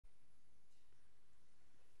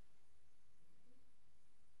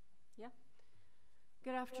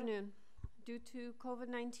Good afternoon. Due to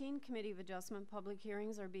COVID-19, Committee of Adjustment public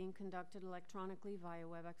hearings are being conducted electronically via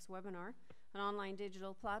WebEx Webinar, an online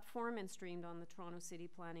digital platform, and streamed on the Toronto City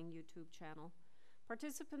Planning YouTube channel.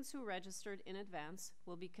 Participants who registered in advance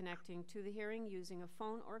will be connecting to the hearing using a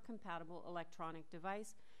phone or compatible electronic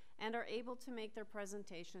device and are able to make their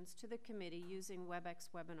presentations to the committee using WebEx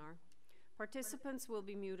Webinar. Participants will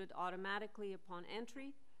be muted automatically upon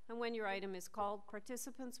entry, and when your item is called,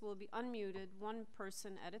 participants will be unmuted one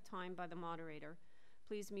person at a time by the moderator.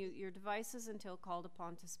 Please mute your devices until called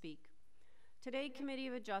upon to speak. Today, Committee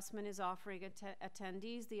of Adjustment is offering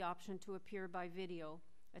attendees the option to appear by video.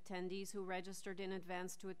 Attendees who registered in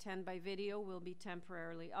advance to attend by video will be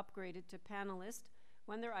temporarily upgraded to panelist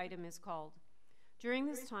when their item is called. During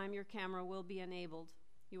this time, your camera will be enabled.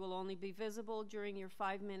 You will only be visible during your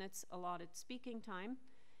 5 minutes allotted speaking time,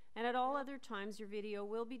 and at all other times your video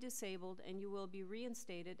will be disabled and you will be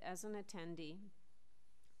reinstated as an attendee.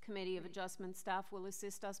 Committee of Adjustment staff will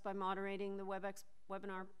assist us by moderating the WebEx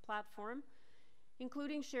webinar platform,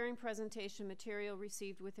 including sharing presentation material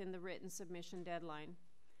received within the written submission deadline.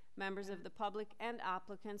 Members of the public and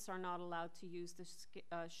applicants are not allowed to use the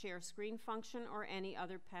share screen function or any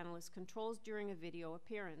other panelist controls during a video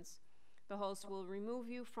appearance. The host will remove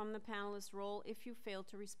you from the panelist role if you fail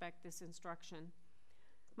to respect this instruction.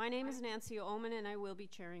 My name is Nancy Oman and I will be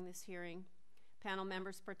chairing this hearing. Panel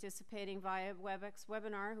members participating via WebEx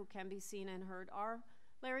Webinar who can be seen and heard are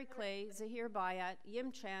Larry Clay, Zahir Bayat,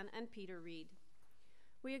 Yim Chan, and Peter Reed.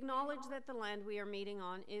 We acknowledge that the land we are meeting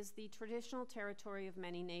on is the traditional territory of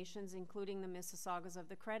many nations, including the Mississaugas of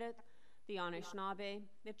the Credit, the Anishinaabe,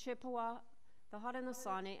 the Chippewa, the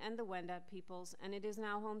Haudenosaunee, and the Wendat peoples, and it is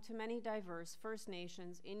now home to many diverse First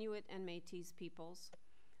Nations, Inuit, and Métis peoples.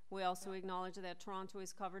 We also acknowledge that Toronto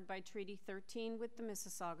is covered by Treaty 13 with the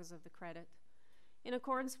Mississaugas of the Credit. In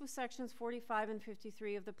accordance with Sections 45 and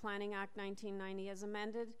 53 of the Planning Act 1990 as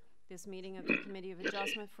amended, this meeting of the Committee of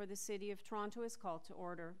Adjustment for the City of Toronto is called to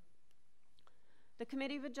order. The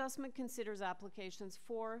Committee of Adjustment considers applications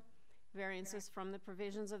for variances from the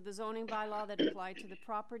provisions of the zoning bylaw that apply to the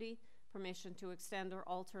property, permission to extend or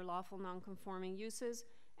alter lawful nonconforming uses,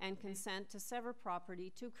 and consent to sever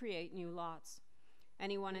property to create new lots.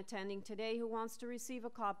 Anyone attending today who wants to receive a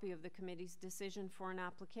copy of the committee's decision for an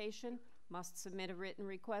application must submit a written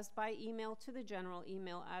request by email to the general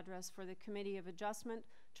email address for the Committee of Adjustment,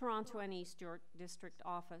 Toronto and East York District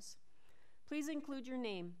Office. Please include your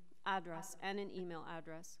name, address, and an email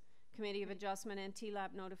address. Committee of Adjustment and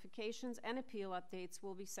TLAP notifications and appeal updates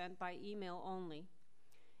will be sent by email only.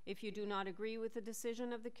 If you do not agree with the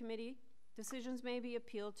decision of the committee, decisions may be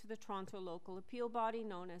appealed to the Toronto Local Appeal Body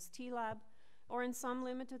known as TLAB, or in some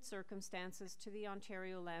limited circumstances to the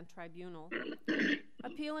Ontario Land Tribunal.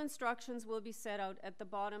 Appeal instructions will be set out at the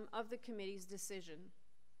bottom of the committee's decision.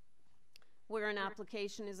 Where an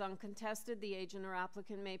application is uncontested, the agent or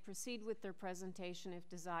applicant may proceed with their presentation if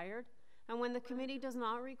desired, and when the committee does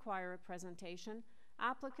not require a presentation,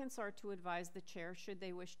 applicants are to advise the chair should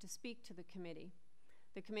they wish to speak to the committee.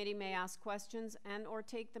 The committee may ask questions and or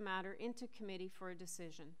take the matter into committee for a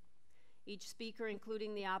decision. Each speaker,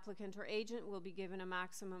 including the applicant or agent, will be given a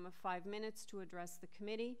maximum of 5 minutes to address the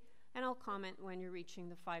committee, and I'll comment when you're reaching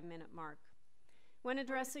the 5-minute mark. When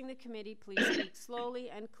addressing the committee, please speak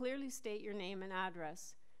slowly and clearly state your name and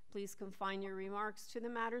address. Please confine your remarks to the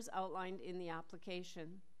matters outlined in the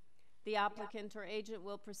application. The applicant or agent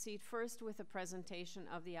will proceed first with a presentation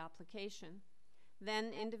of the application.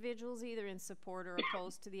 Then individuals either in support or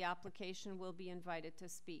opposed to the application will be invited to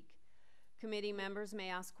speak. Committee members may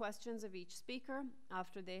ask questions of each speaker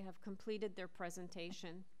after they have completed their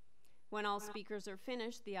presentation. When all speakers are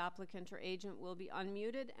finished, the applicant or agent will be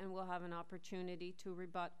unmuted and will have an opportunity to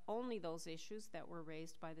rebut only those issues that were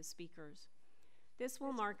raised by the speakers. This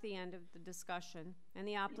will mark the end of the discussion, and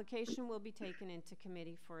the application will be taken into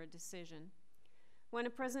committee for a decision. When a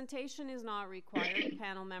presentation is not required,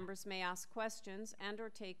 panel members may ask questions and or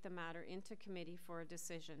take the matter into committee for a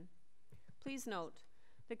decision. Please note,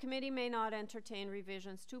 the committee may not entertain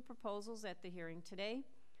revisions to proposals at the hearing today.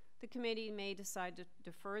 The committee may decide to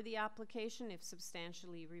defer the application if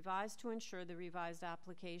substantially revised to ensure the revised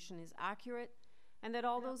application is accurate and that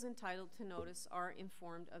all those entitled to notice are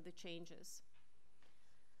informed of the changes.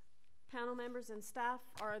 Panel members and staff,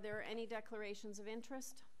 are there any declarations of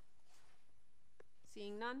interest?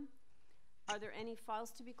 Seeing none. Are there any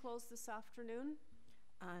files to be closed this afternoon?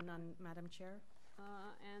 None, Madam Chair.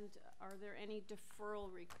 And are there any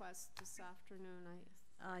deferral requests this afternoon?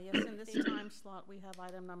 Yes, in this time slot we have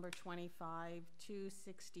item number 25,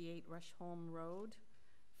 268 Rushholme Road,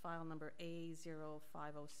 file number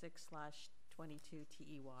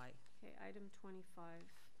A0506/22TEY. Okay, item 25.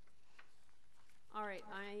 All right,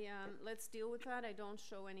 let's deal with that. I don't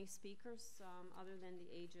show any speakers other than the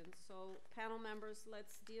agents. So panel members,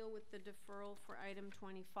 let's deal with the deferral for item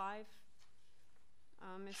 25.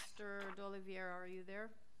 Mr. D'Olivier, are you there?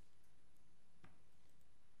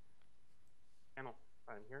 Panel,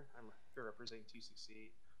 I'm here. I'm here representing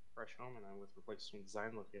 268 RUSHOLME, and I'm with Replacement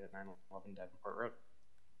Design located at 911 Davenport Road.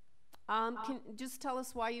 Can just tell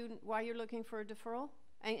us why you're looking for a deferral,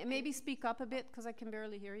 and maybe speak up a bit because I can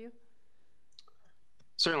barely hear you.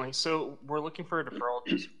 Certainly. So we're looking for a deferral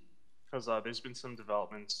just because there's been some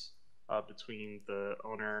developments between the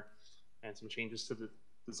owner and some changes to the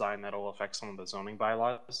design that will affect some of the zoning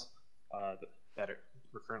bylaws that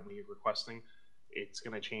we're currently requesting. It's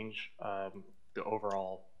going to change the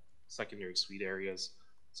overall secondary suite areas.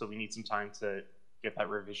 So we need some time to get that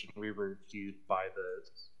revision re-reviewed by the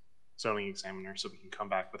zoning examiner so we can come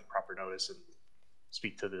back with a proper notice and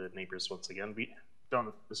speak to the neighbors once again. We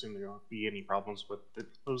don't assume there won't be any problems with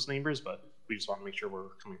those neighbors, but we just want to make sure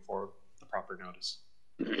we're coming forward with the proper notice.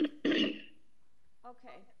 Okay,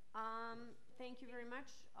 thank you very much.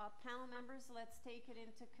 Panel members, let's take it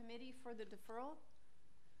into committee for the deferral.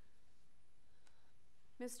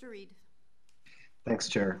 Mr. Reed. Thanks,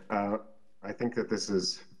 Chair. I think that this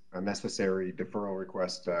is a necessary deferral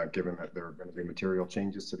request given that there are going to be material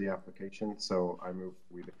changes to the application. So I move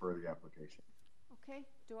we defer the application. Okay,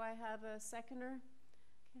 do I have a seconder?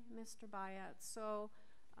 Okay, Mr. Bayat. So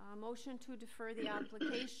motion to defer the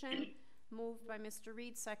application, moved by Mr.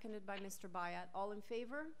 Reed, seconded by Mr. Bayat. All in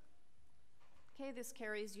favor? Okay, this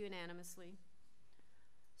carries unanimously.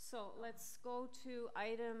 So let's go to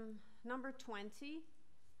item number 20,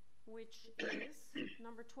 which is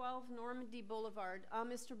number 12, Normandy Boulevard.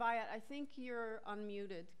 Mr. Bayat, I think you're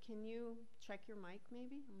unmuted. Can you check your mic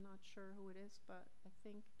maybe? I'm not sure who it is, but I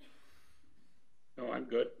think. No, I'm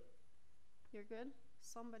good. You're good?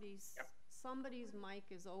 Somebody's mic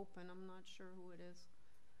is open. I'm not sure who it is.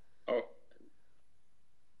 Oh,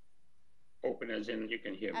 open as in you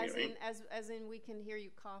can hear me, right? As in we can hear you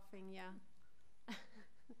coughing, yeah.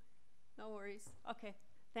 No worries. Okay,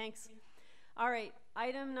 thanks. All right,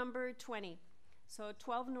 item number 20. So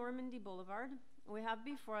 12 Normandy Boulevard. We have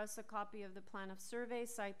before us a copy of the plan of survey,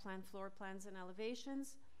 site plan, floor plans, and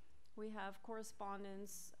elevations. We have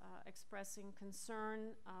correspondence expressing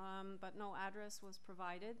concern, but no address was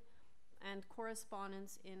provided, and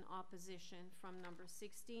correspondence in opposition from number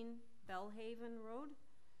 16 Bellhaven Road.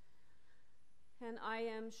 And I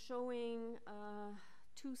am showing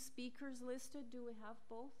 2 speakers listed. Do we have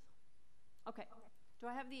both? Okay. Do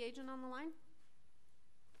I have the agent on the line?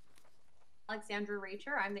 Alexandra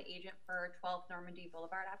Racher. I'm the agent for 12 Normandy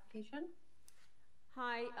Boulevard application.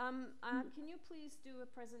 Hi, can you please do a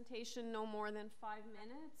presentation no more than 5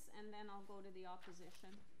 minutes, and then I'll go to the opposition.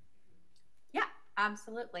 Yeah,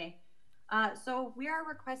 absolutely. So we are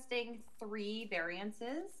requesting 3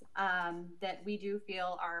 variances that we do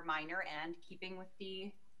feel are minor and keeping with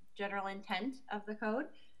the general intent of the code.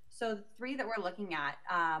 So the 3 that we're looking at,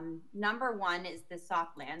 number 1 is the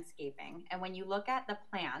soft landscaping. And when you look at the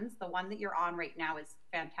plans, the one that you're on right now is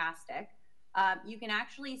fantastic. You can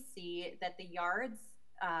actually see that the yards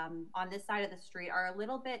on this side of the street are a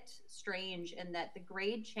little bit strange in that the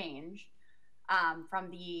grade change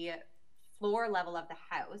from the floor level of the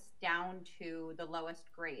house down to the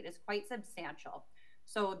lowest grade is quite substantial.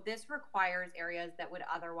 So this requires areas that would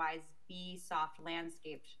otherwise be soft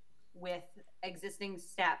landscaped with existing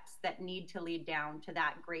steps that need to lead down to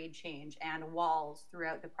that grade change and walls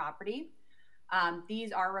throughout the property.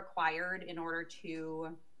 These are required in order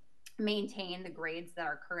to maintain the grades that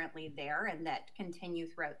are currently there and that continue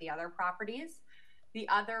throughout the other properties. The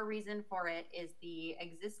other reason for it is the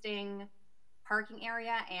existing parking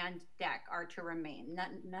area and deck are to remain.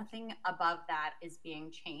 Nothing above that is being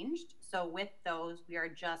changed. So with those, we are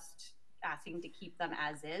just asking to keep them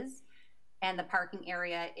as is. And the parking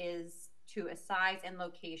area is to a size and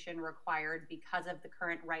location required because of the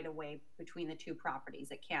current right-of-way between the 2 properties.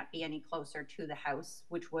 It can't be any closer to the house,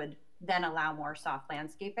 which would then allow more soft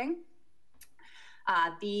landscaping.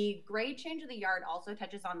 The grade change of the yard also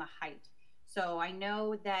touches on the height. So I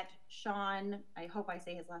know that Sean, I hope I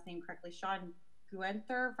say his last name correctly, Sean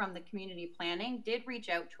Guenther from the community planning did reach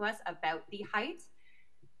out to us about the height.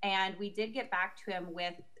 And we did get back to him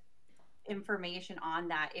with information on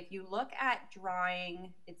that. If you look at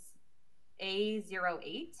drawing, it's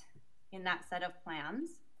A08 in that set of plans.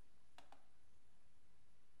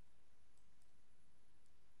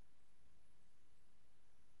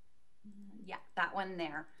 Yeah, that one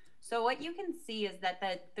there. So what you can see is that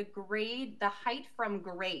the grade, the height from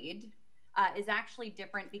grade is actually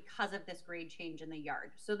different because of this grade change in the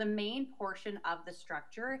yard. So the main portion of the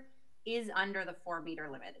structure is under the 4-meter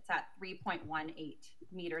limit. It's at 3.18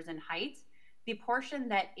 meters in height. The portion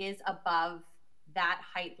that is above that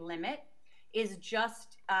height limit is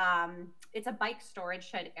just, it's a bike storage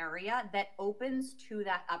shed area that opens to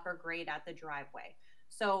that upper grade at the driveway.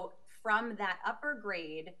 So from that upper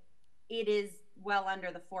grade, it is well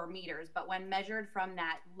under the 4 meters, but when measured from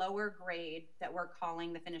that lower grade that we're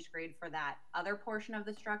calling the finished grade for that other portion of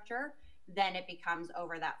the structure, then it becomes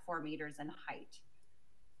over that 4 meters in height.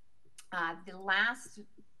 The last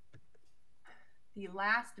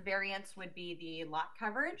variance would be the lot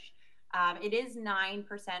coverage. It is 9%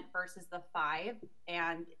 versus the 5%,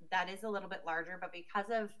 and that is a little bit larger, but because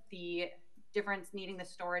of the difference needing the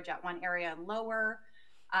storage at one area and lower,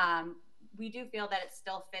 we do feel that it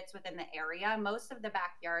still fits within the area. Most of the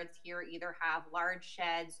backyards here either have large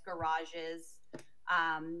sheds, garages,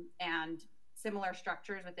 and similar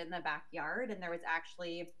structures within the backyard. And there was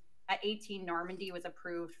actually, at 18 Normandy was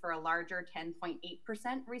approved for a larger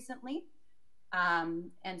 10.8% recently.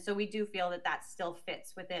 And so we do feel that that still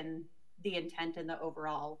fits within the intent and the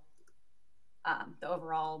overall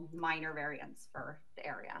minor variance for the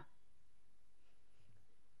area.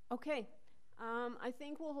 Okay. I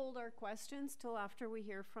think we'll hold our questions till after we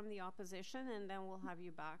hear from the opposition, and then we'll have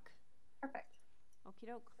you back. Perfect. Okie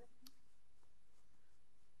doke.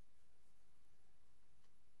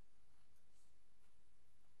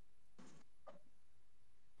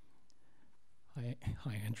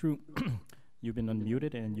 Hi, Andrew. You've been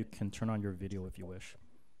unmuted, and you can turn on your video if you wish.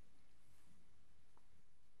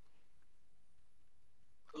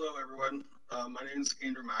 Hello, everyone. My name is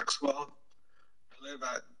Andrew Maxwell. I live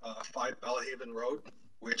at 5 Bellhaven Road,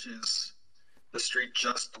 which is the street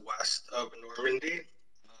just west of Normandy.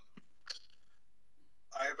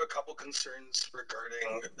 I have a couple concerns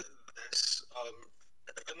regarding this.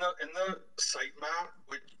 In the site map,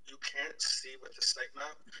 what you can't see with the site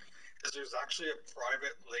map is there's actually a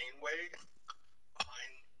private laneway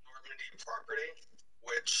behind Normandy property,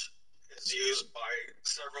 which is used by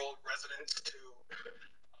several residents to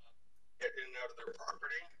get in and out of their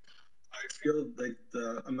property. I feel like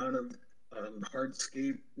the amount of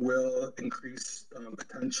hardscape will increase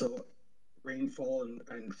potential rainfall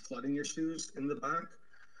and flooding issues in the back.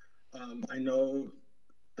 I know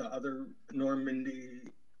the other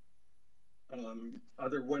Normandy,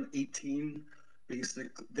 other 118,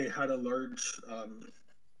 they had a large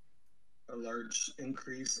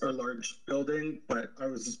increase or large building, but I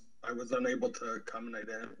was unable to come and I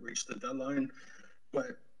didn't reach the deadline.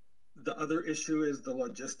 But the other issue is the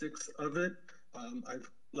logistics of it.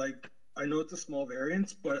 I know it's a small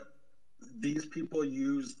variance, but these people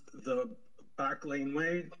use the back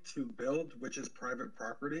laneway to build, which is private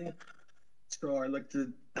property. So I'd like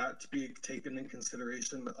that to be taken in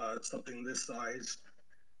consideration, something this size,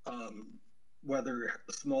 whether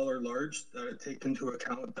small or large, that it take into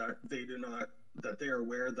account that they are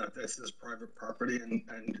aware that this is private property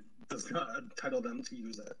and does not entitle them to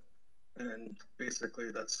use it. And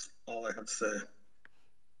basically, that's all I have to say.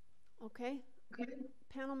 Okay.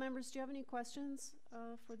 Panel members, do you have any questions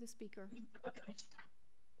for the speaker?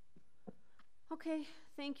 Okay,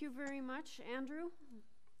 thank you very much. Andrew?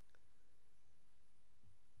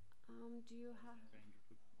 Do you have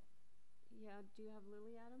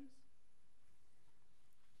Lily Adams?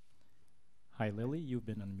 Hi, Lily, you've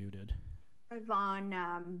been unmuted.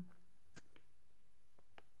 Yvonne,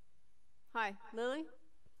 Hi, Lily?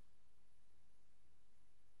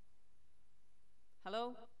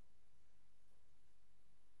 Hello?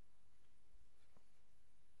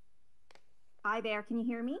 hi there, can you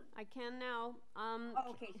hear me? I can now.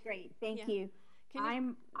 Okay, great, thank yeah. you.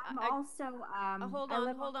 I'm also, hold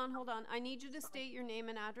on. I need you to state your name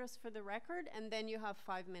and address for the record, and then you have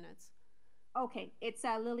 5 minutes. Okay, it's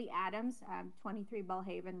Lily Adams, 23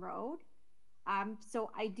 Belhaven Road.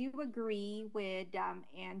 So I do agree with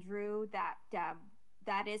Andrew that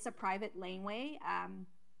that is a private laneway.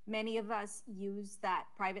 Many of us use that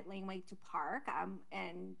private laneway to park,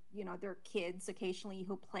 and you know, there are kids occasionally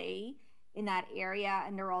who play in that area,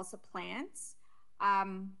 and there are also plants.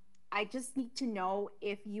 I just need to know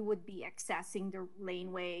if you would be accessing the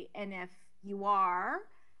laneway, and if you are,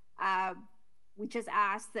 we just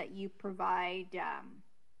ask that you provide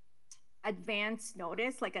advance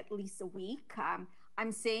notice, like at least a week.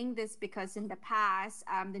 I'm saying this because in the past,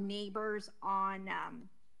 the neighbors on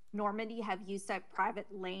Normandy have used that private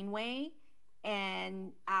laneway,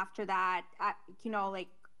 and after that, you know, like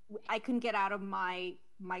I couldn't get out of my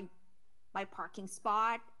parking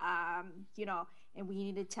spot, you know, and we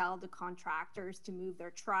needed to tell the contractors to move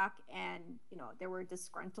their truck, and, you know, they were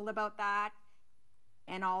disgruntled about that.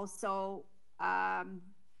 And also,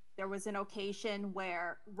 there was an occasion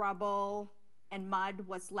where rubble and mud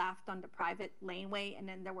was left on the private laneway, and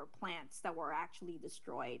then there were plants that were actually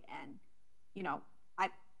destroyed. And, you know, I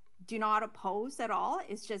do not oppose at all.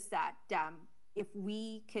 It's just that if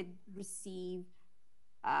we could receive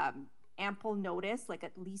ample notice, like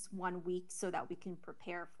at least 1 week, so that we can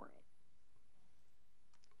prepare for it.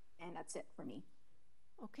 And that's it for me.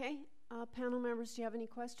 Okay, panel members, do you have any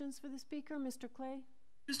questions for the speaker? Mr. Clay?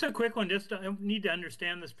 Just a quick one, just I need to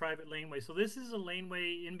understand this private laneway. So this is a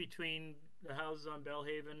laneway in between the houses on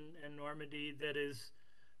Belhaven and Normandy that is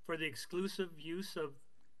for the exclusive use of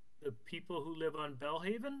the people who live on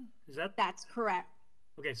Belhaven? Is that? That's correct.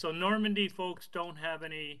 Okay, so Normandy folks don't have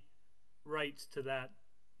any rights to that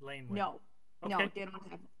laneway? No, okay. No, they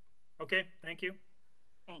don't have. Okay, thank you.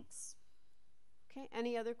 Thanks. Okay,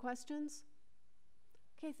 any other questions?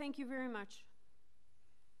 Okay, thank you very much.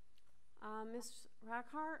 Ms.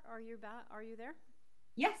 Rackhar, are you there?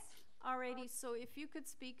 Yes. Alrighty, so if you could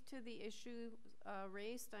speak to the issue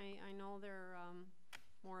raised, I know they're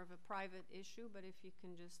more of a private issue, but if you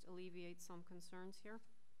can just alleviate some concerns here.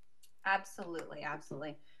 Absolutely,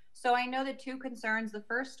 absolutely. So I know the two concerns. The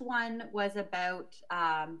first one was about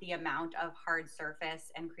the amount of hard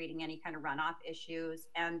surface and creating any kind of runoff issues,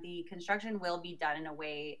 and the construction will be done in a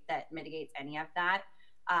way that mitigates any of that.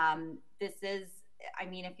 This is, I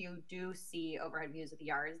mean, if you do see overhead views of the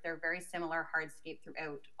yards, they're very similar hardscape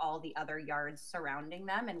throughout all the other yards surrounding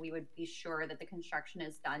them, and we would be sure that the construction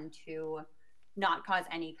is done to not cause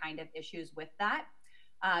any kind of issues with that.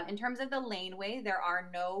 In terms of the laneway, there are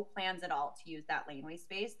no plans at all to use that laneway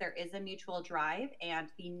space. There is a mutual drive, and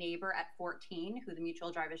the neighbor at 14, who the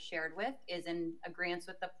mutual drive is shared with, is in agreement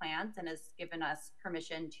with the plans and has given us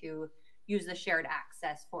permission to use the shared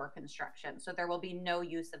access for construction. So there will be no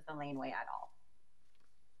use of the laneway at all.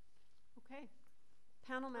 Okay.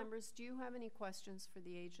 Panel members, do you have any questions for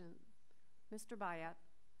the agent? Mr. Bayat.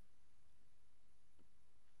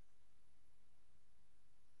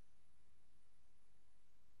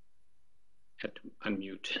 Had to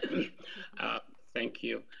unmute. Thank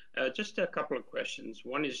you. Just a couple of questions.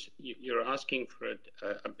 One is you're asking for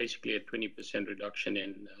basically a 20% reduction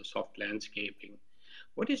in soft landscaping.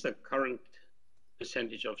 What is the current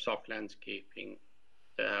percentage of soft landscaping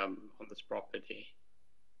on this property?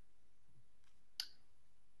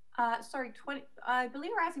 Sorry, 20. I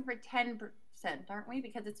believe we're asking for 10%, aren't we?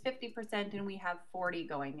 Because it's 50% and we have 40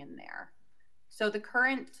 going in there. So the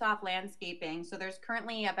current soft landscaping, so there's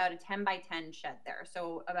currently about a 10 by 10 shed there.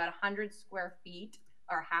 So about 100 square feet,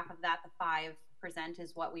 or half of that, the 5%,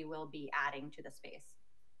 is what we will be adding to the space.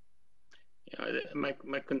 Yeah,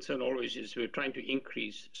 my concern always is we're trying to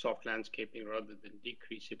increase soft landscaping rather than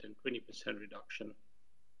decrease it, and 20% reduction,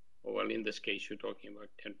 or well, in this case, you're talking about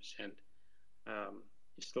 10%,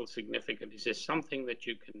 is still significant. Is there something that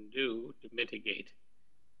you can do to mitigate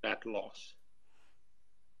that loss?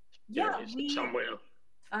 Yeah, somewhere.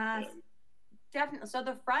 Definitely. So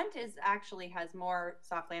the front actually has more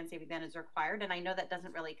soft landscaping than is required, and I know that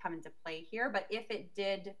doesn't really come into play here. But if it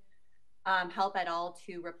did help at all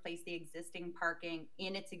to replace the existing parking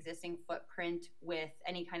in its existing footprint with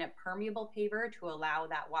any kind of permeable paver to allow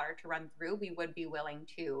that water to run through, we would be willing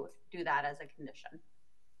to do that as a condition.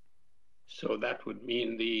 So that would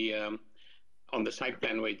mean on the site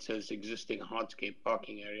plan where it says existing hardscape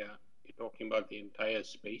parking area, you're talking about the entire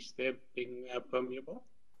space there being permeable?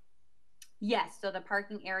 Yes, so the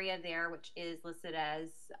parking area there, which is listed as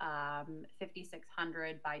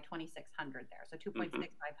 5,600 by 2,600 there, so 2.6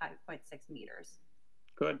 by 5.6 meters.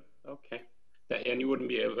 Good, okay. And you wouldn't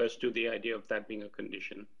be averse to the idea of that being a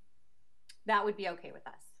condition? That would be okay with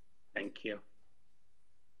us. Thank you.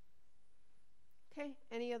 Okay,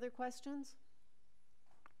 any other questions?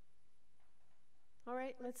 All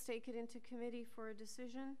right, let's take it into committee for a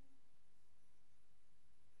decision.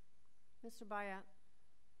 Mr. Bayat.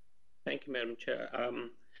 Thank you, Madam Chair.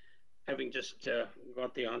 Having just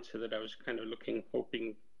got the answer that I was kind of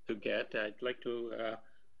hoping to get, I'd like to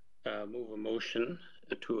move a motion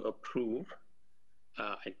to approve.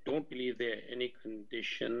 I don't believe there are any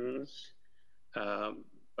conditions,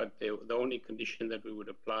 but the only condition that we would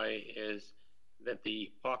apply is that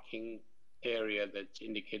the parking area that's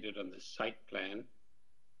indicated on the site plan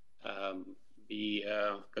be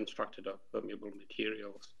constructed of permeable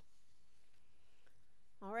materials.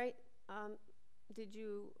 All right. Did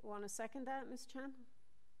you want to second that, Ms. Chan?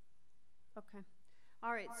 Okay.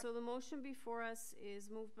 All right. So the motion before us is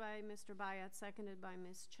moved by Mr. Bayat, seconded by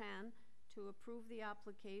Ms. Chan, to approve the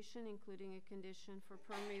application, including a condition for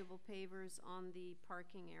permeable pavers on the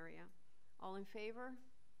parking area. All in favor?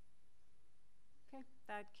 Okay,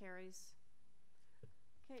 that carries.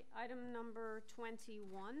 Okay, item number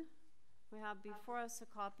 21. We have before us a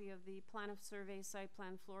copy of the plan of survey, site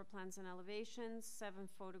plan, floor plans, and elevations, 7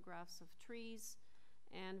 photographs of trees,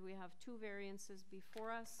 and we have 2 variances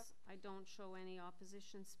before us. I don't show any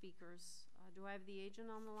opposition speakers. Do I have the agent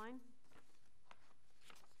on the line?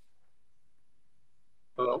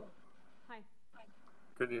 Hello? Hi.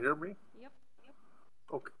 Can you hear me? Yep.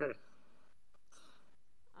 Okay.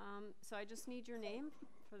 So I just need your name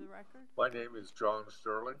for the record. My name is John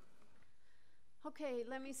Sterling. Okay,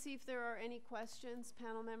 let me see if there are any questions.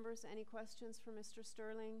 Panel members, any questions for Mr.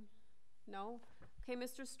 Sterling? No? Okay,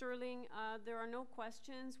 Mr. Sterling, there are no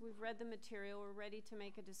questions. We've read the material. We're ready to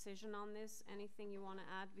make a decision on this. Anything you want to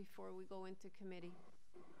add before we go into committee?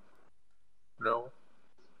 No.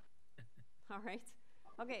 All right.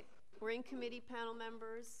 Okay, we're in committee, panel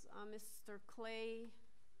members. Mr. Clay.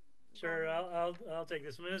 Sure, I'll take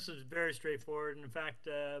this one. This is very straightforward. In fact,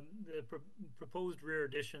 the proposed rear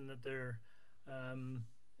addition that they're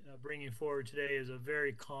bringing forward today is a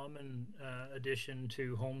very common addition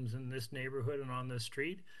to homes in this neighborhood and on this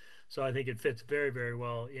street. So I think it fits very, very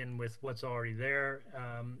well in with what's already there,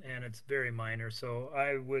 and it's very minor. So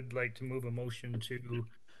I would like to move a motion to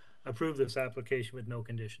approve this application with no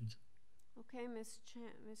conditions. Okay, Ms.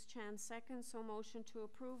 Chan seconds. So motion to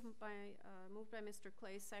approve by moved by Mr.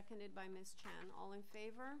 Clay, seconded by Ms. Chan. All in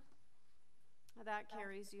favor? That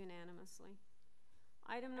carries unanimously.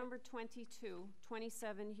 Item number 22,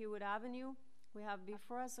 27 Hewitt Avenue. We have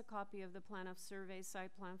before us a copy of the plan of survey,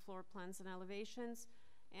 site plan, floor plans, and elevations,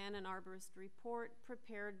 and an arborist report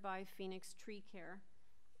prepared by Phoenix Tree Care.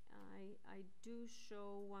 I do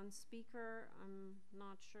show 1 speaker. I'm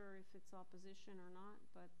not sure if it's opposition or not,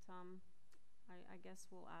 but I guess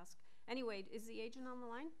we'll ask. Anyway, is the agent on the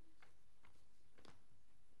line?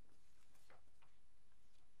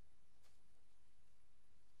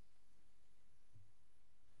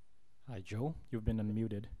 Hi, Joe. You've been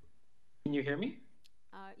unmuted. Can you hear me?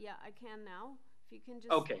 Yeah, I can now. If you can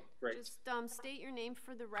just okay, great. Just state your name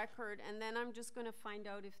for the record, and then I'm just going to find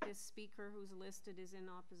out if this speaker who's listed is in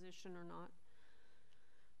opposition or not.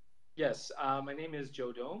 Yes, my name is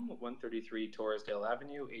Joe Dome, 133 Torresdale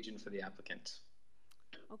Avenue, agent for the applicant.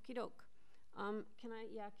 Okie doke. Can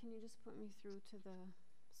you just put me through to the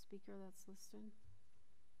speaker that's listed?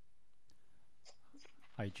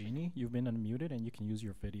 Hi, Jeannie. You've been unmuted and you can use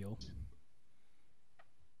your video.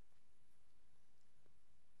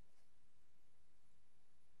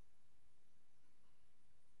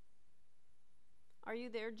 Are you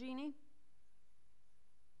there, Jeannie?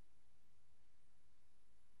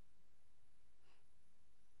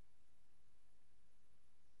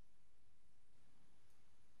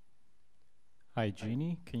 Hi,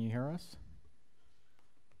 Jeannie. Can you hear us?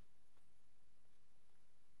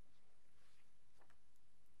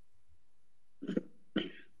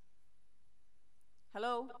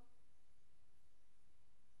 Hello?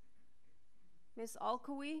 Miss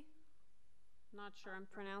Alkawi? Not sure I'm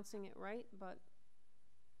pronouncing it right, but...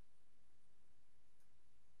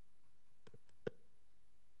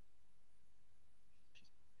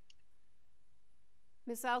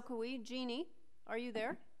 Miss Alkawi, Jeannie, are you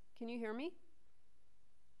there? Can you hear me?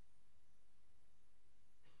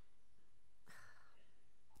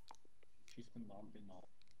 She's been logged in all.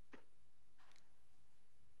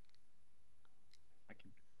 I can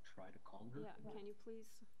try to call her. Yeah, can you please?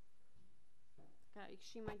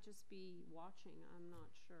 She might just be watching. I'm not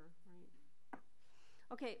sure, right?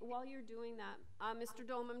 Okay, while you're doing that, Mr.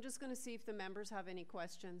 Dome, I'm just going to see if the members have any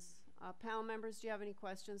questions. Panel members, do you have any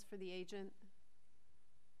questions for the agent?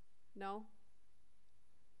 No?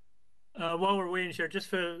 While we're waiting, Chair, just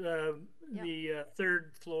for the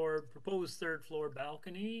proposed third floor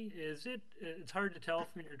balcony, it's hard to tell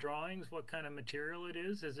from your drawings what kind of material it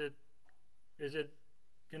is. Is it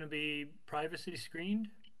going to be privacy screened?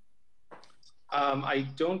 I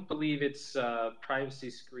don't believe it's privacy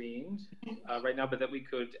screened right now, but that we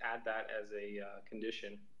could add that as a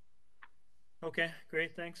condition. Okay,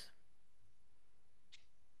 great, thanks.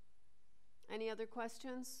 Any other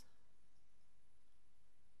questions?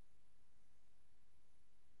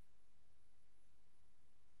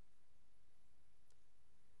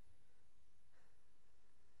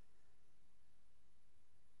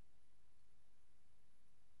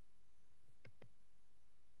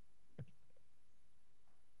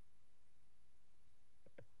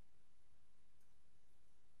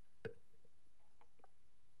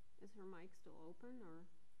 Is her mic still open, or?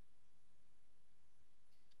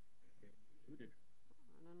 I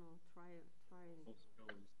don't know. try it.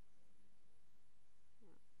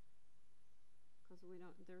 Yeah.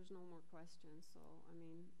 Because there's no more questions, so, I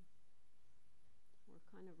mean, we're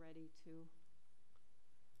kind of ready to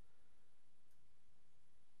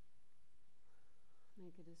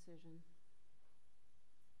make a decision.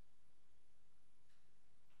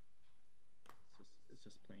 It's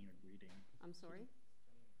just playing a greeting. I'm sorry?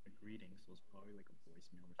 A greeting, so it's probably like a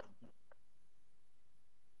voicemail or something.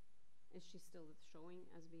 Is she still showing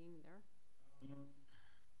as being there? No,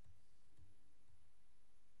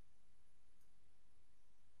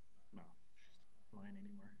 she's not flying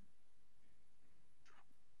anymore.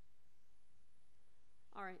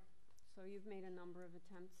 All right, so you've made a number of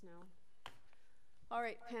attempts now. All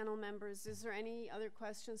right, panel members, is there any other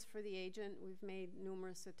questions for the agent? We've made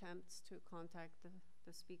numerous attempts to contact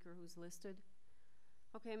the speaker who's listed.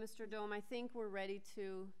 Okay, Mr. Dome, I think we're ready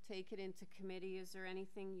to take it into committee. Is there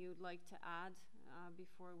anything you'd like to add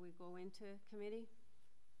before we go into committee?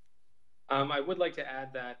 I would like to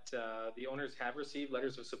add that the owners have received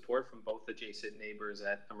letters of support from both adjacent neighbors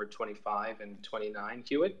at number 25 and 29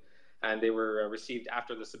 Hewitt, and they were received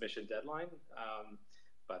after the submission deadline.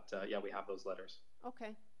 Yeah, we have those letters.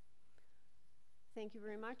 Okay. Thank you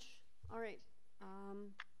very much. All right.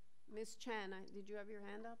 Ms. Chan, did you have your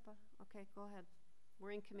hand up? Okay, go ahead.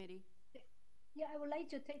 We're in committee. Yeah, I would like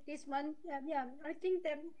to take this one. Yeah, I think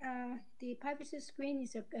that the privacy screen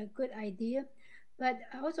is a good idea. But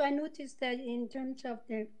also I noticed that in terms of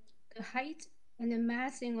the height and the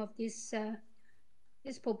massing of this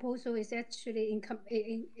this proposal is actually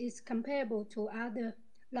is comparable to other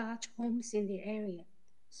large homes in the area.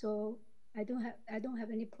 So I don't have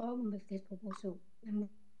any problem with this proposal.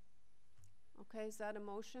 Okay, is that a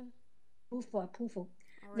motion? Move for approval.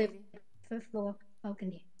 Alrighty. The first floor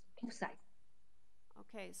balcony, both sides.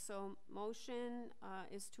 Okay, so motion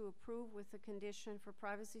is to approve with the condition for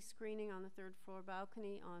privacy screening on the third floor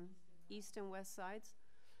balcony on east and west sides.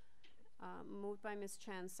 Moved by Ms.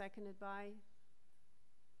 Chan, seconded by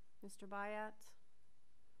Mr. Bayat.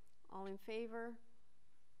 All in favor?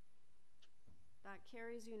 That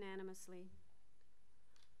carries unanimously.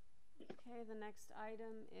 Okay, the next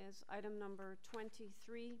item is item number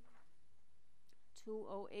 23-208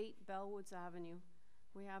 Bellwoods Avenue.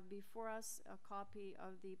 We have before us a copy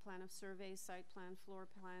of the plan of survey, site plan, floor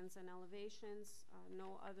plans, and elevations.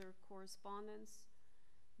 No other correspondence.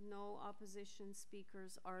 No opposition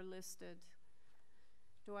speakers are listed.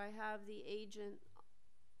 Do I have the agent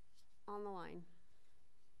on the line?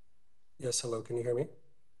 Yes, hello, can you hear me?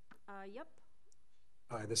 Yep.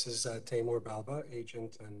 Hi, this is Taimur Balba,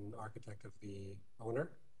 agent and architect of the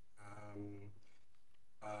owner.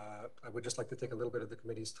 I would just like to take a little bit of the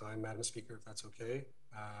committee's time, Madam Speaker, if that's okay.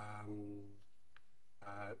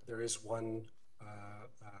 There is one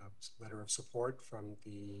letter of support from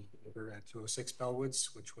the neighbor at 206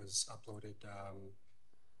 Bellwoods, which was uploaded,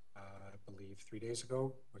 I believe, 3 days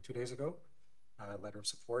ago or 2 days ago. Letter of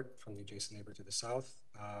support from the adjacent neighbor to the south.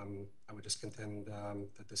 I would just contend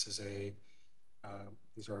that this is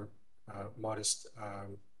these are modest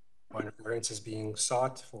minor variances being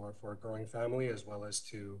sought for a growing family, as well as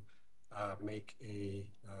to make a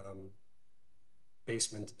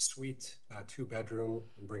basement suite, 2-bedroom,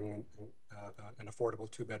 and bring an affordable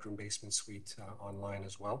 2-bedroom basement suite online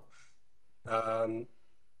as well.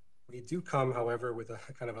 We do come, however, with a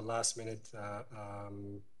kind of a last-minute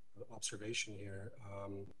observation here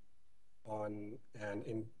and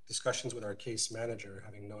in discussions with our case manager,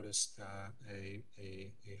 having noticed a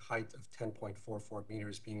height of 10.44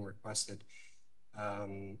 meters being requested.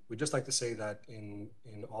 We'd just like to say that in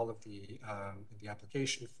all of the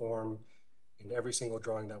application form, in every single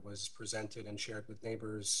drawing that was presented and shared with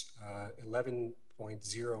neighbors,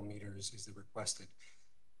 11.0 meters is the requested.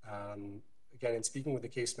 Again, in speaking with the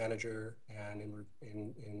case manager and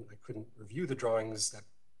I couldn't review the drawings that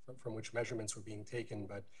from which measurements were being taken,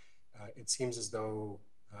 but it seems as though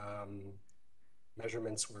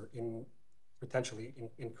measurements were potentially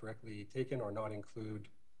incorrectly taken or not include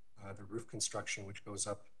the roof construction, which goes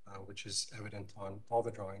up, which is evident on all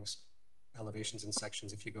the drawings, elevations and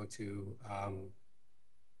sections. If you go to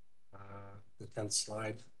the 10th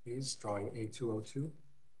slide, please, drawing A202.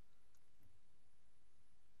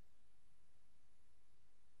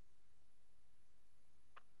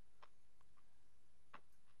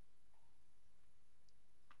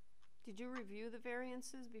 Did you review the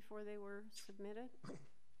variances before they were submitted?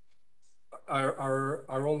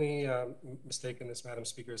 Our only mistake in this, Madam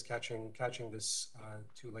Speaker, is catching this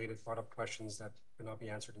too late. It brought up questions that could not be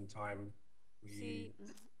answered in time. See,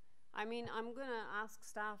 I mean, I'm gonna ask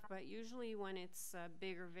staff, but usually when it's a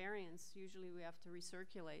bigger variance, usually we have to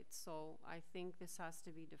recirculate. So I think this has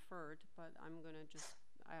to be deferred, but I'm gonna just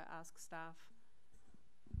ask staff.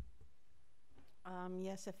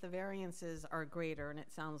 Yes, if the variances are greater, and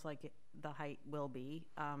it sounds like the height will be,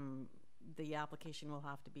 the application will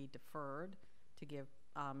have to be deferred to give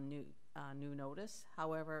new notice.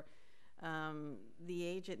 However, the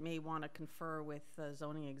agent may want to confer with the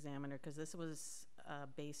zoning examiner, because this was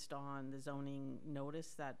based on the zoning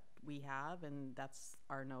notice that we have, and that's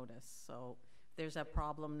our notice. So if there's a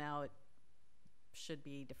problem now, it should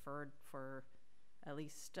be deferred for at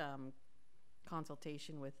least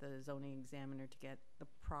consultation with the zoning examiner to get the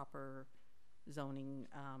proper zoning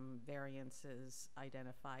variances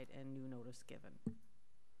identified and new notice given.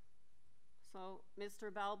 So,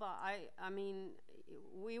 Mr. Balba, I mean,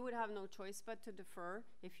 we would have no choice but to defer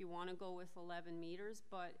if you want to go with 11 meters,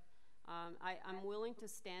 but I'm willing to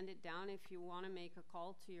stand it down if you want to make a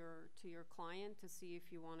call to your client to see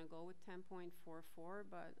if you want to go with 10.44,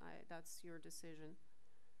 but that's your decision.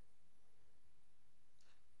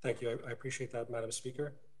 Thank you. I appreciate that, Madam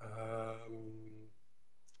Speaker.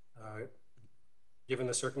 Given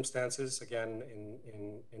the circumstances, again,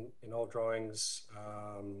 in all drawings,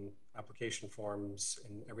 application forms,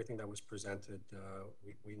 and everything that was presented,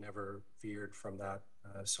 we never veered from that.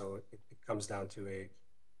 So it comes down to a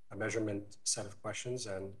measurement set of questions,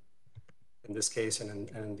 and in this case, and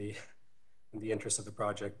in the interest of the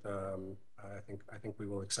project, I think we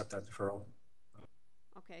will accept that deferral.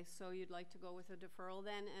 Okay, so you'd like to go with a deferral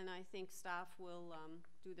then, and I think staff will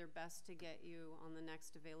do their best to get you on the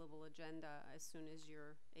next available agenda as soon as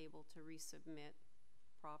you're able to resubmit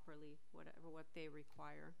properly what they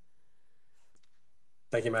require.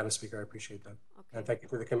 Thank you, Madam Speaker. I appreciate that. Okay. And thank you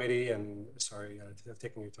to the committee, and sorry to have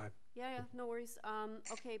taken your time. Yeah, no worries.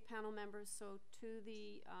 Okay, panel members, so to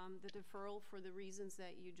the deferral for the reasons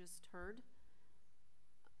that you just heard,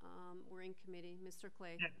 we're in committee. Mr.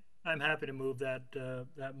 Clay. Yeah, I'm happy to move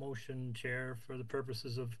that motion, Chair, for the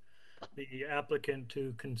purposes of the applicant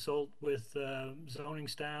to consult with zoning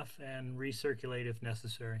staff and recirculate if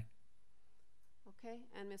necessary. Okay,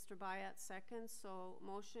 and Mr. Bayat seconds. So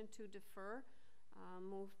motion to defer,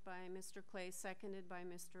 moved by Mr. Clay, seconded by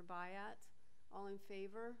Mr. Bayat. All in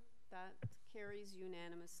favor? That carries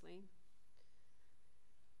unanimously.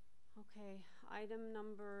 Okay, item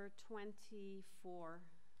number 24.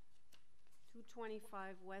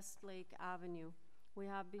 225 Westlake Avenue. We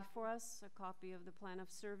have before us a copy of the plan of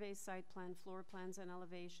survey, site plan, floor plans, and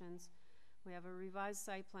elevations. We have a revised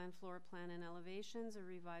site plan, floor plan, and elevations, a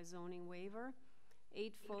revised zoning waiver,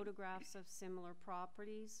 8 photographs of similar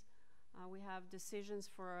properties. We have decisions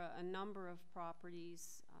for a number of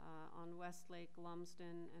properties on Westlake,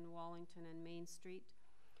 Lumsden, and Wallington and Main Street.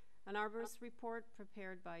 An arborist report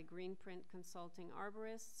prepared by Greenprint Consulting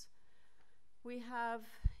Arborists. We have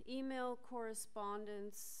email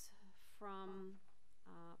correspondence from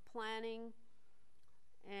planning,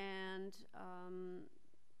 and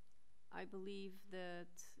I believe that,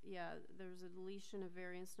 yeah, there's a deletion of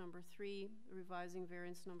variance number 3, revising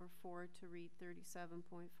variance number 4 to read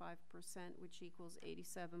 37.5%, which equals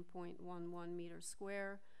 87.11 meters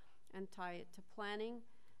square, and tie it to planning.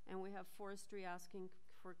 And we have forestry asking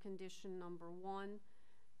for condition number 1.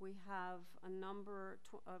 We have a number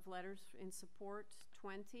of letters in support,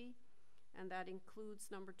 20, and that includes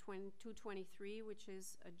number 223, which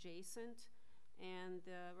is adjacent, and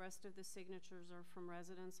the rest of the signatures are from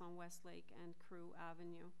residents on Westlake and Crew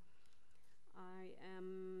Avenue.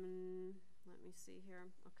 Let me see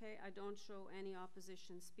here. Okay, I don't show any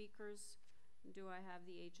opposition speakers. Do I have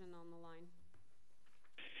the agent on the line?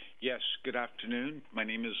 Yes, good afternoon. My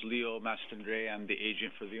name is Leo Mastandrea. I'm the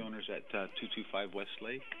agent for the owners at 225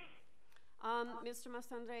 Westlake. Mr.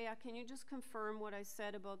 Mastandrea, can you just confirm what I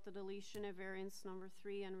said about the deletion of variance number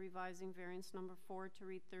 3 and revising variance number 4 to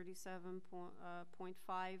read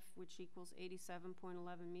 37.5, which equals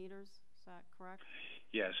 87.11 meters? Is that correct?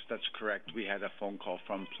 Yes, that's correct. We had a phone call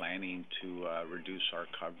from planning to reduce our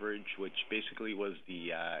coverage, which basically was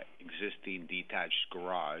the existing detached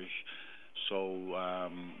garage. So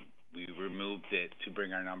we removed it to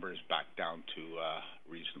bring our numbers back down to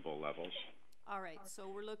reasonable levels. All right, so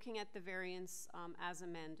we're looking at the variance as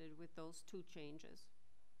amended with those 2 changes.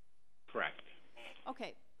 Correct.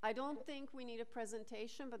 Okay, I don't think we need a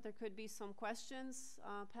presentation, but there could be some questions.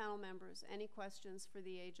 Panel members, any questions for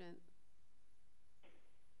the agent?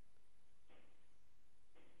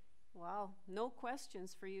 Wow, no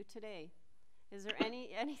questions for you today. Is there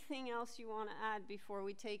anything else you want to add before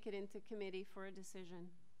we take it into committee for a decision?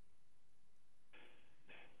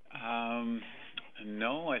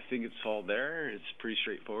 No, I think it's all there. It's pretty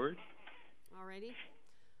straightforward. Alrighty.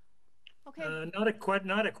 Okay. Not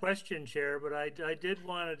a question, Chair, but I did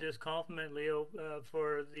want to just compliment Leo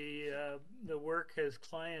for the work his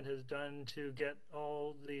client has done to get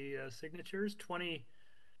all the signatures. 20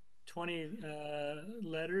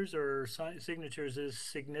 letters or signatures is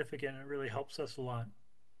significant. It really helps us a lot.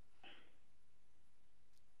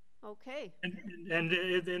 Okay. And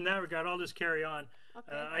in that regard, I'll just carry on.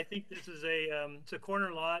 Okay. I think this is it's a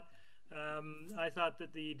corner lot. I thought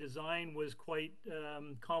that the design was quite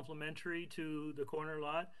complementary to the corner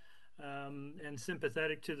lot and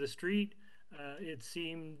sympathetic to the street. It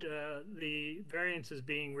seemed the variances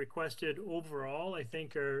being requested overall, I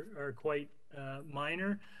think, are quite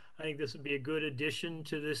minor. I think this would be a good addition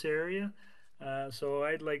to this area. So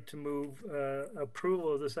I'd like to move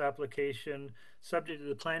approval of this application subject to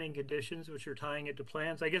the planning conditions, which are tying it to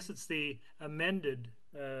plans. I guess it's the amended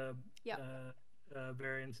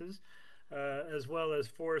variances, as well as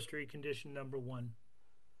forestry condition number 1.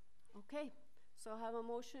 Okay, so I have a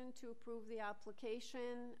motion to approve the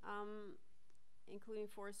application, including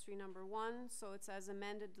forestry number 1. So it's as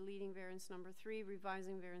amended, deleting variance number 3,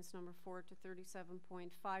 revising variance number 4 to 37.5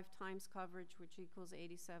 times coverage, which equals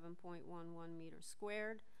 87.11 meters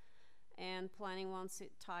squared, and planning wants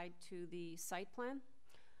it tied to the site plan.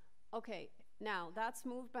 Okay, now that's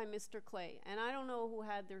moved by Mr. Clay, and I don't know who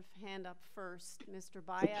had their hand up first, Mr.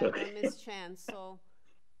 Bayat or Ms. Chan. So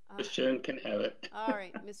Ms. Chan can have it. All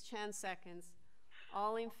right, Ms. Chan seconds.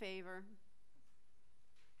 All in favor?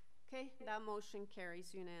 Okay, that motion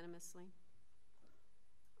carries unanimously.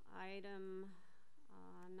 Item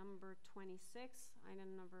number 26,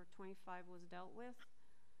 item number 25 was dealt with.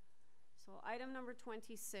 So item number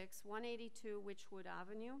 26, 182 Wychwood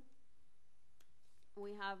Avenue.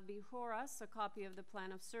 We have before us a copy of the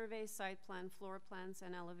plan of survey, site plan, floor plans,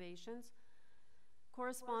 and elevations.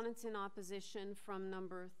 Correspondence in opposition from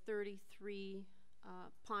number 33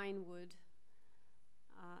 Pinewood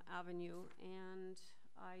Avenue, and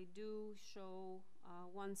I do show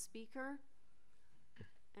one speaker.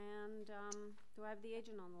 And do I have the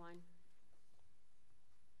agent on the line?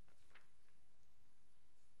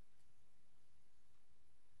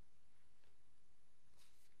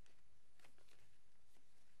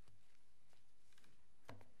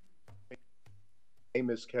 My name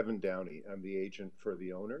is Kevin Downey. I'm the agent for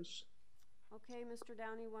the owners. Okay, Mr.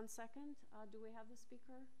 Downey, 1 second. Do we have the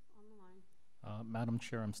speaker on the line? Madam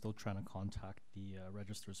Chair, I'm still trying to contact the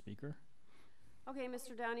registered speaker. Okay,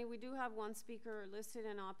 Mr. Downey, we do have one speaker listed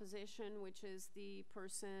in opposition, which is the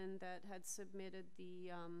person that had submitted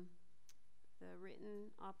the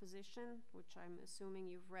written opposition, which I'm assuming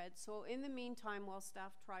you've read. So in the meantime, while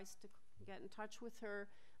staff tries to get in touch with her,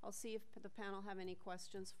 I'll see if the panel have any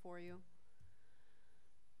questions for you.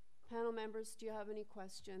 Panel members, do you have any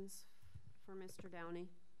questions for Mr. Downey?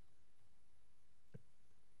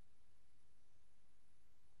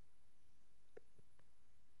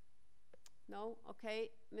 No?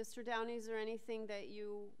 Okay. Mr. Downey, is there anything that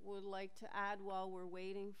you would like to add while we're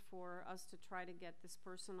waiting for us to try to get this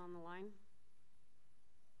person on the line?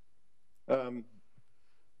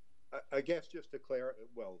 I guess just to clarify,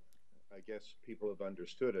 well, I guess people have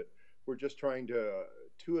understood it. We're just trying to,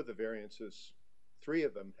 2 of the variances, 3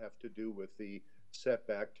 of them have to do with the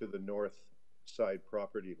setback to the north side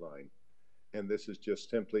property line. And this is just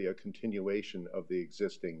simply a continuation of the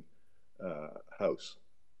existing house.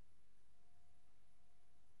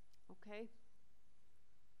 Okay.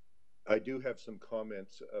 I do have some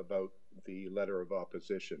comments about the letter of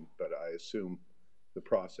opposition, but I assume the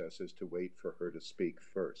process is to wait for her to speak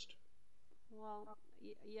first. Well,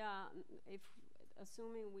 yeah, if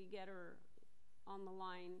assuming we get her on the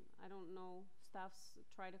line, I don't know, staff's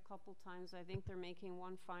tried a couple times. I think they're making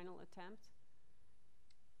one final attempt.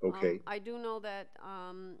 Okay. I do know that,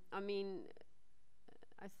 I mean,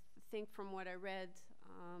 I think from what I read,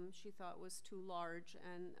 she thought was too large,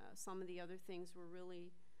 and some of the other things were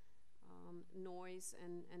really noise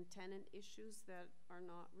and tenant issues that are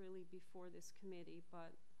not really before this committee,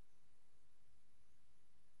 but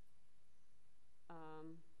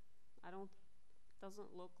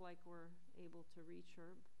doesn't look like we're able to reach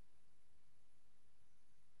her.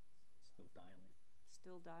 Still dialing.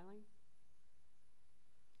 Still dialing?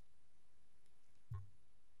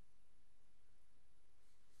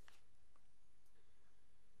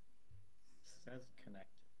 Says connected.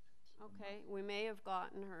 Okay, we may have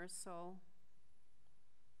gotten her, so.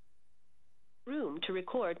 Room to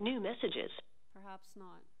record new messages. Perhaps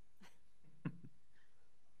not.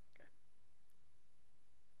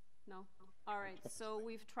 No? All right, so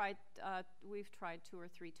we've tried 2 or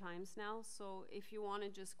 3 times now, so if you want to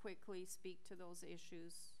just quickly speak to those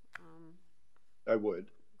issues, I would.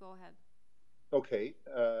 go ahead. Okay,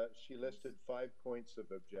 she listed 5 points of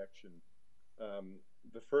objection.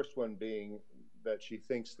 The first one being that she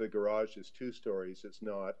thinks the garage is 2 stories. It's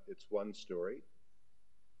not, it's 1 story.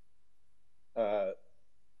 The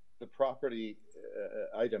property,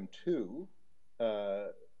 item 2,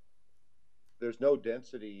 there's no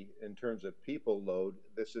density in terms of people load.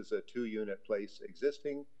 This is a 2-unit place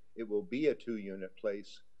existing. It will be a 2-unit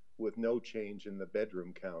place with no change in the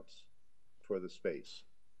bedroom counts for the space.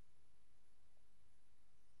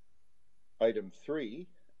 Item 3,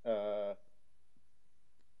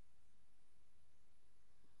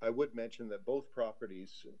 I would mention that both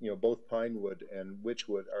properties, both Pinewood and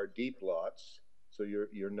Wychwood are deep lots, so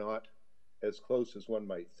you're not as close as one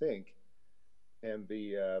might think. And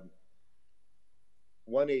the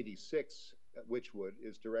 186 at Wychwood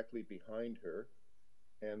is directly behind her,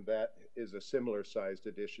 and that is a similar sized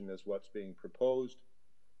addition as what's being proposed.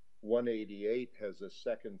 188 has a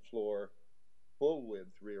 2nd floor full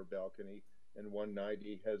width rear balcony, and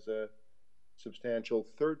 190 has a substantial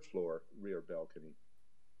 3rd floor rear balcony.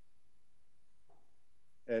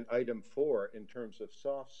 And item 4, in terms of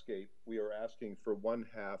softscape, we are asking for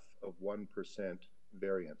 1/2 of 1%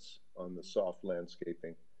 variance on the soft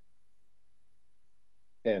landscaping.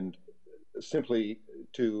 And simply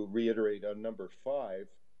to reiterate on number 5,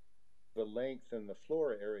 the length and the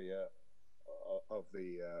floor area of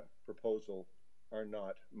the proposal are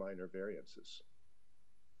not minor variances.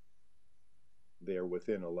 They are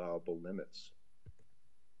within allowable limits.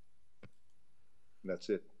 And that's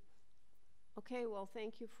it. Okay, well,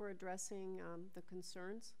 thank you for addressing the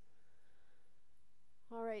concerns.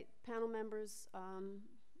 All right, panel members,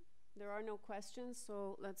 there are no questions,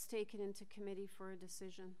 so let's take it into committee for a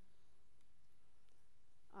decision.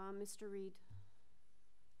 Mr. Reid.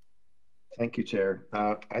 Thank you, Chair.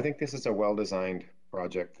 I think this is a well-designed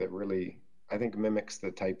project that really, I think, mimics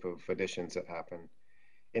the type of additions that happen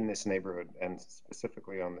in this neighborhood and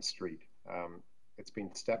specifically on the street. It's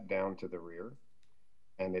been stepped down to the rear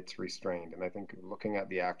and it's restrained. And I think looking at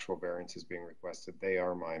the actual variances being requested, they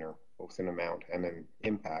are minor, both in amount and in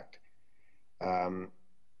impact.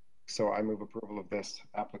 So I move approval of this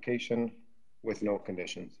application with no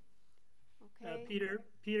conditions. Okay.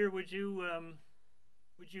 Peter, what do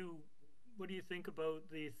you think about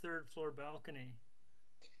the 3rd floor balcony?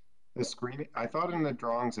 The screening, I thought in the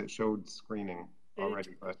drawings it showed screening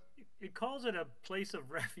already, but it calls it a place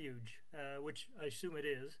of refuge, which I assume it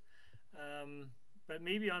is. But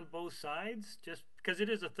maybe on both sides, just because it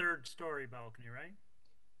is a 3rd story balcony, right?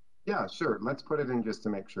 yeah, sure. Let's put it in just to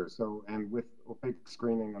make sure. So, and with opaque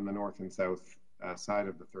screening on the north and south side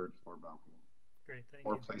of the 3rd floor balcony. Great, thank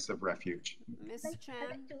or you. place of refuge. Ms.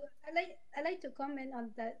 Chan. I like to comment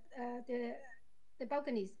on that the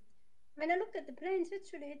balconies. When I look at the plans,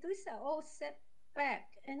 actually these are all set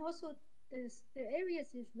back, and also the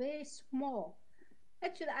areas is very small.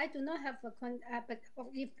 Actually, I do not have a but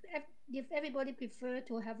if everybody prefer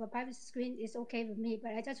to have a private screen, it's okay with me.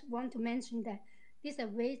 But I just want to mention that these are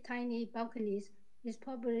very tiny balconies. It's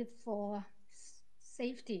probably for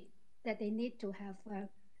safety that they need to have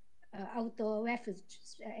outdoor refuge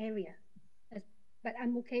area. But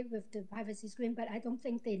I'm okay with the privacy screen, but I don't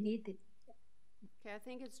think they need it. Okay, I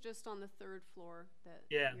think it's just on the 3rd floor that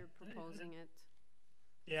you're proposing it.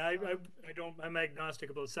 Yeah, I'm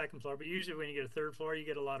agnostic about 2nd floor, but usually when you get a 3rd floor, you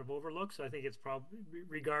get a lot of overlook. So I think it's probably,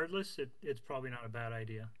 regardless, it's probably not a bad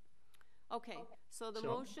idea. Okay, so the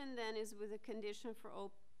motion then is with a condition for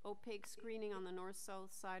opaque screening on the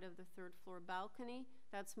north-south side of the 3rd floor balcony.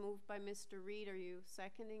 That's moved by Mr. Reid. Are you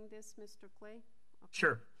seconding this, Mr. Clay? Okay.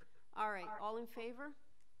 Sure. All right, all in favor?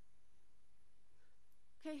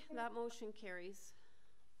 Okay, that motion carries.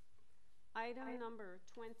 Item number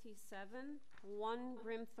 27, 1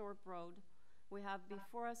 Grimthorpe Road. We have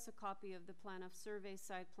before us a copy of the plan of survey,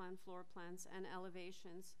 site plan, floor plans, and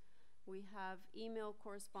elevations. We have email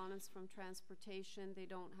correspondence from transportation. They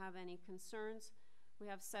don't have any concerns. We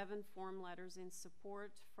have 7 form letters in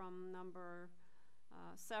support from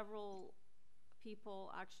several people,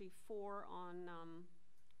 actually 4 on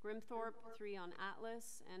Grimthorpe, 3 on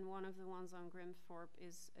Atlas, and one of the ones on Grimthorpe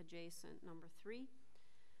is adjacent, number 3.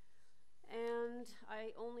 And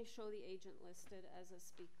I only show the agent listed as a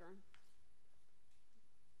speaker.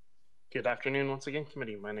 Good afternoon once again,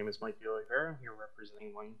 committee. My name is Mike Oliveira. I'm here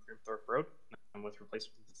representing 1 Grimthorpe Road. I'm with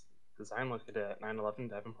replacement design located at 911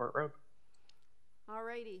 Davenport Road.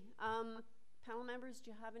 Alrighty. Panel members,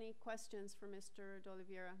 do you have any questions for Mr.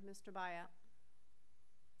 D'Oliveira? Mr. Baya?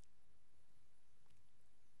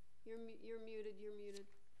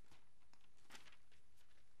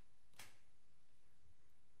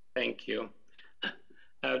 Thank you.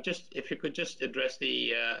 Just if you could just address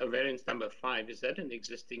the variance number 5, is that an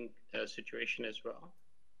existing situation as well?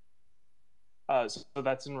 So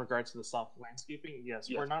that's in regards to the soft landscaping. Yes,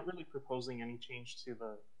 we're not really proposing any change to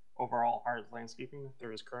the overall hard landscaping that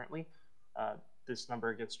there is currently. This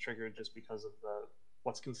number gets triggered just because of the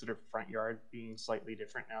what's considered front yard being slightly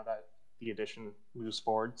different now that the addition moves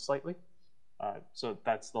forward slightly. So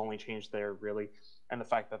that's the only change there, really, and the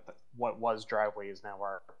fact that what was driveway is now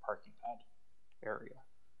our parking pad area.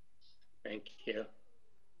 Thank you.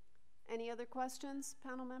 Any other questions,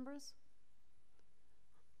 panel members?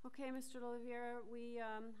 Okay, Mr. Oliveira, we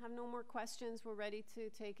have no more questions. We're ready to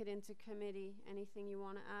take it into committee. Anything you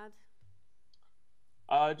want to add?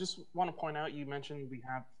 I just want to point out, you mentioned we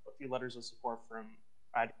have a few letters of support from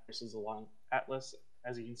addresses along Atlas.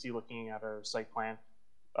 As you can see, looking at our site plan,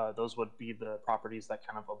 those would be the properties that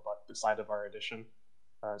kind of abut the side of our addition.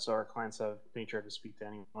 So our clients have made sure to speak to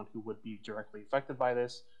anyone who would be directly affected by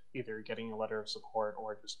this, either getting a letter of support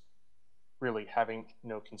or just really having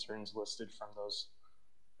no concerns listed from those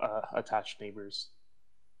attached neighbors.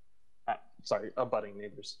 Sorry, abutting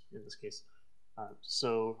neighbors in this case.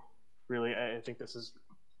 So really, I think this is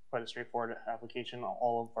quite a straightforward application.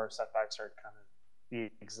 All of our setbacks are kind of the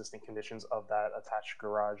existing conditions of that attached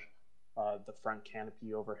garage. The front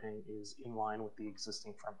canopy overhang is in line with the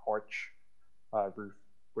existing front porch roof.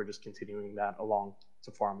 We're just continuing that along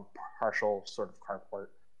to form a partial sort of carport.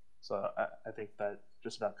 So I think that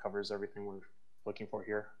just about covers everything we're looking for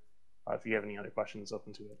here. If you have any other questions,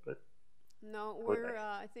 open to it. But no, we're.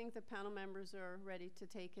 I think the panel members are ready to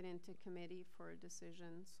take it into committee for a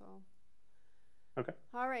decision. So. Okay.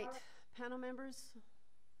 All right, panel members,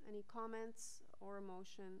 any comments or a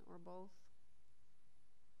motion or both?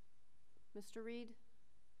 Mr. Reed?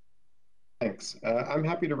 Thanks. I'm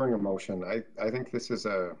happy to bring a motion. I think this is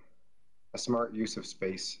a smart use of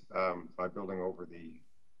space by building over the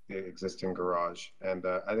existing garage. And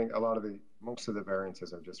I think most of the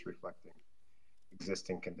variances are just reflecting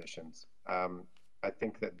existing conditions. I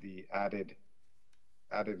think that the added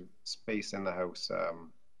space in the house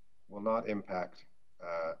will not impact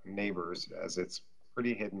neighbors, as it's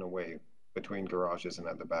pretty hidden away between garages and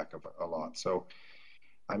at the back of a lot. So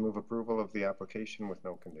I move approval of the application with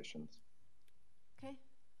no conditions. Okay.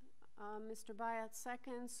 Mr. Bayat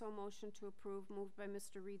seconds, so motion to approve moved by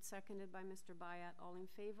Mr. Reed, seconded by Mr. Bayat. All in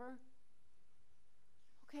favor?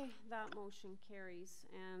 Okay, that motion carries.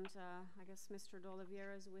 And I guess Mr.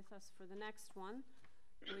 D'Oliveira is with us for the next one,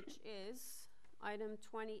 which is item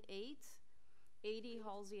 28, 80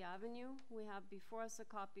 Halsey Avenue. We have before us a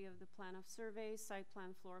copy of the plan of survey, site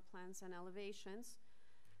plan, floor plans, and elevations.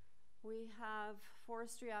 We have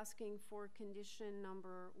forestry asking for condition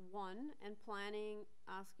number 1 and planning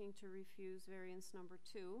asking to refuse variance number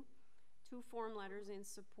 2. 2 form letters in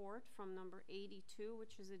support from number 82,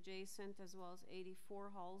 which is adjacent, as well as 84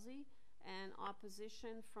 Halsey, and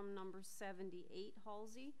opposition from number 78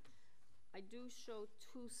 Halsey. I do show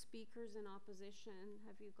 2 speakers in opposition.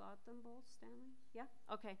 Have you got them both, Stanley? Yeah?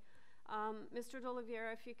 Okay. Mr.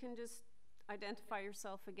 D'Oliveira, if you can just identify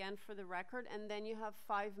yourself again for the record, and then you have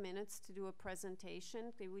 5 minutes to do a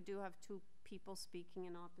presentation. Okay, we do have 2 people speaking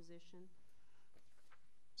in opposition.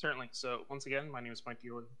 Certainly. So once again, my name is Mike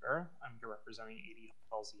D'Oliveira. I'm here representing 80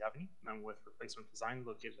 Halsey Avenue, and I'm with Replacement Design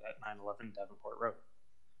located at 911 Davenport Road.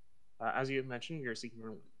 As you had mentioned, we are seeking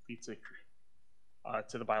relief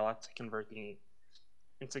to the bylaw to convert the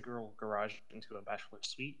integral garage into a bachelor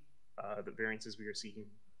suite. The variances we are seeking,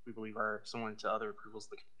 we believe, are similar to other approvals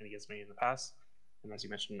the committee has made in the past. And as you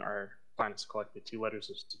mentioned, our plan has collected 2 letters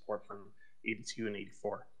of support from 82 and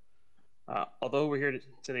 84. Although we're here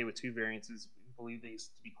today with 2 variances, we believe these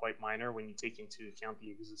to be quite minor when you take into account the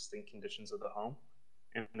existing conditions of the home,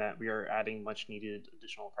 and that we are adding much needed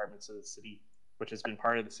additional apartments to the city, which has been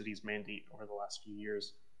part of the city's mandate over the last few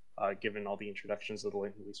years, given all the introductions of the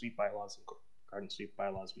Langley Suite bylaws and Garden Suite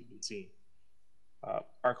bylaws we've been seeing.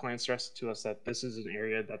 Our clients stressed to us that this is an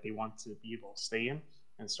area that they want to be able to stay in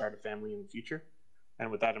and start a family in the future. And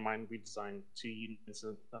with that in mind, we designed 2 units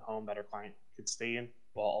of the home that our client could stay in,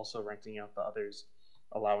 while also renting out the others,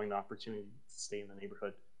 allowing the opportunity to stay in the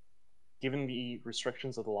neighborhood. Given the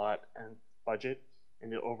restrictions of the lot and budget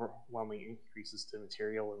and the overwhelming increases to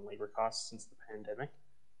material and labor costs since the pandemic,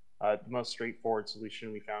 the most straightforward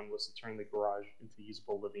solution we found was to turn the garage into a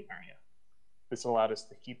usable living area. This allowed us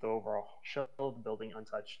to keep the overall shell of the building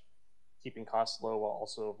untouched, keeping costs low while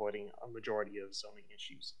also avoiding a majority of zoning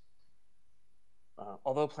issues.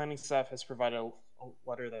 Although planning staff has provided a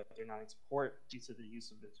letter that they're not in support due to the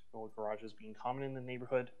use of vertical garages being common in the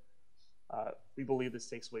neighborhood, we believe this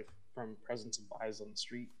takes away from presence of eyes on the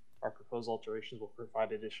street our proposed alterations will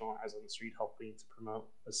provide additional eyes on the street, helping to promote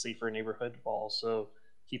a safer neighborhood while also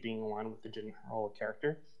keeping in line with the general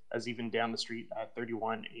character. As even down the street at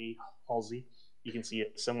 31A Halsey, you can see a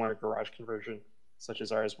similar garage conversion, such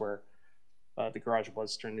as ours, where the garage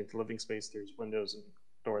was turned into living space. There's windows and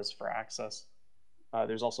doors for access.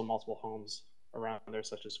 There's also multiple homes around there,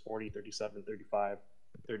 such as 40, 37, 35,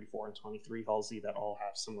 34, and 23 Halsey that all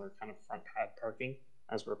have similar kind of front pad parking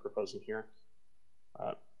as we're proposing here.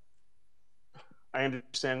 I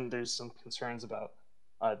understand there's some concerns about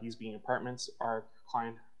these being apartments. Our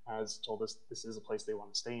client has told us this is a place they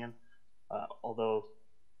want to stay in. Although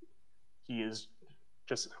he is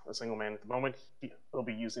just a single man at the moment, he'll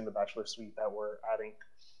be using the bachelor suite that we're adding,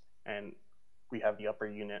 and we have the upper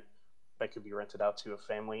unit that could be rented out to a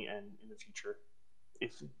family, and in the future,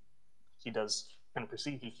 if he does kind of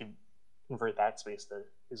proceed, he can convert that space to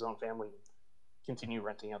his own family and continue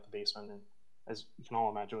renting out the basement. And as you can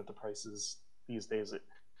all imagine with the prices these days,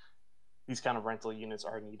 these kind of rental units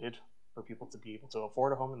are needed for people to be able to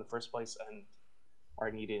afford a home in the first place, and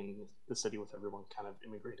are needed in the city with everyone kind of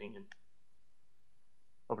immigrating. And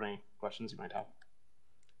open any questions you might have.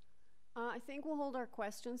 I think we'll hold our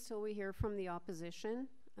questions till we hear from the opposition,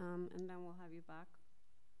 and then we'll have you back.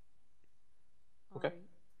 Okay. Right.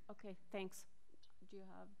 Okay, thanks. Do you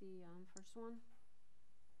have the first one?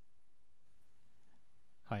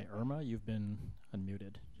 Hi, Irma, you've been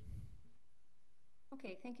unmuted.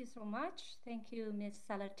 Okay, thank you so much. Thank you, Ms.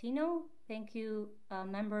 Salatino. Thank you,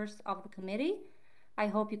 members of the committee. I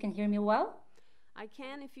hope you can hear me well. I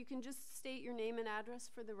can, if you can just state your name and address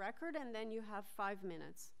for the record, and then you have 5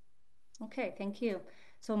 minutes. Okay, thank you.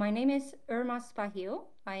 So my name is Irma Spahil.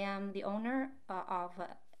 I am the owner of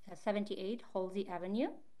 78 Halsey Avenue,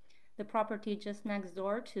 the property just next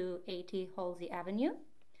door to 80 Halsey Avenue.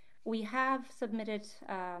 We have submitted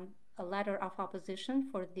a letter of opposition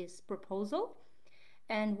for this proposal,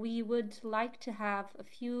 and we would like to have a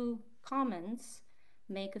few comments,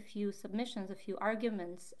 make a few submissions, a few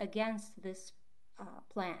arguments against this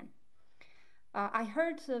plan. I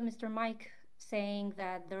heard Mr. Mike saying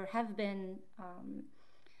that there have been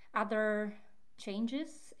other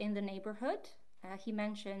changes in the neighborhood. He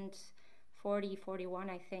mentioned 40,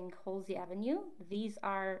 41, I think, Halsey Avenue. These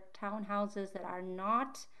are townhouses that are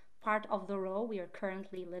not part of the row we are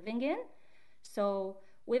currently living in. So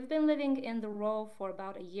we've been living in the row for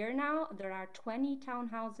about a year now. There are 20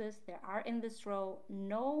 townhouses that are in this row.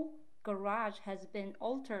 No garage has been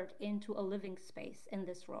altered into a living space in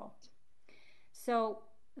this row. So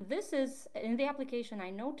this is, in the application, I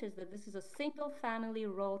noticed that this is a single family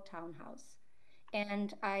row townhouse.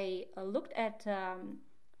 And I looked at the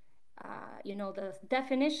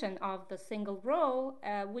definition of the single row,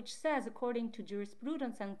 which says, according to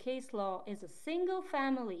jurisprudence and case law, is a single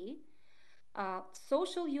family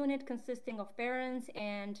social unit consisting of parents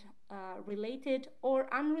and related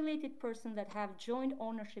or unrelated person that have joint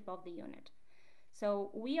ownership of the unit.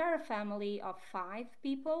 So we are a family of 5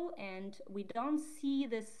 people, and we don't see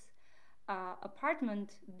this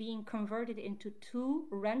apartment being converted into 2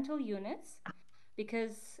 rental units,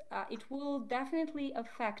 because it will definitely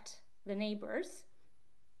affect the neighbors.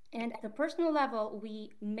 And at the personal level,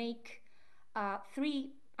 we make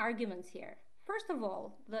 3 arguments here. First of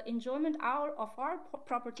all, the enjoyment of our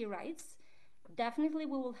property rights. Definitely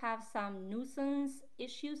we will have some nuisance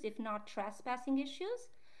issues, if not trespassing issues.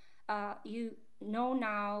 You know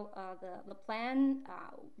now the plan,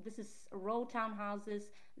 this is row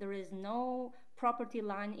townhouses. There is no property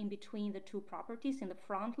line in between the 2 properties in the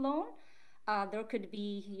front lawn. There could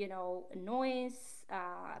be, noise,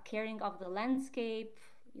 caring of the landscape,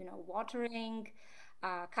 watering,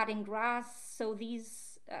 cutting grass. So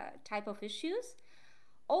these type of issues.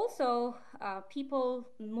 Also, people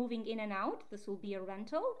moving in and out. This will be a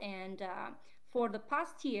rental. And for the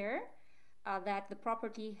past year, that the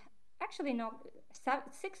property, actually not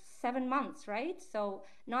 6, 7 months, right? So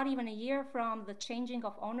not even a year from the changing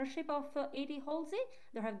of ownership of 80 Halsey,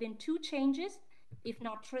 there have been 2 changes, if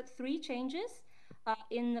not 3 changes,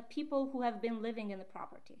 in the people who have been living in the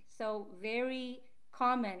property. So very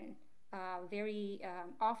common, very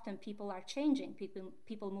often people are changing,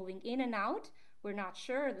 people moving in and out. We're not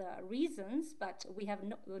sure the reasons, but we have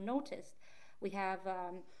noticed, we have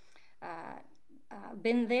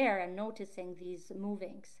been there and noticing these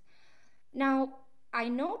movings. Now, I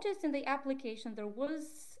noticed in the application there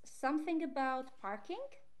was something about parking.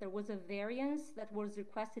 There was a variance that was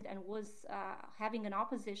requested and was having an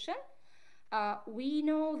opposition. We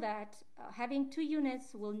know that having 2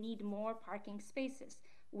 units will need more parking spaces.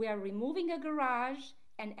 We are removing a garage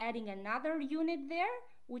and adding another unit there,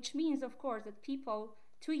 which means, of course, that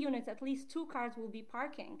 2 units, at least 2 cars will be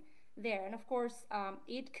parking. there. And of course,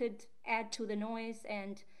 it could add to the noise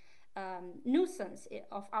and nuisance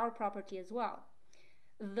of our property as well.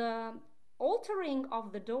 The altering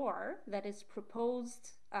of the door that is proposed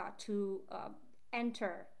to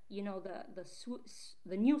enter, you know,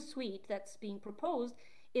 the new suite that's being proposed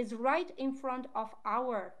is right in front of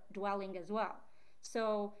our dwelling as well.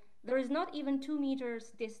 So there is not even 2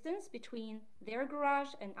 meters distance between their garage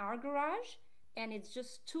and our garage, and it's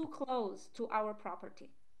just too close to our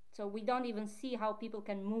property. So we don't even see how people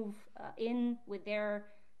can move in with their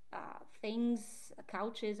things,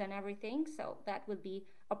 couches and everything. So that would be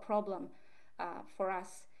a problem for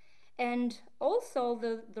us. And also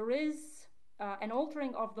there is an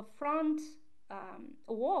altering of the front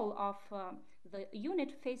wall of the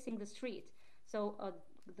unit facing the street. So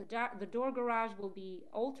the door garage will be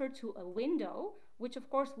altered to a window, which of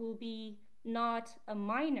course will be not a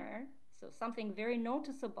minor, so something very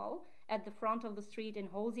noticeable at the front of the street in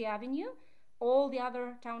HALSEY Avenue. All the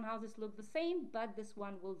other townhouses look the same, but this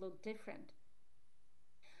one will look different.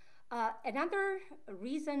 Another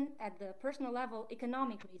reason at the personal level,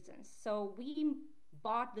 economic reasons. So we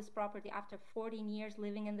bought this property after 14 years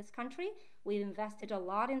living in this country. We've invested a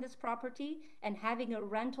lot in this property, and having a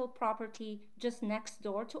rental property just next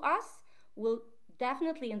door to us will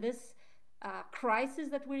definitely, in this crisis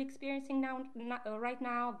that we're experiencing right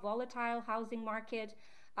now, volatile housing market,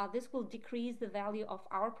 this will decrease the value of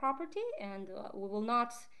our property, and we will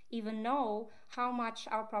not even know how much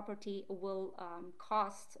our property will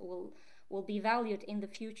cost, will be valued in the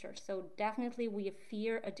future. So definitely we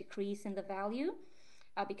fear a decrease in the value.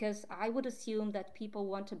 Because I would assume that people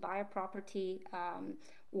want to buy a property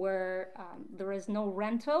where there is no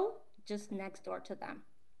rental just next door to them.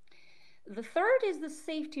 The third is the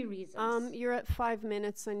safety reasons. You're at 5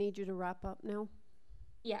 minutes. I need you to wrap up now.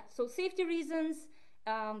 Yeah, so safety reasons,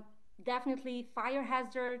 definitely fire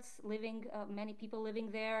hazards, many people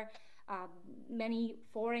living there, many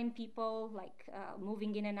foreign people like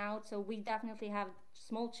moving in and out. So we definitely have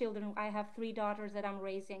small children. I have 3 daughters that I'm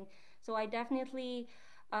raising. So I definitely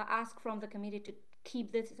ask from the committee to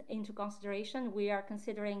keep this into consideration. We are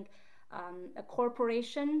considering a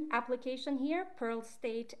corporation application here, Pearl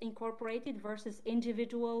State Incorporated versus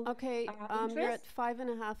individual. Okay, you're at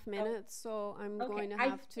 5.5 minutes, so I'm going to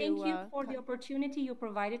have to. Thank you for the opportunity you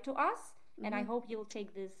provided to us, and I hope you'll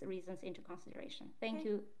take these reasons into consideration. Thank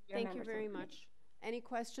you. Thank you very much. Any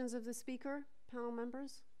questions of the speaker, panel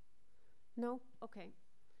members? No? Okay.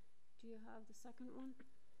 Do you have the second one?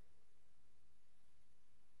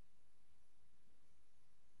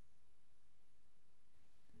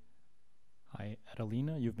 Hi,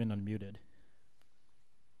 Adelina, you've been unmuted.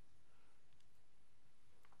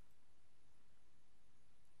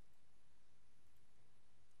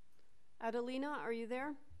 Adelina, are you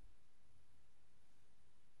there?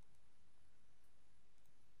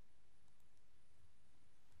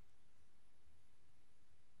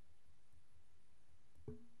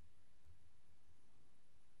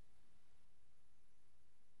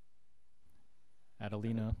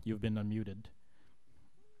 Adelina, you've been unmuted.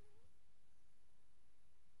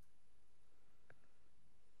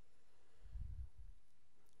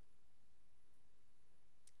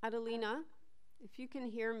 Adelina, if you can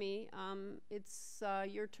hear me, it's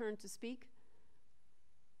your turn to speak.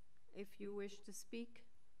 If you wish to speak.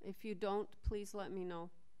 If you don't, please let me know.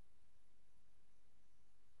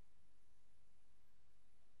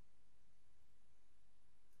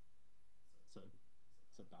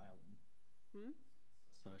 It's a dial-in.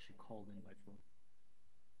 So she called in by phone.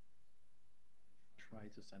 Try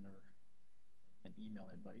to send her an email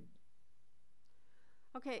invite.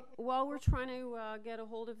 Okay, while we're trying to get a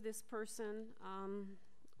hold of this person,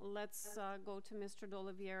 let's go to Mr.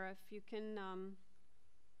 D'Oliveira. If you can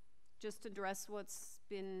just address what's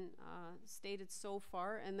been stated so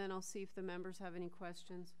far, and then I'll see if the members have any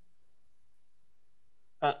questions.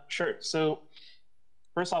 Sure. So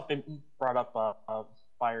first off, they brought up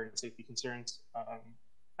fire and safety concerns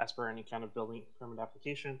as per any kind of building permit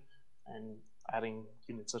application, and adding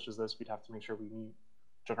units such as this, we'd have to make sure we meet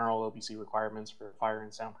general OBC requirements for fire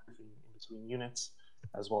and soundproofing in between units,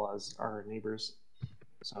 as well as our neighbors.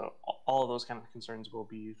 So all of those kind of concerns will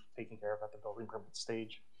be taken care of at the building permit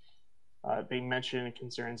stage. They mentioned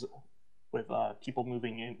concerns with people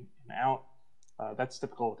moving in and out. That's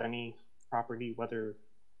typical with any property, whether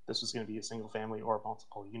this was going to be a single family or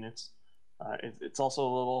multiple units. It's also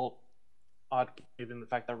a little odd given the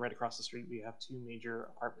fact that right across the street we have 2 major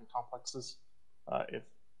apartment complexes. If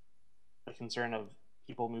the concern of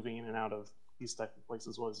people moving in and out of these type of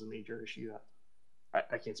places was a major issue,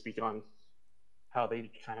 I can't speak on how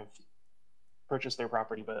they kind of purchased their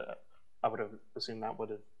property, but I would have assumed that would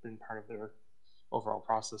have been part of their overall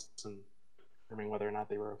process and determining whether or not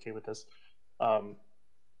they were okay with this.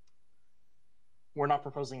 We're not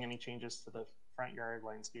proposing any changes to the front yard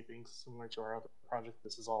landscaping similar to our other project.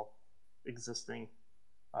 This is all existing.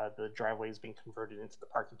 The driveway is being converted into the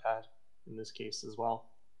parking pad in this case as well.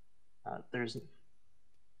 There's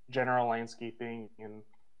general landscaping and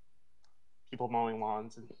people mowing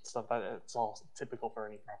lawns and stuff. It's all typical for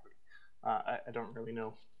any property. I don't really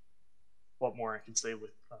know what more I can say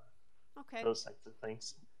with Okay. those types of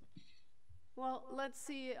things. Well, let's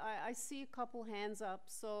see. I see a couple hands up,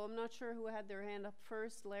 so I'm not sure who had their hand up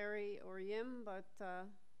first, Larry or Yim, but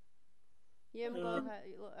Yim, go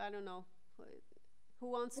ahead. I don't know.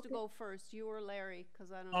 Who wants to go first, you or Larry?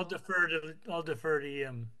 Because I don't know. I'll defer to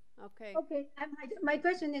Yim. Okay. Okay. My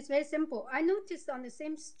question is very simple. I noticed on the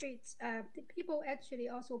same streets, the people actually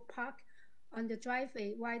also park on the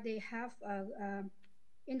driveway while they have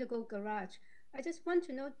indigo garage. I just want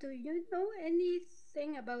to know, do you know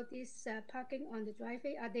anything about this parking on the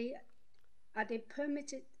driveway? Are they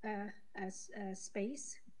permitted as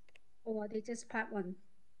space, or they just park on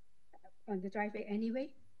the driveway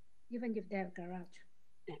anyway, even if they're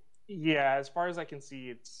garage? Yeah, as far as I can see,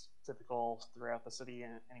 it's typical throughout the city,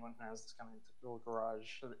 and anyone who has this kind of typical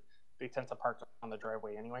garage, they tend to park on the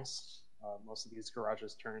driveway anyways. Most of these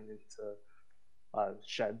garages turn into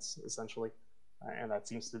sheds, essentially. And that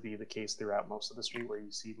seems to be the case throughout most of the street, where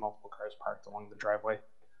you see multiple cars parked along the driveway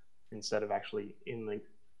instead of actually in the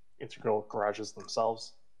integral garages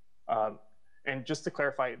themselves. And just to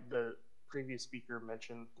clarify, the previous speaker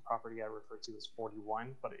mentioned the property I referred to as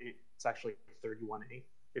 41, but it's actually 31A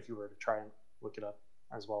if you were to try and look it up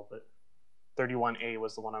as well. But 31A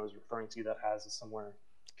was the one I was referring to that has a similar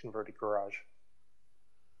converted garage.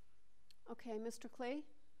 Okay, Mr. Clay?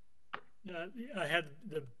 I had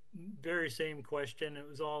the very same question. It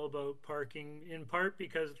was all about parking, in part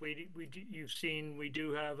because you've seen we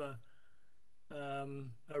do have a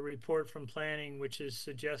report from planning which is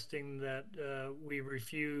suggesting that we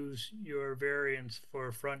refuse your variance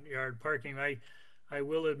for front yard parking. I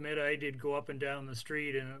will admit I did go up and down the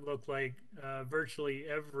street, and it looked like virtually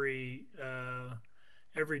every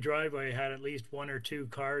driveway had at least one or two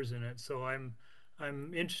cars in it. So I'm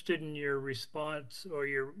interested in your response or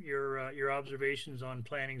your observations on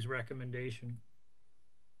planning's recommendation.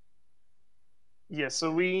 Yeah,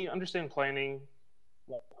 so we understand planning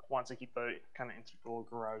wants to keep the kind of integral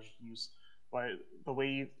garage use, but the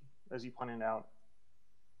way, as you pointed out,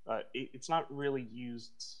 it's not really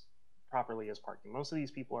used properly as parking. Most of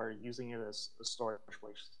these people are using it as a storage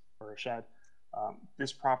place or a shed.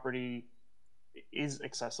 This property is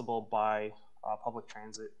accessible by public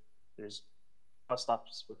transit. There's bus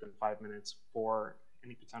stops within 5 minutes for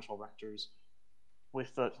any potential renters.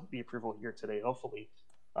 With the approval here today, hopefully,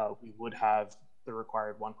 we would have the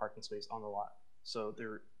required one parking space on the lot. So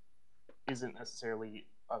there isn't necessarily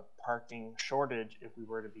a parking shortage if we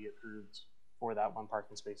were to be approved for that one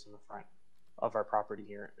parking space in the front of our property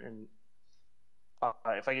here. And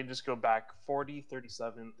if I could just go back, 40,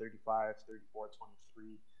 37, 35, 34,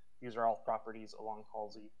 23, these are all properties along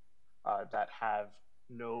Halsey that have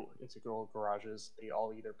no integral garages. They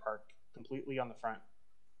all either park completely on the front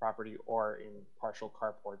property or in partial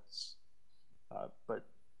carports, but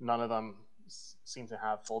none of them seem to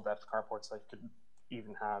have full depth carports that could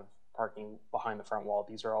even have parking behind the front wall.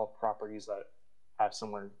 These are all properties that have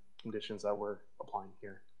similar conditions that we're applying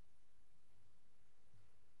here.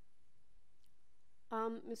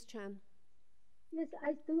 Ms. Chan. Yes,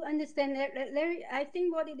 I do understand that, Larry. I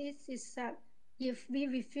think what it is if we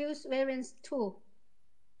refuse variance 2,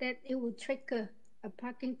 that it will trigger a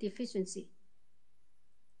parking deficiency.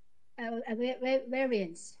 A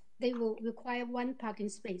variance, they will require one parking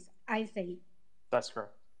space, I think. That's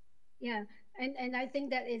correct. Yeah, and I think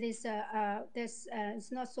that it is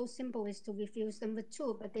it's not so simple as to refuse number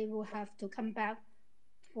 2, but they will have to come back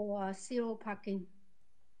for 0 parking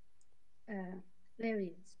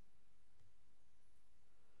variance.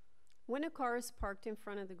 When a car is parked in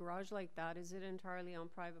front of the garage like that, is it entirely on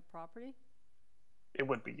private property? It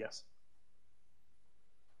would be, yes.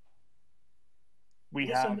 We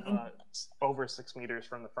have over 6 meters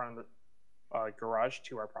from the front of the garage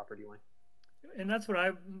to our property line. And that's what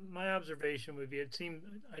my observation would be. It seemed,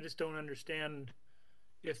 I just don't understand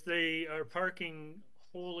if they are parking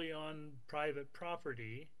wholly on private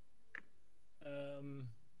property,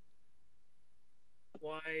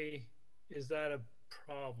 why is that a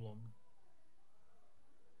problem?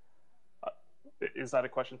 Is that a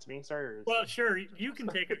question to me, sorry? Or well, sure, you can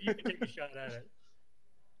take a shot at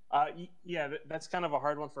it. Yeah, that's kind of a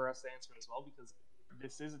hard one for us to answer as well, because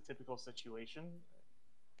this is a typical situation.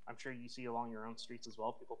 I'm sure you see along your own streets as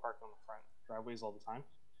well, people park on the front driveways all the time.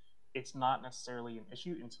 It's not necessarily an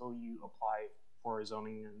issue until you apply for a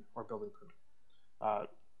zoning or building permit.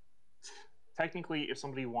 Technically, if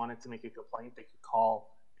somebody wanted to make a complaint, they could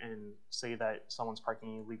call and say that someone's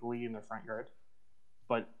parking illegally in their front yard.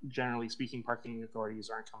 But generally speaking, parking authorities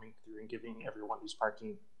aren't coming through and giving everyone who's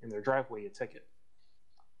parking in their driveway a ticket.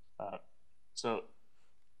 So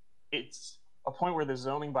it's a point where the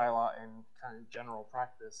zoning bylaw and kind of general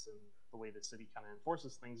practice and the way the city kind of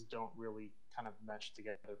enforces things don't really kind of mesh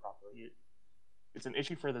together properly. It's an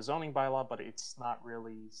issue for the zoning bylaw, but it's not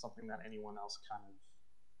really something that anyone else kind of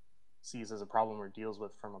sees as a problem or deals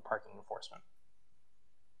with from a parking enforcement.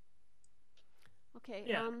 Okay.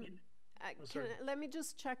 Yeah. Let me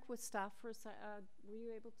just check with staff for a sec. Were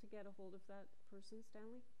you able to get a hold of that person,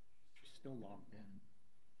 Stanley? She's still logged in.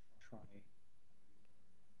 Try.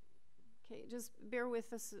 Okay, just bear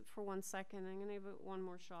with us for 1 second. I'm going to give it one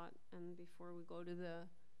more shot, and before we go to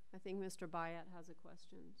I think Mr. Bayat has a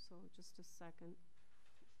question, so just a second.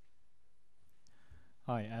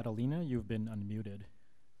 Hi, Adelina, you've been unmuted.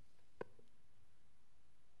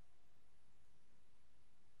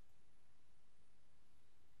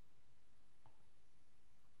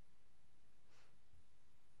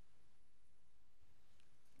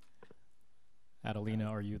 Adelina,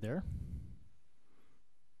 are you there?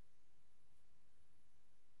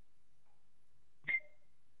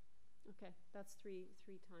 Okay, that's three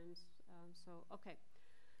times. Okay.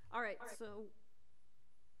 All right, so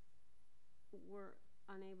we're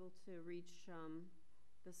unable to reach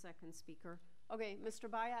the second speaker. Okay, Mr.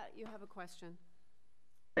 Bayat, you have a question.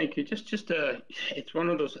 Thank you. It's one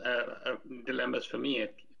of those dilemmas for me,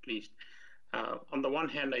 at least. On the one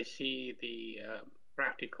hand, I see the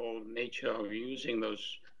practical nature of using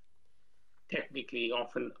those technically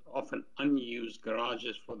often unused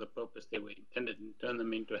garages for the purpose they were intended and turn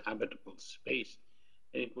them into habitable space.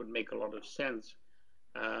 And it would make a lot of sense.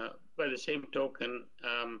 By the same token,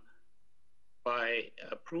 by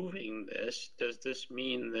approving this, does this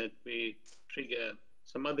mean that we trigger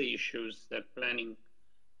some other issues that planning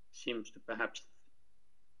seems to perhaps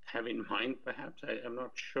have in mind, perhaps? I'm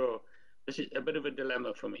not sure. This is a bit of a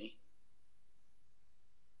dilemma for me.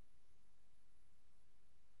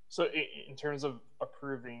 So in terms of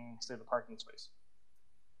approving, say, the parking space?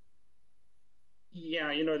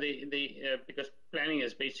 Yeah, because planning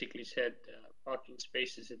has basically said parking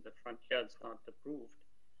spaces in the front yards not approved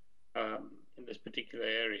in this particular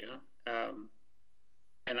area.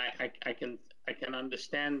 And I can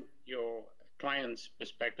understand your client's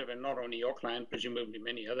perspective, and not only your client, presumably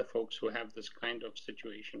many other folks who have this kind of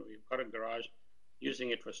situation where you've got a garage, using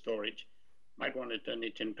it for storage, might want to turn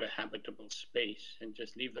it into a habitable space and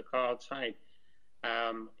just leave the car outside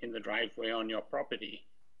in the driveway on your property.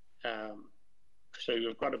 So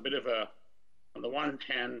you've got a bit of on the one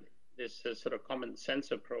hand, this sort of common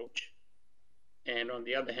sense approach, and on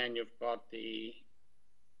the other hand, you've got the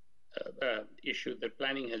issue that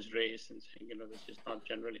planning has raised and saying, this is not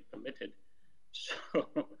generally permitted. So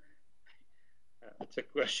it's a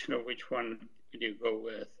question of which one do you go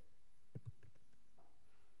with.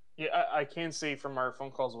 Yeah, I can say from our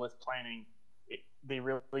phone calls with planning, they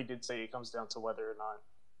really did say it comes down to whether or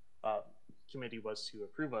not committee was to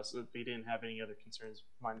approve us. They didn't have any other concerns,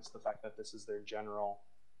 minus the fact that this is their general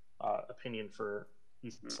opinion for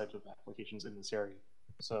these types of applications in this area.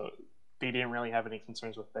 So they didn't really have any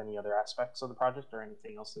concerns with any other aspects of the project or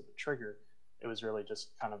anything else that would trigger. It was really just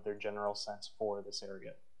kind of their general sense for this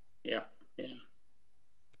area. Yeah, yeah.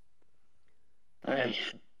 And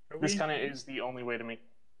this kind of is the only way to make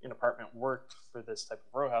an apartment work for this type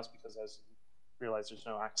of row house, because as you realize, there's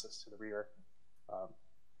no access to the rear.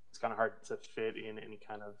 It's kind of hard to fit in any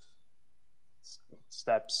kind of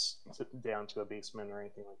steps down to a basement or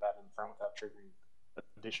anything like that in the front without triggering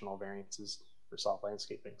additional variances for soft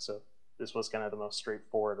landscaping. So this was kind of the most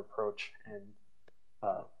straightforward approach and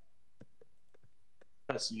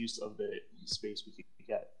best use of the space we could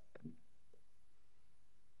get.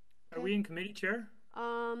 Are we in committee, Chair?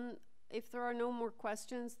 If there are no more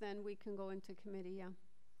questions, then we can go into committee, yeah.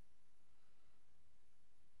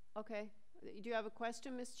 Okay. Do you have a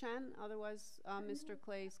question, Ms. Chan? Otherwise, Mr.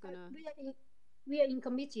 Clay is going to... We are in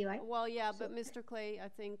committee, right? Well, yeah, but Mr. Clay, I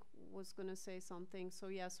think, was going to say something. So,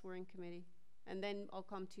 yes, we're in committee. And then I'll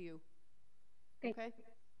come to you. Okay?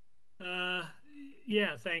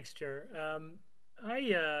 Yeah, thanks, Chair.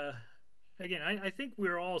 I think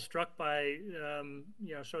we're all struck by,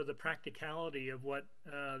 sort of the practicality of what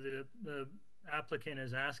the applicant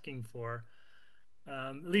is asking for.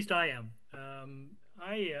 At least I am.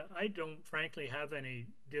 I don't frankly have any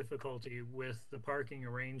difficulty with the parking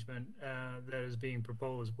arrangement that is being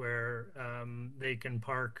proposed, where they can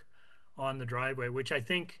park on the driveway, which I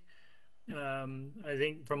think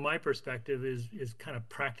from my perspective is kind of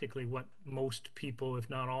practically what most people, if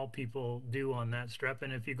not all people, do on that strip.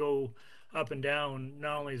 And if you go up and down,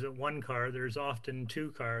 not only is it one car, there's often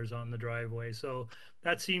two cars on the driveway. So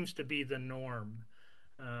that seems to be the norm.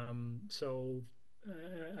 I'm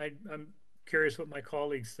curious what my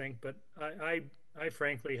colleagues think, but I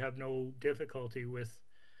frankly have no difficulty with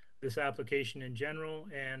this application in general,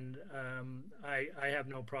 and I have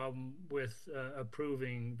no problem with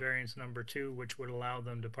approving variance number 2, which would allow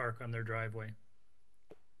them to park on their driveway.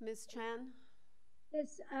 Ms. Chan?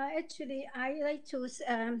 Yes, actually, I like to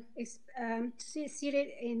see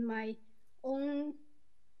it in my own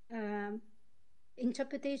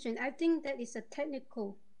interpretation. I think that is a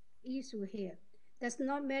technical issue here. Does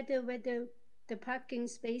not matter whether the parking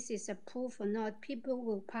space is approved or not, people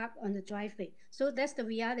will park on the driveway. So that's the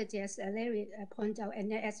reality, as Larry pointed out,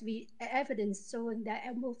 and as we evidence showing that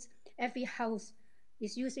almost every house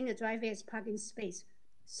is using the driveway as parking space.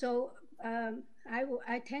 So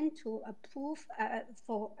I tend to approve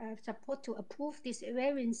support to approve these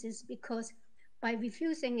variances, because by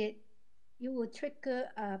refusing it, you will trigger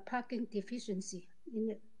a parking deficiency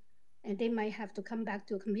in it, and they might have to come back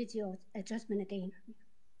to a committee of adjustment again.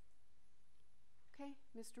 Okay,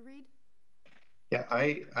 Mr. Reed? Yeah,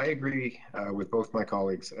 I agree with both my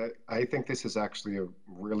colleagues. I think this is actually a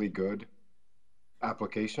really good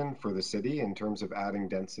application for the city in terms of adding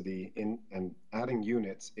density in and adding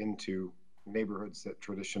units into neighborhoods that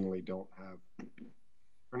traditionally don't have,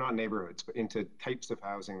 or not neighborhoods, but into types of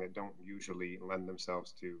housing that don't usually lend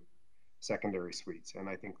themselves to secondary suites. And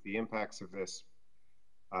I think the impacts of this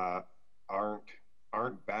aren't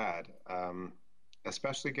bad,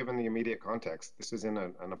 especially given the immediate context. This is in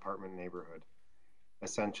an apartment neighborhood,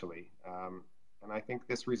 essentially. And I think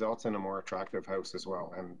this results in a more attractive house as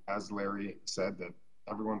well. And as Larry said, that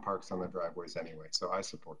everyone parks on their driveways anyway, so I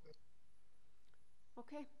support this.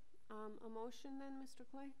 Okay, a motion then, Mr.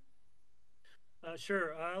 Clay?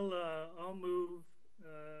 Sure, I'll move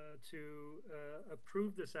to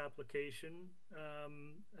approve this application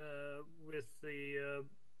with the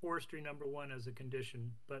forestry number 1 as a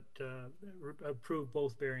condition, but approve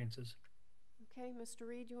both variances. Okay, Mr.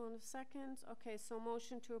 Reed, you want a second? Okay, so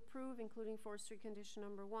motion to approve, including forestry condition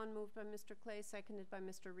number 1, moved by Mr. Clay, seconded by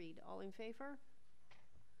Mr. Reed. All in favor?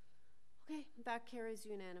 Okay, that carries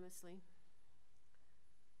unanimously.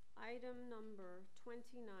 Item number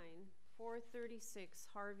 29, 436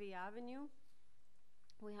 Harvie Avenue.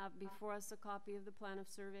 We have before us a copy of the plan of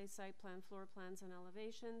survey, site plan, floor plans, and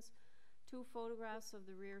elevations, 2 photographs of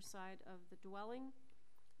the rear side of the dwelling,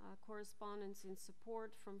 correspondence in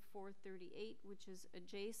support from 438, which is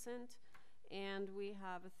adjacent, and we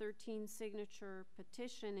have a 13 signature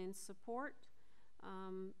petition in support,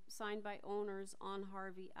 signed by owners on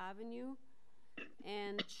Harvie Avenue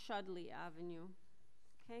and Chudley Avenue.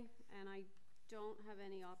 Okay, and I don't have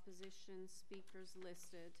any opposition speakers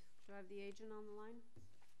listed. Do I have the agent on the line?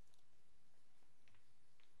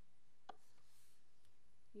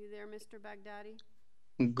 You there, Mr. Baghdadi?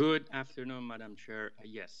 Good afternoon, Madam Chair.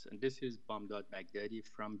 Yes, this is Bamdad Baghdadi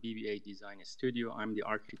from BBA Design Studio. I'm the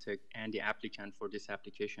architect and the applicant for this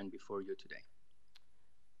application before you today.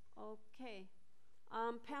 Okay.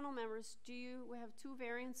 Panel members, we have 2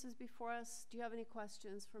 variances before us. Do you have any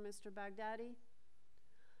questions for Mr. Baghdadi?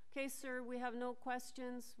 Okay, sir, we have no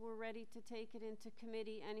questions. We're ready to take it into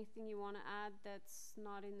committee. Anything you want to add that's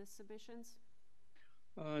not in the submissions?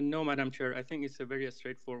 No, Madam Chair. I think it's a very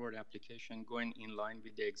straightforward application going in line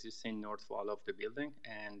with the existing north wall of the building.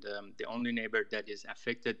 And the only neighbor that is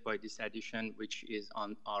affected by this addition, which is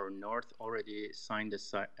on our north, already signed a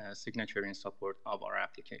signature in support of our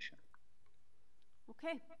application.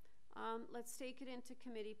 Okay. Let's take it into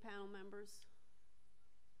committee, panel members.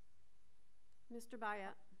 Mr.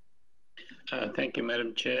 Bayat. Thank you,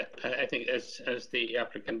 Madam Chair. I think as the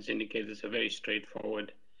applicants indicated, it's a very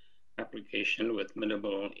straightforward application with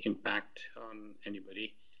minimal impact on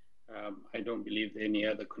anybody. I don't believe there are any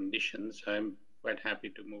other conditions. I'm quite happy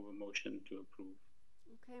to move a motion to approve.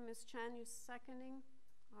 Okay, Ms. Chan, you seconding?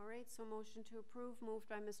 All right, so motion to approve, moved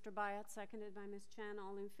by Mr. Bayat, seconded by Ms. Chan.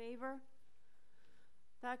 All in favor?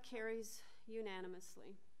 That carries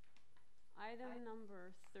unanimously. Item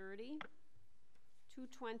number 30,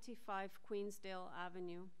 225 Queensdale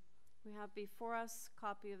Avenue. We have before us a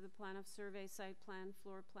copy of the plan of survey, site plan,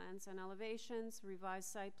 floor plans, and elevations, revised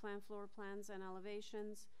site plan, floor plans, and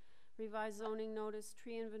elevations, revised zoning notice,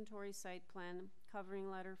 tree inventory site plan, covering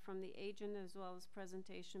letter from the agent, as well as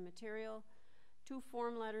presentation material, 2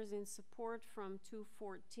 form letters in support from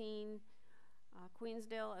 214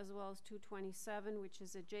 Queensdale, as well as 227, which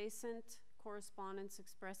is adjacent. Correspondence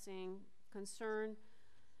expressing concern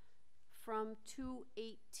from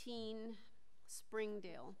 218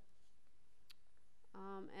 Springdale.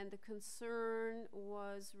 And the concern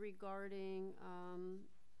was regarding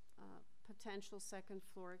potential second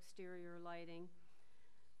floor exterior lighting.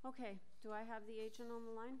 Okay, do I have the agent on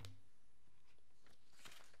the line?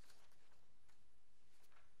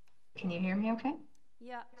 Can you hear me okay?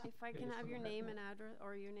 Yeah, if I can have your name and address,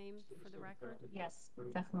 or your name for the record. Yes,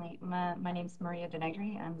 definitely. My name is Maria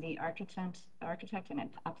Denegri. I'm the architect and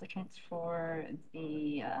applicant for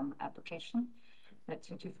the application at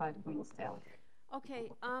 225 Queensdale. Okay,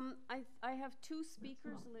 I have 2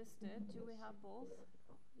 speakers listed. Do we have both?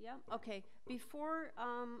 Yeah, okay. Before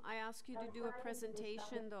I ask you to do a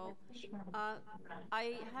presentation though,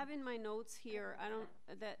 I have in my notes here,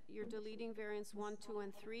 that you're deleting variance 1, 2,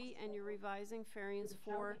 and 3, and you're revising variance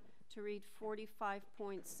 4 to read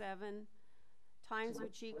 45.7 times,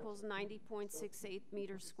 which equals 90.68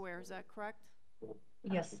 meters square. Is that correct?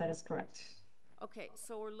 Yes, that is correct. Okay,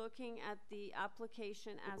 so we're looking at the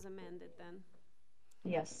application as amended then.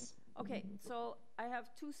 Yes. Okay, so I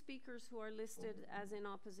have 2 speakers who are listed as in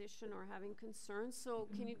opposition or having concerns. So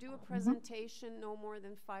can you do a presentation no more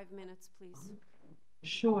than 5 minutes, please?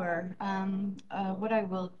 Sure. What I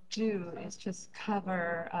will do is just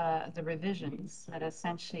cover the revisions that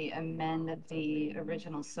essentially amend the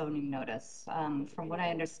original zoning notice. From what I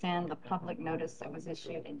understand, the public notice that was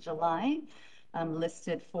issued in July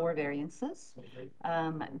listed 4 variances.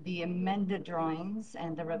 The amended drawings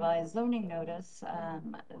and the revised zoning notice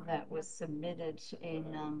that was submitted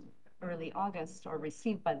in early August, or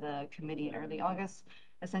received by the committee in early August,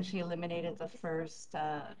 essentially eliminated the first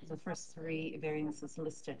 3 variances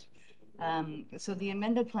listed. So the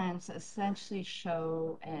amended plans essentially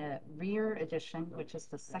show a rear addition, which is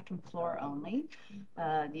the 2nd floor only.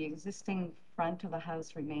 The existing front of the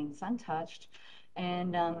house remains untouched.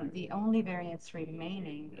 And the only variance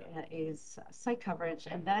remaining is site coverage,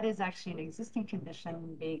 and that is actually an existing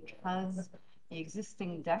condition because the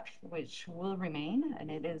existing deck, which will remain,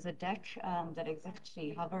 and it is a deck that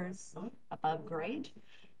actually hovers above grade,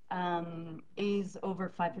 is over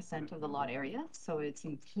 5% of the lot area, so it's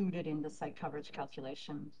included in the site coverage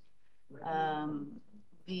calculation.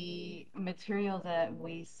 The material that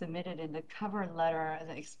we submitted in the cover letter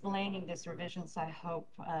explaining these revisions, I hope,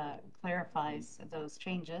 clarifies those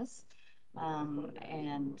changes.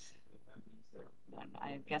 And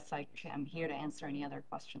I guess I'm here to answer any other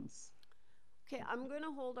questions. Okay, I'm going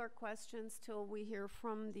to hold our questions till we hear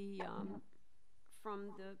from the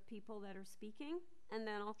people that are speaking, and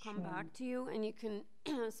then I'll come back to you, and you can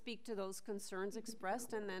speak to those concerns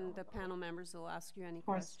expressed, and then the panel members will ask you any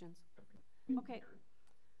questions. Okay.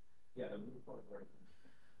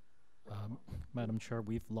 Madam Chair,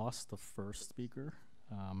 we've lost the first speaker.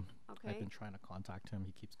 Okay. I've been trying to contact him.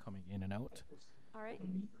 He keeps coming in and out. All right.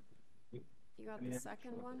 You got the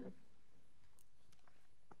second one?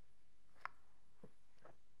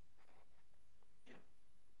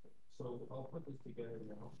 So I'll put this together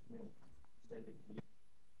now. Send it to you.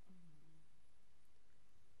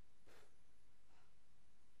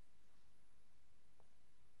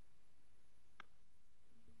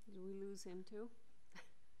 Did we lose him too?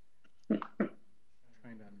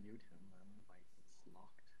 Trying to unmute him. It's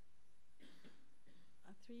locked.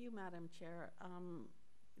 Through you, Madam Chair,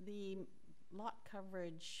 the lot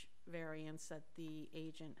coverage variance that the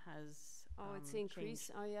agent has it's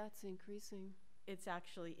increasing. Oh yeah, it's increasing. It's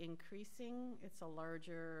actually increasing. It's a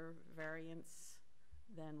larger variance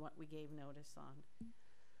than what we gave notice on.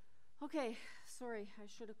 Okay, sorry, I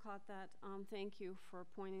should have caught that. Thank you for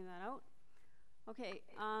pointing that out. Okay,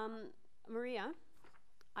 Maria,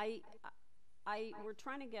 we're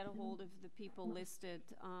trying to get a hold of the people listed.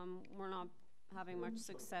 We're not having much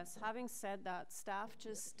success. Having said that, staff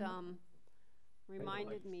just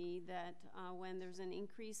reminded me that when there's an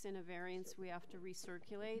increase in a variance, we have to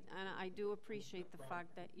recirculate. And I do appreciate the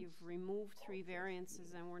fact that you've removed 3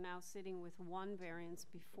 variances and we're now sitting with 1 variance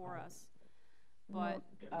before us. But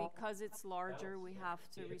because it's larger, we have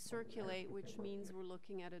to recirculate, which means we're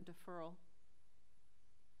looking at a deferral.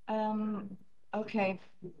 Okay.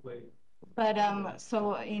 But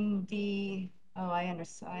so in the, I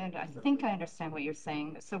understand. I think I understand what you're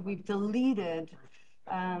saying. So we've deleted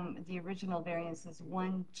the original variances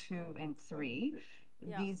 1, 2, and 3.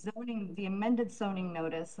 Yeah. The amended zoning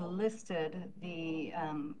notice listed the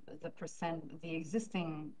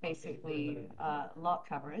existing basically lot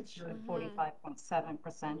coverage at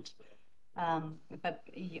 45.7%. But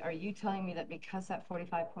are you telling me that because that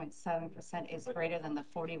 45.7% is greater than the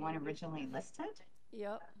 41 originally listed?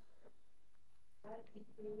 Yep.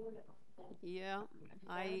 Yeah,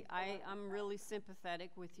 I'm really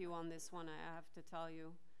sympathetic with you on this one, I have to tell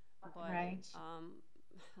you. But, right.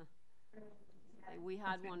 We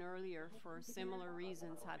had one earlier for similar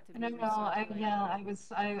reasons, had to be No,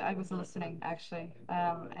 I was listening actually,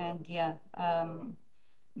 and yeah,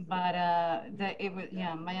 but it was,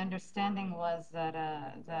 yeah, my understanding was that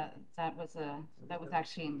that was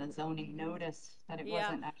actually in the zoning notice, that it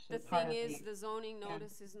wasn't actually part of the. The thing is, the zoning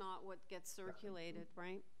notice is not what gets circulated,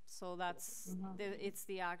 right? So that's it's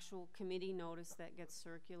the actual committee notice that gets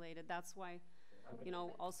circulated. That's why, you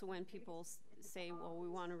know, also when people say, well, we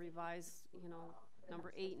want to revise, you know,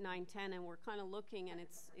 number 8, 9, 10, and we're kind of looking, and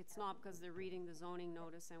it's not because they're reading the zoning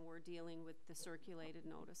notice and we're dealing with the circulated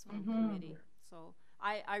notice from committee. So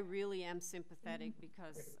I really am sympathetic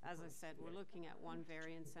because, as I said, we're looking at one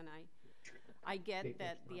variance, and I get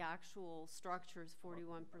that the actual structure is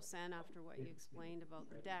 41% after what you explained about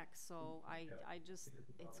the deck. So I just,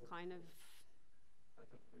 it's kind of,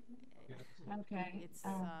 okay. It's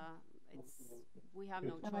we have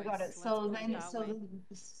no choice. I got it. So then,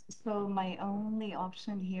 so my only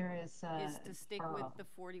option here is to stick with the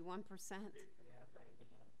 41%.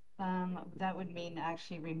 That would mean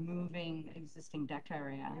actually removing existing deck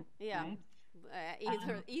area. Yeah. Right?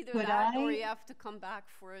 Either that, or you have to come back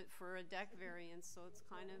for a deck variance. So it's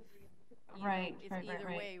kind of right. It's right, either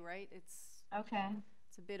right, way, right? It's okay.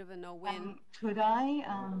 It's a bit of a no-win. Could I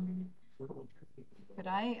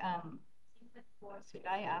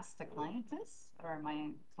ask the client this, or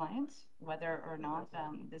my client, whether or not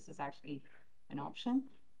this is actually an option?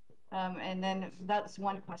 And then that's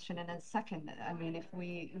one question. And then second, I mean, if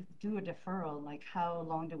we do a deferral, like how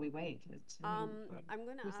long do we wait? I'm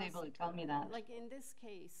gonna who's ask, able to tell me that? Like in this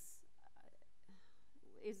case,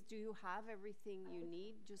 do you have everything you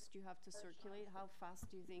need? Just you have to circulate. How fast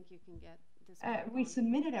do you think you can get this? We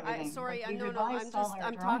submitted everything. Sorry, like, no,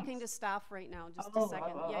 I'm talking to staff right now. Just a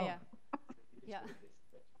second. Yeah.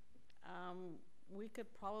 We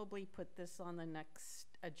could probably put this on the next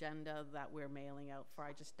agenda that we're mailing out for.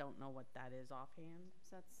 I just don't know what that is offhand.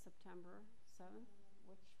 So that's September 7th?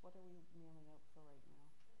 What are we mailing out for right now?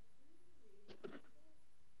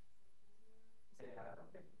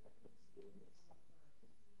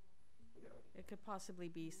 It could possibly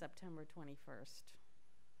be September 21st.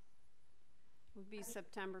 Would be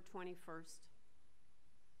September 21st.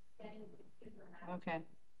 Okay,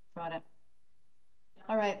 got it.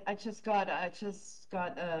 All right, I just got a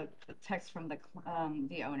text from the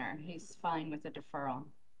owner. He's fine with the deferral.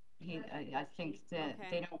 I think that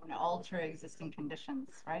they don't want to alter existing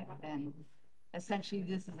conditions, right? And essentially,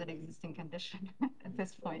 this is an existing condition at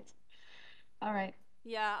this point. All right.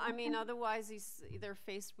 Yeah, I mean, otherwise they're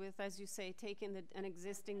faced with, as you say, taking an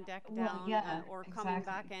existing deck down, well, yeah, or coming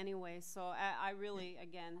back anyway. So I really,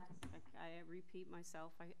 again, I repeat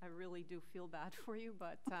myself, I really do feel bad for you,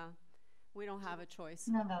 but we don't have a choice.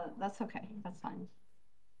 No, that's okay. That's fine.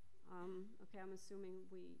 Okay, I'm assuming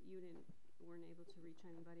you weren't able to reach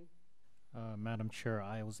anybody. Madam Chair,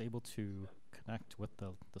 I was able to connect with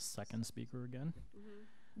the second speaker again,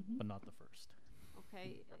 but not the first.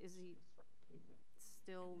 Okay, is he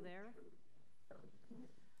still there?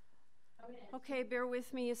 Okay, bear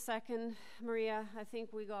with me a second, Maria. I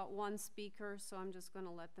think we got one speaker, so I'm just going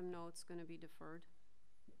to let them know it's going to be deferred.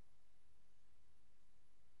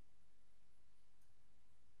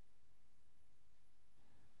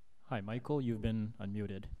 Hi, Michael, you've been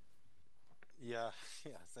unmuted. Yeah,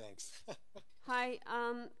 thanks. Hi,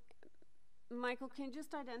 Michael, can you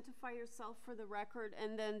just identify yourself for the record?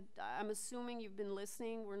 And then I'm assuming you've been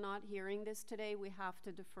listening. We're not hearing this today. We have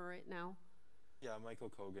to defer it now. Yeah, Michael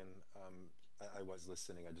Kogan. I was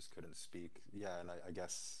listening. I just couldn't speak. Yeah, and I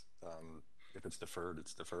guess if it's deferred,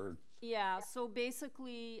 it's deferred. Yeah, so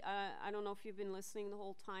basically, I don't know if you've been listening the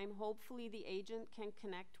whole time. Hopefully the agent can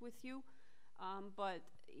connect with you. But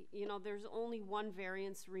you know, there's only one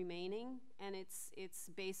variance remaining, and it's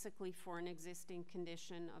basically for an existing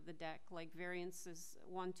condition of the deck. Like variances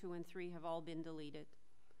 1, 2, and 3 have all been deleted.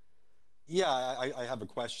 Yeah, I have a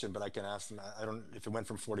question, but I can ask them. I don't, if it went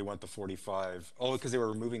from 41 to 45. Oh, because they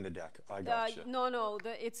were removing the deck. I gotcha. No,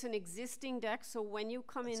 it's an existing deck. So when you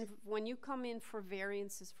come in for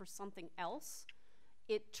variances for something else,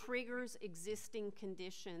 it triggers existing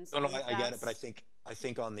conditions. No, I get it, but I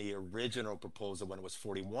think on the original proposal, when it was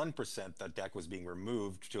 41%, that deck was being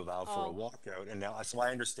removed to allow for a walkout, and now so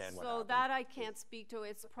I understand what happened. So that I can't speak to.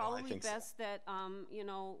 It's probably best that you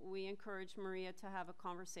know, we encourage Maria to have a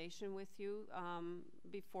conversation with you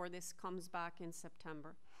before this comes back in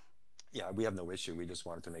September. Yeah, we have no issue. We just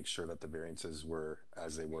wanted to make sure that the variances were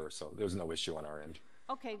as they were. So there's no issue on our end.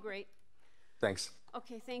 Okay, great. Thanks.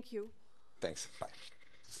 Okay, thank you. Thanks. Bye.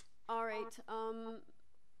 All right,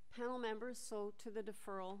 panel members, so to the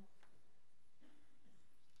deferral.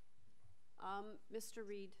 Mr.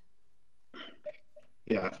 Reed.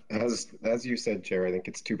 Yeah, as you said, Chair, I think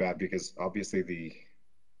it's too bad because obviously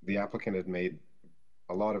the applicant had made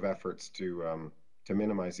a lot of efforts to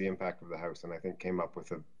minimize the impact of the house, and I think came up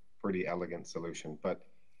with a pretty elegant solution. But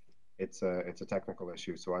it's a technical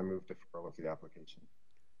issue, so I move deferral of the application.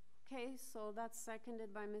 Okay, so that's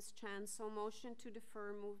seconded by Ms. Chan. So motion to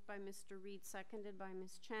defer moved by Mr. Reed, seconded by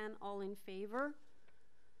Ms. Chan. All in favor?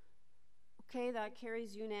 Okay, that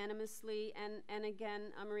carries unanimously. And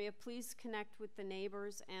again, Maria, please connect with the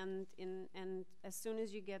neighbors, and as soon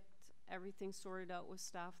as you get everything sorted out with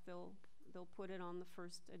staff, they'll put it on the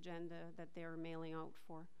first agenda that they're mailing out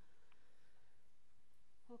for.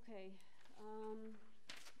 Okay,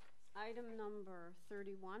 item number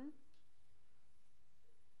 31.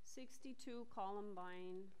 62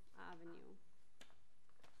 Columbine Avenue.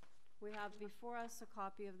 We have before us a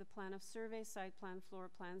copy of the plan of survey, site plan, floor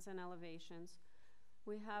plans, and elevations.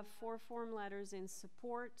 We have 4 form letters in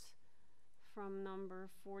support from number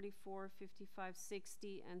 44, 55,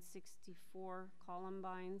 60, and 64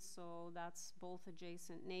 Columbine, so that's both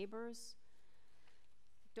adjacent neighbors.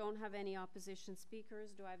 Don't have any opposition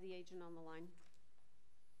speakers. Do I have the agent on the line?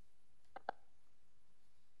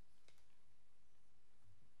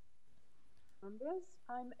 Members,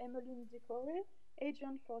 I'm Emmeline Decore,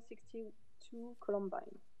 agent for 62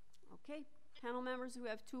 Columbine. Okay, panel members, who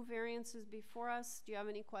have 2 variances before us. Do you have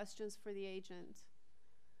any questions for the agent?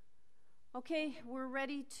 Okay, we're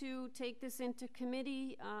ready to take this into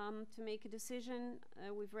committee to make a decision.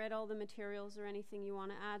 We've read all the materials. Or anything you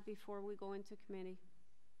want to add before we go into committee?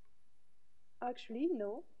 Actually,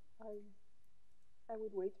 no. I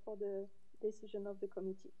would wait for the decision of the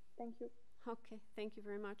committee. Thank you. Okay, thank you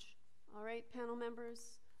very much. All right, panel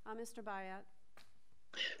members, Mr. Bayat.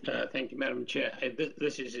 Thank you, Madam Chair.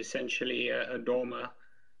 This is essentially a dormer,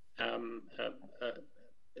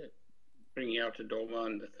 bringing out a dormer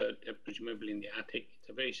on the third, presumably in the attic. It's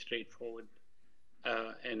a very straightforward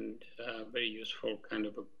and very useful kind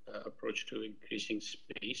of approach to increasing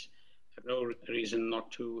space. I have no reason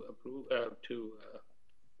not to approve,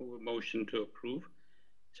 move a motion to approve.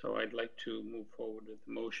 So I'd like to move forward with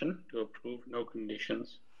the motion to approve, no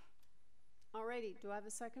conditions. Alrighty, do I have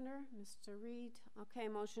a seconder? Mr. Reed. Okay,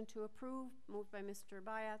 motion to approve, moved by Mr.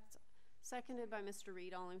 Bayat, seconded by Mr.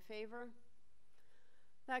 Reed. All in favor?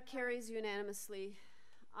 That carries unanimously.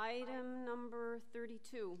 Item number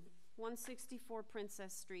 32, 164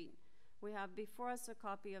 Princess Street. We have before us a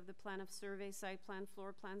copy of the plan of survey, site plan,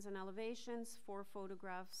 floor plans, and elevations, 4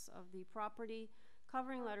 photographs of the property,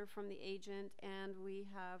 covering letter from the agent, and we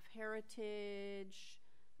have Heritage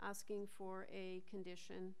asking for a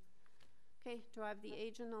condition. Okay, do I have the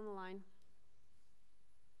agent on the line?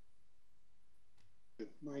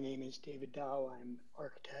 My name is David Dow. I'm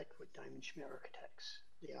architect with Diamond Schmidt Architects,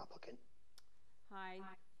 the applicant. Hi.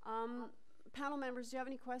 Panel members, do you have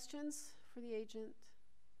any questions for the agent?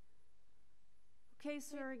 Okay,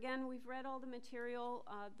 sir, again, we've read all the material.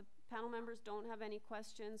 The panel members don't have any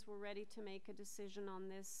questions. We're ready to make a decision on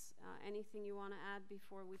this. Anything you want to add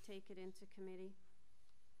before we take it into committee?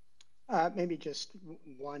 Maybe just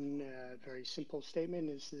one very simple statement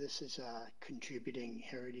is this is a contributing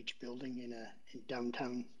heritage building in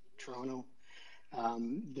downtown Toronto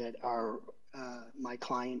that my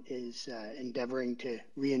client is endeavoring to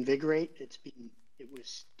reinvigorate. It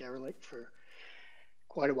was derelict for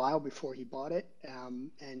quite a while before he bought it,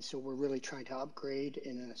 and so we're really trying to upgrade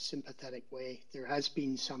in a sympathetic way. There has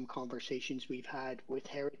been some conversations we've had with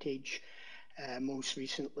Heritage. Most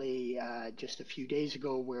recently, just a few days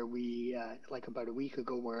ago, where we, like about a week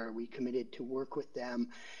ago, where we committed to work with them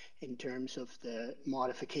in terms of the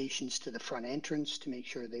modifications to the front entrance to make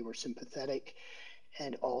sure they were sympathetic,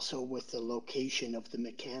 and also with the location of the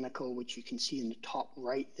mechanical, which you can see in the top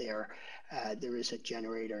right there. There is a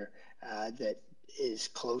generator that is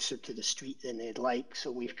closer to the street than they'd like,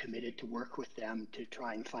 so we've committed to work with them to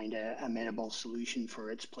try and find a amenable solution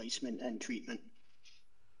for its placement and treatment.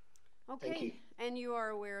 Okay, Thank you. And you are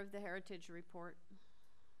aware of the Heritage report?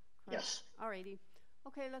 Correct? Yes. Alrighty.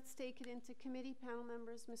 Okay, let's take it into committee. Panel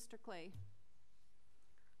members, Mr. Clay.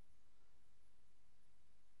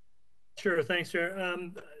 Sure, thanks, Chair.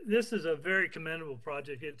 This is a very commendable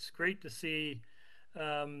project. It's great to see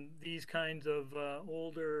these kinds of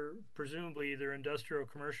older, presumably either industrial or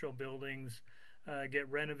commercial buildings get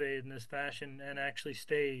renovated in this fashion and actually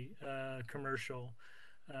stay commercial.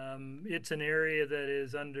 It's an area that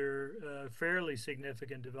is under fairly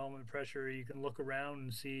significant development pressure. You can look around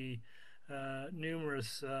and see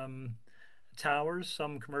numerous towers,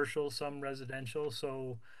 some commercial, some residential.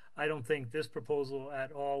 So I don't think this proposal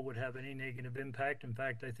at all would have any negative impact. In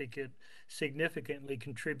fact, I think it significantly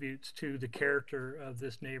contributes to the character of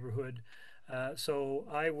this neighborhood. So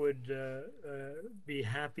I would be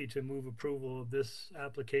happy to move approval of this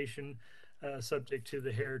application subject to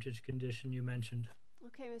the heritage condition you mentioned.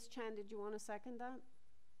 Okay, Ms. Chan, did you want to second that?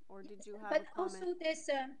 Or did you have But a comment? also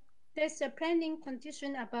there's a planning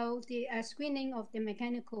condition about the screening of the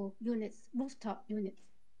mechanical units, rooftop units.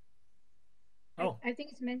 Oh. I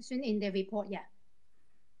think it's mentioned in the report, yeah.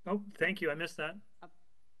 Oh, thank you. I missed that.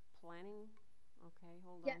 Planning? Okay,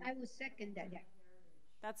 hold on. Yeah, I will second that, yeah.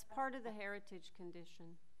 That's part of the heritage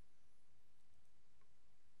condition.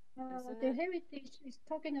 The heritage is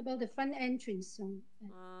talking about the front entrance. So,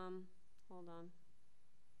 hold on.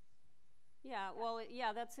 Yeah, well,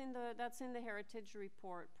 yeah, that's in the heritage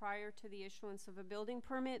report. Prior to the issuance of a building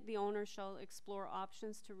permit, the owner shall explore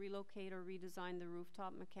options to relocate or redesign the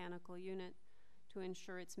rooftop mechanical unit to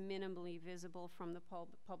ensure it's minimally visible from the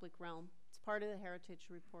public realm. It's part of the heritage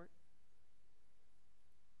report.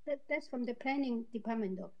 That's from the planning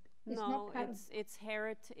department, though. No, it's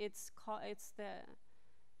heritage. It's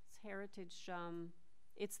heritage.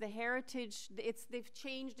 It's the heritage. They've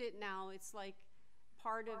changed it now. It's like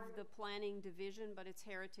part of the planning division, but it's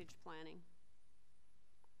heritage planning,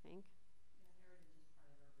 I think.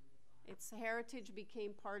 It's heritage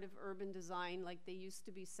became part of urban design, like they used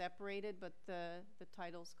to be separated, but the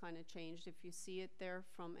titles kind of changed. If you see it there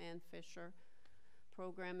from Ann Fisher,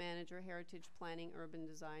 Program Manager, Heritage Planning, Urban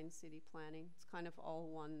Design, City Planning. It's kind of all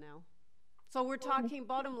one now. So we're talking,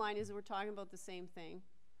 bottom line is we're talking about the same thing.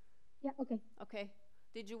 Yeah, okay. Okay.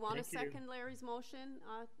 Did you want to second Larry's motion?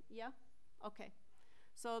 Yeah? Okay.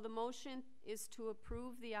 So the motion is to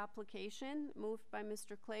approve the application, moved by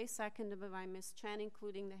Mr. Clay, seconded by Ms. Chan,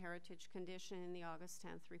 including the heritage condition in the August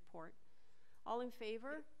 10th report. All in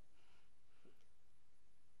favor?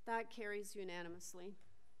 That carries unanimously.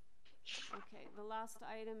 Okay, the last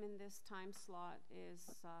item in this time slot is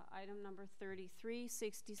item number 33,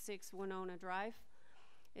 66 Winona Drive.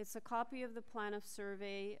 It's a copy of the plan of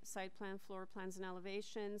survey, site plan, floor plans, and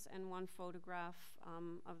elevations, and one photograph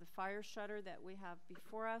of the fire shutter that we have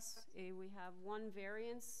before us. We have one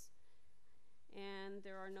variance, and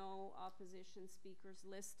there are no opposition speakers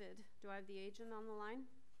listed. Do I have the agent on the line?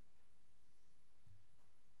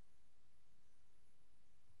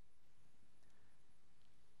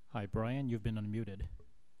 Hi, Brian, you've been unmuted.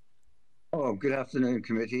 Oh, good afternoon,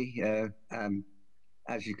 committee.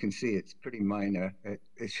 As you can see, it's pretty minor.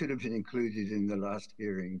 It should have been included in the last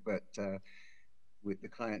hearing, but the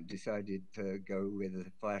client decided to go with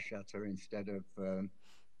a fire shutter instead of a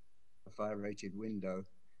fire-rated window,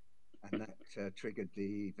 and that triggered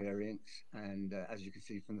the variance. And as you can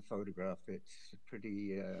see from the photograph, it's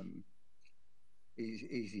pretty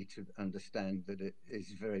easy to understand that it is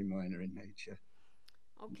very minor in nature.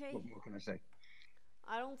 Okay. What more can I say?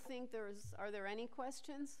 I don't think are there any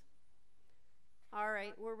questions? All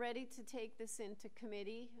right, we're ready to take this into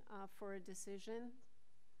committee for a decision.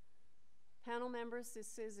 Panel members,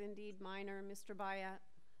 this is indeed minor. Mr. Bayat.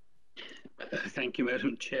 Thank you,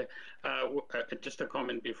 Madam Chair. Just a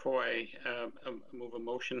comment before I move a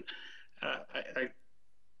motion.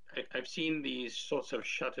 I've seen these sorts of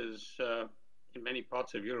shutters in many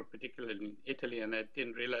parts of Europe, particularly in Italy, and I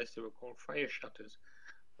didn't realize they were called fire shutters.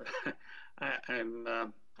 I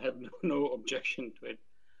have no objection to it.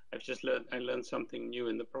 I learned something new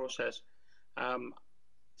in the process.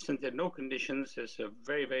 Since there are no conditions, there's a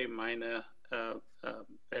very, very minor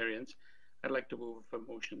variance. I'd like to move a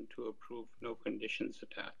motion to approve, no conditions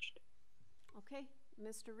attached. Okay,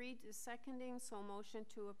 Mr. Reid is seconding, so motion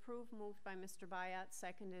to approve, moved by Mr. Bayat,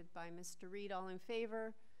 seconded by Mr. Reid. All in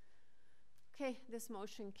favor? Okay, this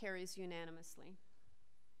motion carries unanimously.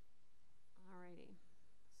 Alrighty,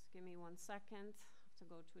 just give me 1 second. I have to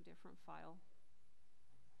go to a different file.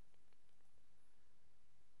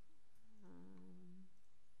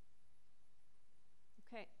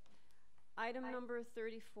 Okay, item number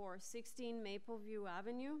 34, 16 Mapleview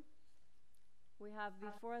Avenue. We have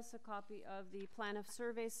before us a copy of the plan of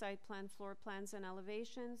survey, site plan, floor plans, and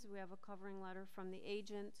elevations. We have a covering letter from the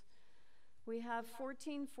agent. We have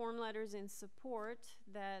 14 form letters in support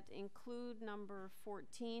that include number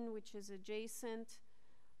 14, which is adjacent.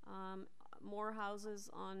 More houses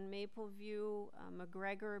on Mapleview,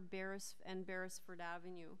 McGregor, and Beresford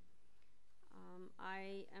Avenue.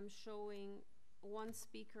 I am showing one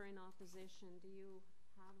speaker in opposition. Do you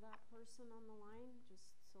have that person on the line, just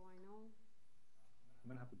so I know? I'm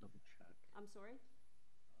gonna have to double check. I'm sorry?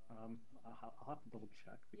 I'll have to double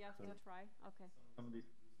check. You have to try? Okay. Some of these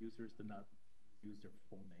users did not use their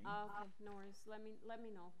full name. Okay, no worries. Let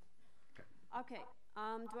me know. Okay.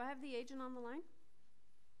 Do I have the agent on the line?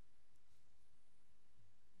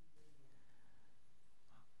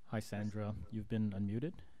 Hi, Sandra. You've been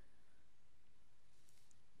unmuted.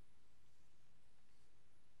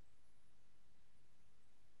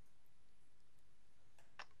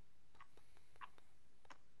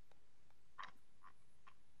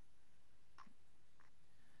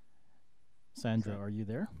 Sandra, are you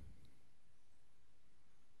there?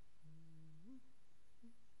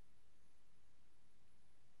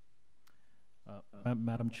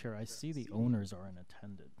 Madam Chair, I see the owners are in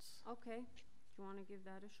attendance. Okay. Do you want to give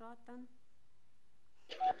that a shot then?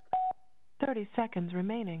 30 seconds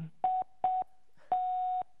remaining.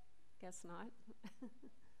 Guess not.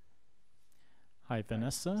 Hi,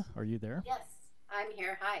 Vanessa, are you there? Yes, I'm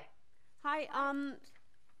here. Hi. Hi,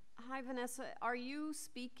 hi Vanessa. Are you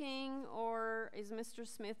speaking, or is Mr.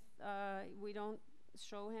 Smith, we don't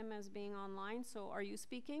show him as being online, so are you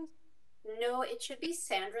speaking? No, it should be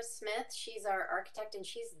Sandra Smith. She's our architect and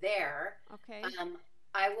she's there. Okay. Do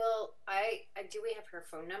we have her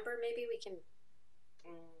phone number? Maybe we can.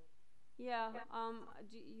 Yeah.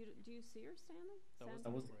 Do you see her, Sandra?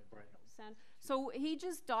 That was right. So he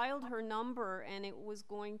just dialed her number and it was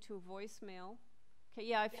going to voicemail. Okay.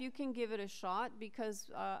 Yeah. If you can give it a shot,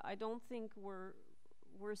 because I don't think we're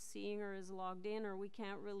seeing her as logged in, or we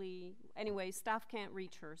can't really. Anyway, staff can't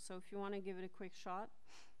reach her. So if you want to give it a quick shot.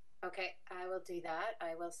 Okay, I will do that.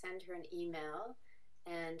 I will send her an email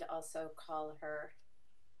and also call her.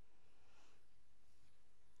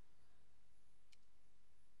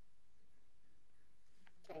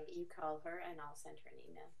 Okay, you call her and I'll send her an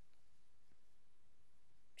email.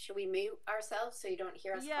 Should we mute ourselves so you don't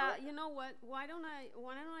hear us? Yeah, you know what? Why don't I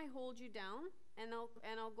hold you down and I'll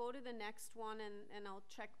go to the next one and I'll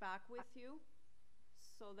check back with you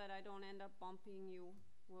so that I don't end up bumping you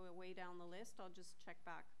way down the list. I'll just check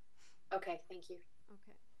back. Okay, thank you.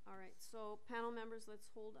 Okay, all right. So panel members, let's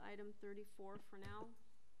hold item 34 for now.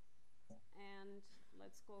 And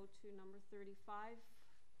let's go to number 35,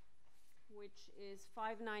 which is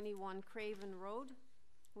 591 Craven Road.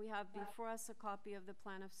 We have before us a copy of the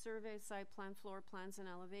plan of survey, site plan, floor plans, and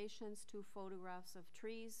elevations, 2 photographs of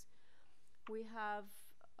trees. We have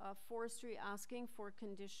forestry asking for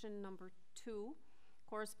condition number 2,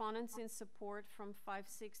 correspondence in support from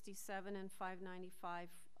 567 and 595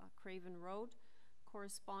 Craven Road,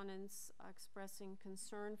 correspondence expressing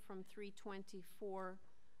concern from 324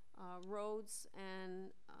 roads,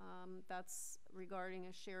 and that's regarding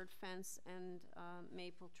a shared fence and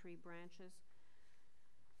maple tree branches.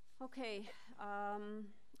 Okay,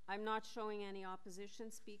 I'm not showing any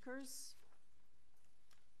opposition speakers.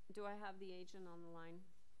 Do I have the agent on the line?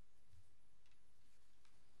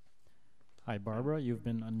 Hi, Barbara, you've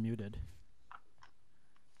been unmuted.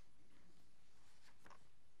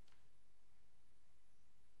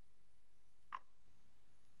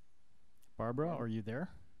 Barbara, are you there?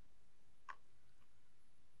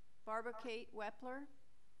 Barbara Kate Wepler.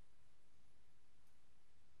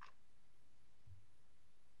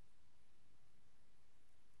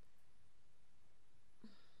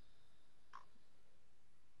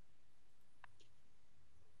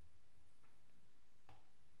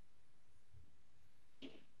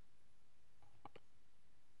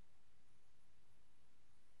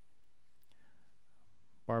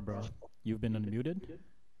 Barbara, you've been unmuted.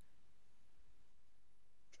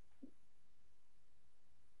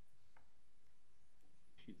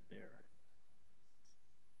 She's there.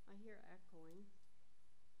 I hear echoing.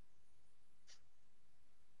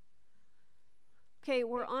 Okay,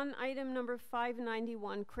 we're on item number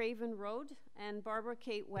 591 Craven Road, and Barbara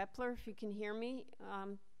Kate Wepler, if you can hear me,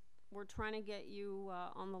 we're trying to get you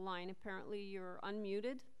on the line. Apparently you're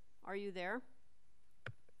unmuted. Are you there?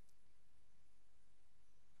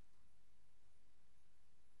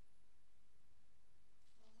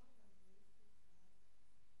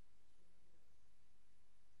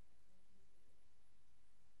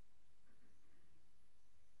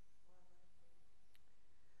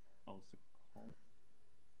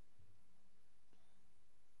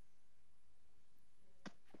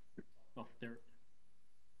 Oh, there.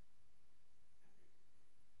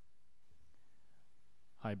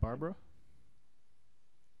 Hi, Barbara.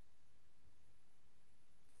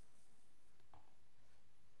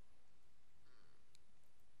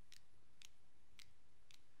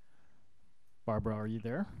 Barbara, are you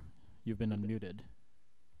there? You've been unmuted.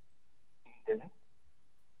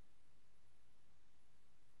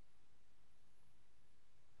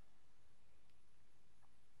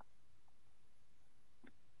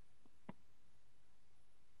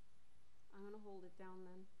 down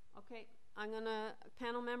then. Okay,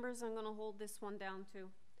 panel members, I'm gonna hold this one down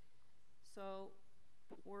too. So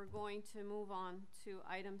we're going to move on to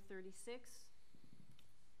item 36.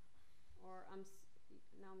 Or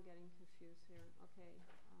now I'm getting confused here. Okay,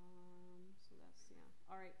 so that's, yeah.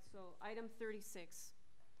 All right, so item 36.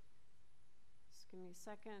 Just give me a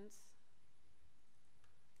second.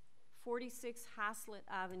 46 HASLETT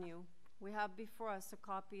Avenue. We have before us a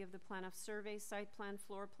copy of the plan of survey, site plan,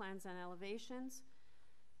 floor plans, and elevations.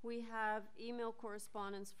 We have email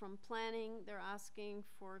correspondence from planning. They're asking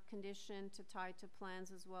for condition to tie to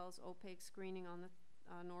plans as well as opaque screening on the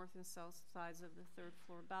north and south sides of the third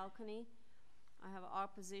floor balcony. I have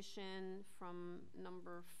opposition from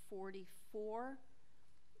number 44.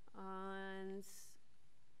 And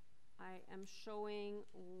I am showing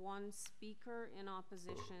one speaker in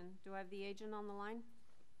opposition. Do I have the agent on the line?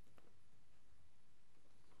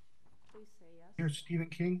 Please say yes. Here's Stephen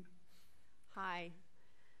King. Hi.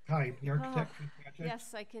 Hi, the architect for the project.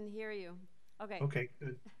 Yes, I can hear you. Okay. Okay,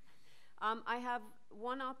 good. I have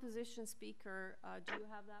one opposition speaker. Do you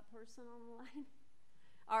have that person on the line?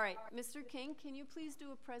 All right, Mr. King, can you please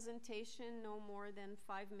do a presentation no more than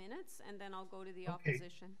 5 minutes, and then I'll go to the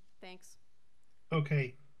opposition. Thanks.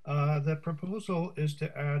 Okay. The proposal is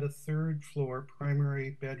to add a third floor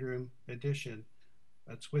primary bedroom addition.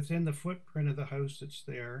 That's within the footprint of the house that's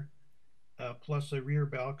there, plus a rear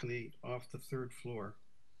balcony off the third floor.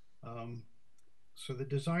 So the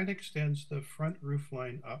design extends the front roof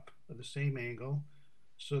line up at the same angle,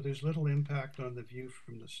 so there's little impact on the view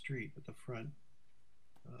from the street at the front.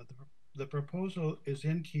 The proposal is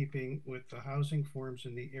in keeping with the housing forms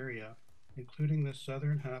in the area, including the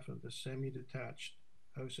southern half of the semi-detached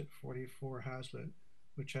house at 44 HASLETT,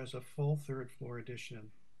 which has a full third floor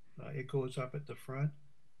addition. It goes up at the front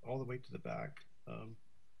all the way to the back.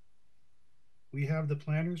 We have the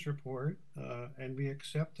planner's report, and we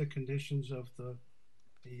accept the conditions of the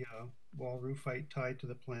wall roof height tied to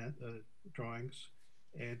the plan drawings,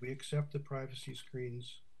 and we accept the privacy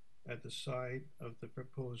screens at the side of the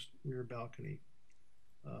proposed rear balcony.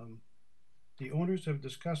 The owners have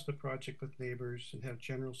discussed the project with neighbors and have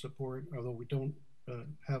general support, although we don't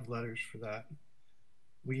have letters for that.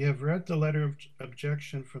 We have read the letter of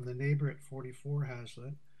objection from the neighbor at 44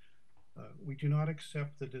 HASLETT. We do not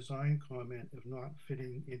accept the design comment of not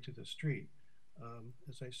fitting into the street.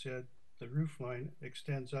 As I said, the roof line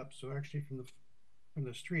extends up, so actually from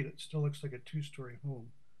the street, it still looks like a two-story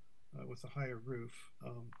home with a higher roof.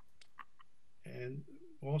 And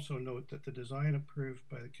also note that the design approved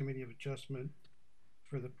by the Committee of Adjustment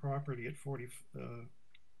for the property at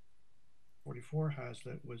 44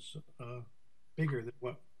 HASLETT was bigger than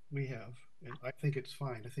what we have, and I think it's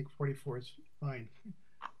fine. I think 44 is fine.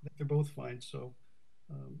 I think they're both fine, so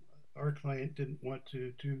our client didn't want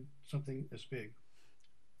to do something as big.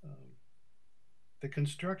 The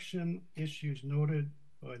construction issues noted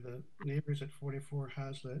by the neighbors at 44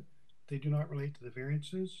 HASLETT, they do not relate to the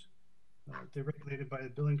variances. They're regulated by the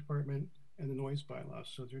building department and the noise bylaws,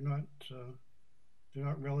 so they're not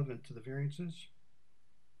relevant to the variances.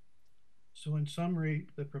 So in summary,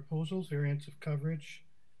 the proposals, variance of coverage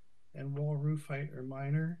and wall roof height are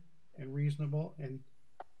minor and reasonable and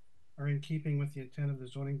are in keeping with the intent of the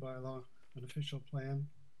zoning bylaw and official plan,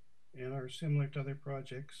 and are similar to other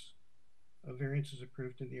projects of variances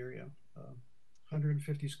approved in the area.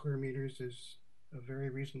 150 square meters is a very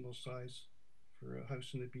reasonable size for a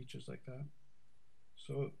house in the beaches like that.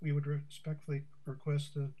 So we would respectfully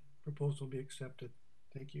request the proposal be accepted.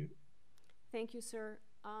 Thank you. Thank you, sir.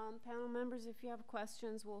 Panel members, if you have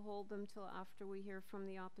questions, we'll hold them till after we hear from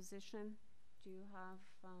the opposition. Do you have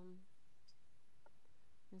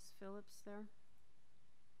Ms. Phillips there?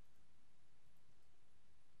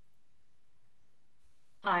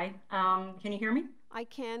 Hi, can you hear me? I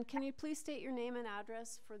can. Can you please state your name and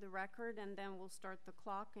address for the record, and then we'll start the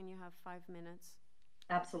clock, and you have 5 minutes.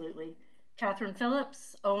 Absolutely. Catherine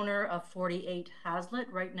Phillips, owner of 48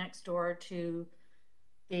 HASLETT, right next door to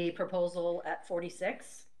the proposal at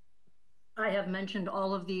 46. I have mentioned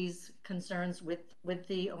all of these concerns with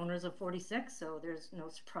the owners of 46, so there's no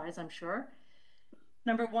surprise, I'm sure.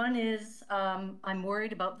 Number one is I'm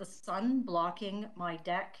worried about the sun blocking my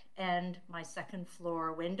deck and my second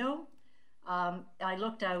floor window. I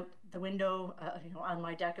looked out the window on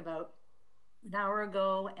my deck about an hour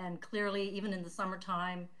ago, and clearly, even in the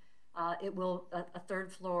summertime, a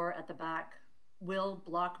third floor at the back will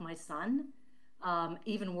block my sun,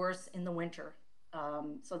 even worse in the winter.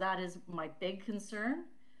 So that is my big concern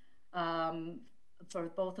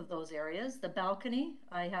for both of those areas. The balcony,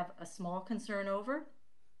 I have a small concern over,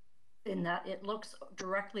 in that it looks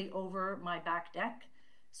directly over my back deck.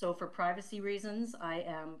 So for privacy reasons, I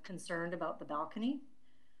am concerned about the balcony.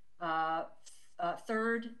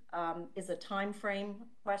 Third is a time frame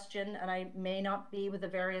question, and I may not be with the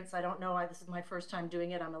variance. I don't know. This is my first time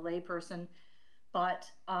doing it. I'm a layperson. But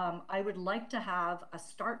I would like to have a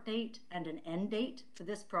start date and an end date for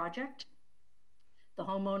this project. The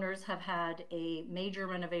homeowners have had a major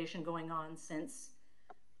renovation going on since,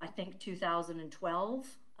 I think, 2012.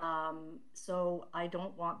 So I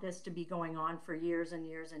don't want this to be going on for years and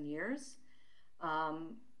years and years.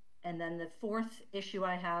 And then the fourth issue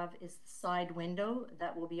I have is the side window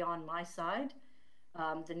that will be on my side,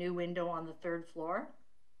 the new window on the 3rd floor.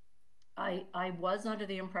 I was under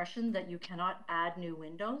the impression that you cannot add new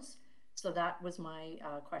windows. So that was my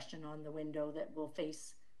question on the window that will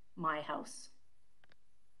face my house.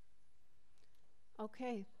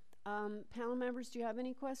 Okay. Panel members, do you have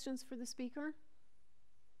any questions for the speaker?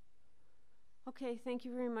 Okay, thank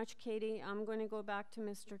you very much, Katie. I'm going to go back to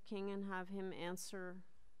Mr. King and have him answer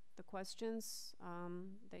the questions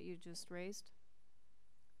that you just raised.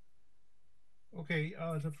 Okay,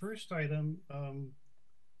 the first item,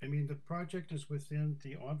 I mean, the project is within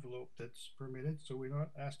the envelope that's permitted, so we're not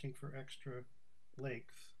asking for extra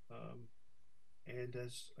length. And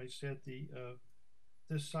as I said,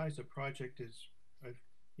 this size of project is, I've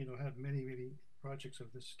had many projects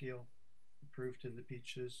of this scale approved in the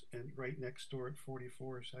beaches, and right next door at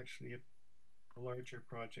 44 is actually a larger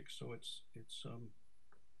project. So it's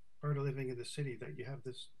part of living in the city that you have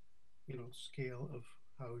this, scale of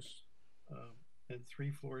house, and 3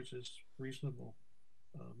 floors is reasonable,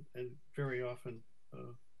 and very often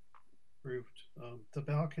approved. The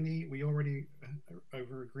balcony, we already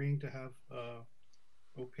are agreeing to have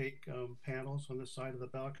opaque panels on the side of the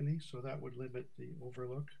balcony, so that would limit the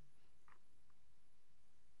overlook.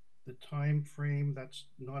 The time frame, that's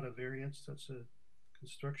not a variance, that's a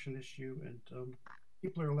construction issue, and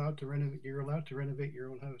people are allowed to renovate. You're allowed to renovate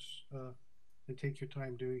your own house and take your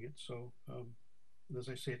time doing it. So, as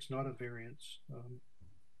I say, it's not a variance.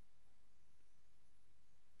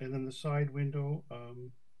 And then the side window,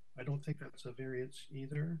 I don't think that's a variance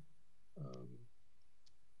either.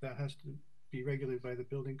 That has to be regulated by the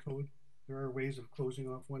building code. There are ways of closing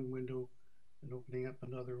off one window and opening up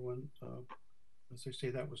another one. As I say,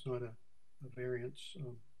 that was not a variance.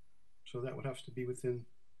 So that would have to be within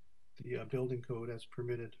the building code as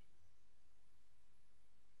permitted.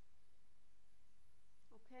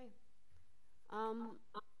 Okay.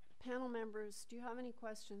 Panel members, do you have any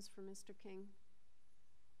questions for Mr. King?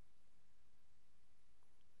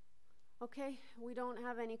 Okay, we don't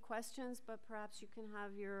have any questions, but perhaps you can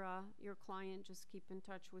have your client just keep in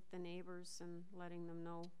touch with the neighbors and letting them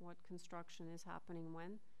know what construction is happening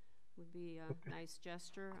when. Would be a nice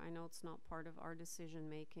gesture. I know it's not part of our decision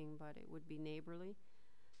making, but it would be neighborly.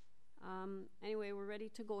 Anyway, we're ready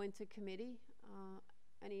to go into committee.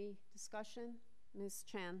 Any discussion? Ms.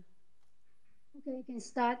 Chan. Okay, I can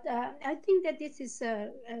start. I think that this is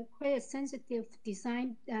quite a sensitive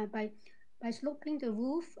design by sloping the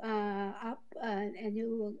roof up, and it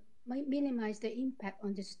will minimize the impact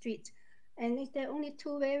on the street. And if there are only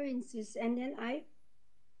 2 variances, and then I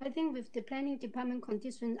think with the planning department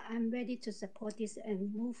condition, I'm ready to support this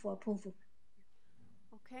and move for approval.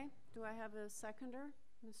 Okay, do I have a seconder?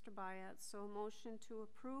 Mr. Bayat. So motion to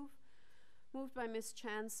approve, moved by Ms.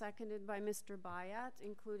 Chan, seconded by Mr. Bayat,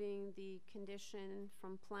 including the condition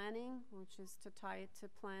from planning, which is to tie it to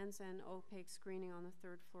plans, and opaque screening on the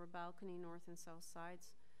 3rd floor balcony, north and south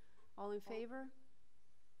sides. All in favor?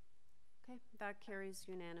 Okay, that carries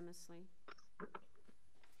unanimously.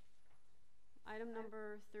 Item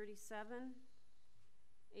number 37,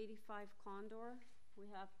 85 Condor. We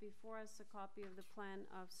have before us a copy of the plan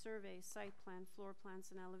of survey, site plan, floor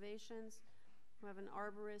plans, and elevations. We have an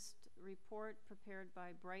arborist report prepared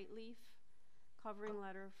by Brightleaf, covering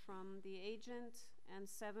letter from the agent, and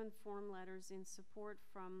 7 form letters in support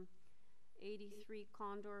from 83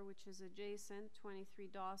 Condor, which is adjacent, 23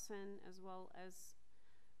 Dawson, as well as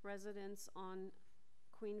residents on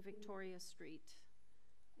Queen Victoria Street.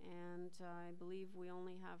 And I believe we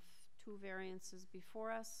only have 2 variances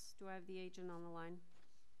before us. Do I have the agent on the line?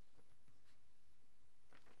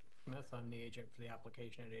 Smith, I'm the agent for the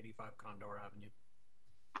application at 85 Condor Avenue.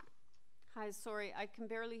 Hi, sorry, I can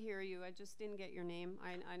barely hear you. I just didn't get your name.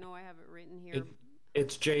 I know I have it written here.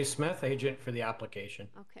 It's Jay Smith, agent for the application.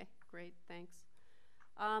 Okay, great, thanks.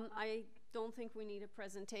 I don't think we need a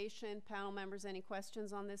presentation. Panel members, any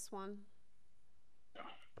questions on this one?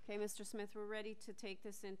 Okay, Mr. Smith, we're ready to take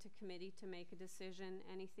this into committee to make a decision.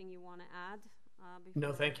 Anything you want to add?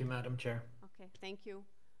 No, thank you, Madam Chair. Okay, thank you.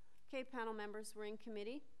 Okay, panel members, we're in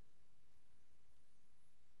committee.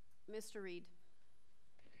 Mr. Reed.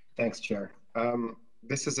 Thanks, Chair.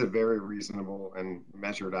 This is a very reasonable and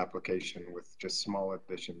measured application with just small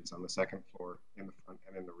additions on the second floor, in the front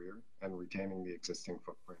and in the rear, and retaining the existing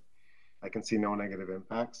footprint. I can see no negative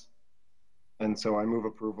impacts, and so I move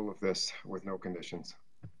approval of this with no conditions.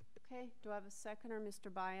 Okay, do I have a seconder,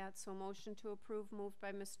 Mr. Bayat? So motion to approve, moved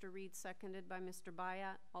by Mr. Reed, seconded by Mr.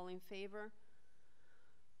 Bayat. All in favor?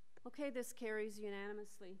 Okay, this carries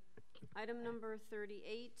unanimously. Item number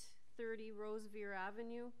 38, 30 Rosevere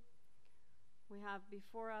Avenue. We have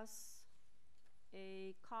before us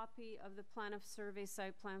a copy of the plan of survey,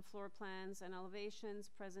 site plan, floor plans, and elevations,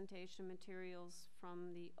 presentation materials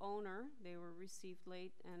from the owner. They were received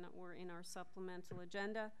late and were in our supplemental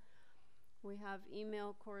agenda. We have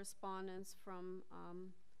email correspondence from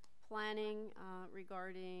planning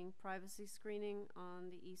regarding privacy screening on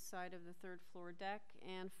the east side of the third floor deck,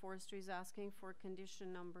 and forestry is asking for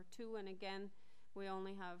condition number 2. And again, we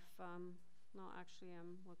only have, no, actually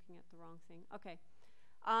I'm looking at the wrong thing. Okay.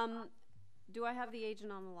 Do I have the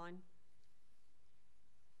agent on the line?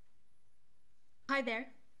 Hi there.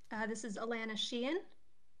 This is Alana Sheehan.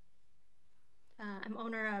 I'm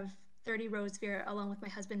owner of 30 Rosevere along with my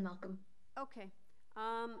husband, Malcolm. Okay.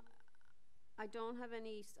 I don't have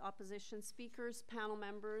any opposition speakers, panel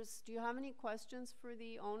members. Do you have any questions for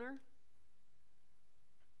the owner?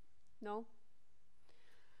 No?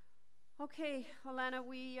 Okay, Alana,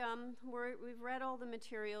 we've read all the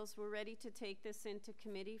materials. We're ready to take this into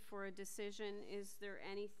committee for a decision. Is there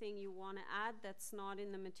anything you want to add that's not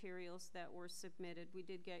in the materials that were submitted? We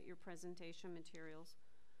did get your presentation materials.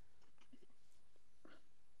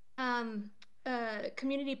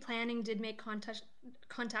 Community planning did make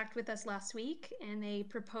contact with us last week, and they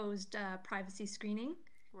proposed privacy screening.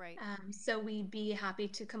 Right. So we'd be happy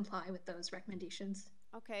to comply with those recommendations.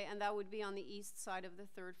 Okay, and that would be on the east side of the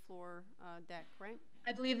third floor deck, right?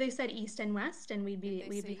 I believe they said east and west, and we'd be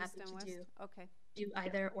happy to do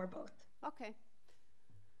either or both. Okay.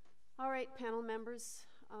 All right, panel members,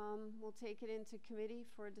 we'll take it into committee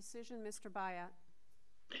for a decision. Mr. Bayat.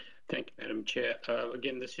 Thank you, Madam Chair.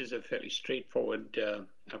 Again, this is a fairly straightforward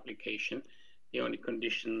application. The only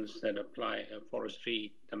conditions that apply are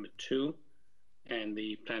forestry number 2 and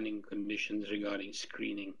the planning conditions regarding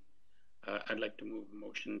screening. I'd like to move a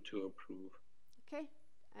motion to approve. Okay,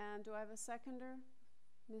 and do I have a seconder?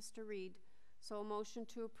 Mr. Reed. So a motion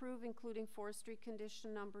to approve, including forestry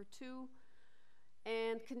condition number 2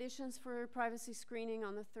 and conditions for privacy screening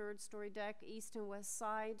on the third story deck, east and west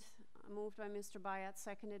side. Moved by Mr. Bayat,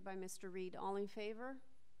 seconded by Mr. Reed. All in favor?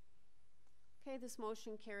 Okay, this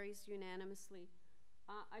motion carries unanimously.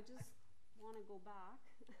 I just want to go back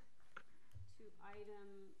to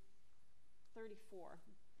item 34.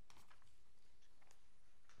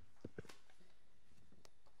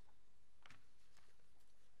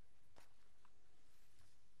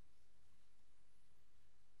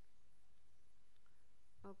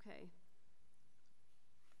 Okay.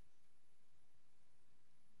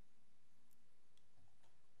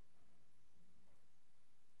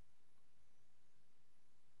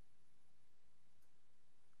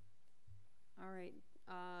 All right,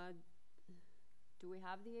 do we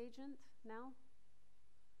have the agent now?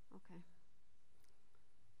 Okay.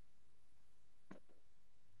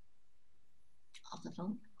 Off the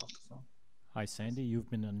phone? Off the phone. Hi, Sandy, you've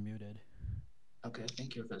been unmuted. Okay, I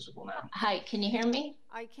think you're visible now. Hi, can you hear me?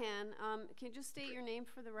 I can. Can you just state your name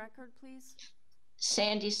for the record, please?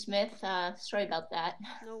 Sandy Smith, sorry about that.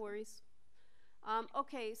 No worries.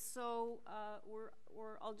 Okay, so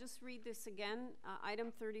I'll just read this again.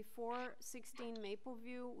 Item 34, 16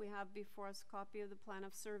 Mapleview. We have before us a copy of the plan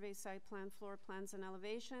of survey, site plan, floor plans, and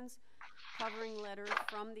elevations, covering letter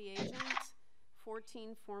from the agent,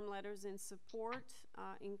 14 form letters in support,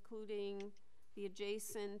 including the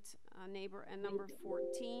adjacent neighbor and number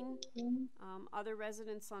 14, other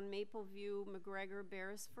residents on Mapleview, McGregor,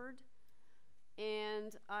 Beresford.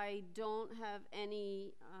 And I don't have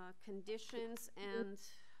any conditions, and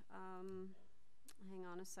hang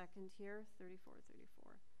on a second here, 34.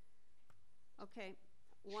 Okay,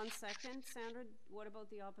 1 second. Sandra, what about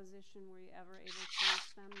the opposition? Were you ever able to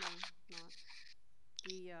reach them? No, not.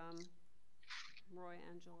 The Roy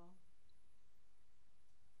Angelo.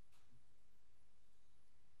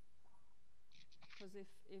 Because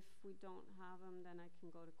if we don't have them, then I can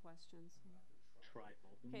go to questions.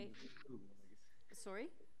 Okay. Sorry?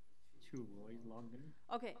 2 Roy's logged in.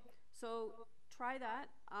 Okay, so try that.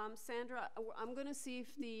 Sandra, I'm going to see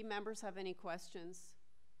if the members have any questions.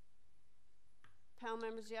 Panel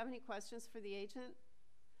members, do you have any questions for the agent?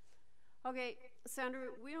 Okay, Sandra,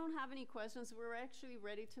 we don't have any questions. We're actually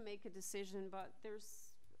ready to make a decision, but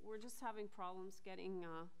there's we're just having problems getting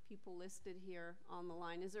people listed here on the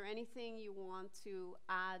line. Is there anything you want to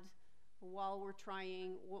add while we're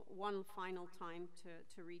trying one final time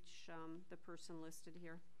to reach the person listed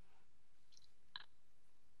here?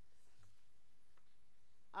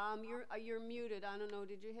 You're muted. I don't know.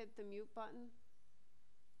 Did you hit the mute button?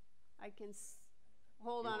 I can.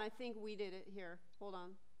 Hold on. I think we did it here. Hold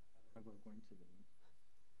on. We're going to the.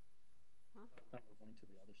 Huh? I thought we're going to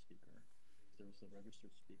the other speaker. There's a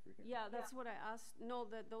registered speaker here. Yeah, that's what I asked. No,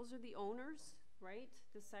 those are the owners, right?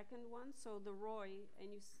 The second one. So the Roy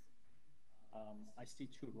and you. I see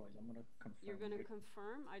two Roys. I'm gonna confirm. You're gonna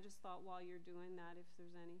confirm? I just thought while you're doing that, if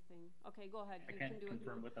there's anything. Okay, go ahead. I You can't can do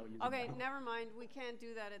confirm it. without using. Okay, never mind. We can't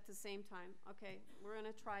do that at the same time. Okay, we're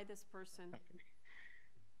gonna try this person. Okay.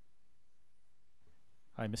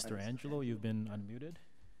 Hi, Mr. Angelo. You've been unmuted.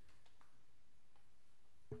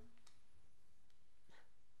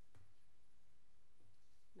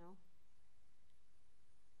 No.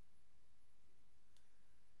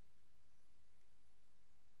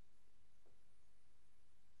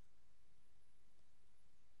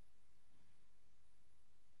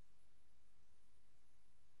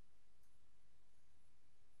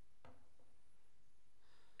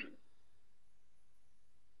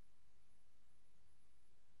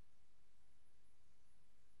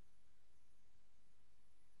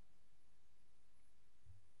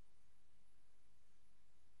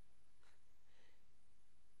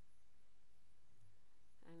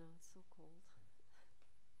 I know, it's so cold.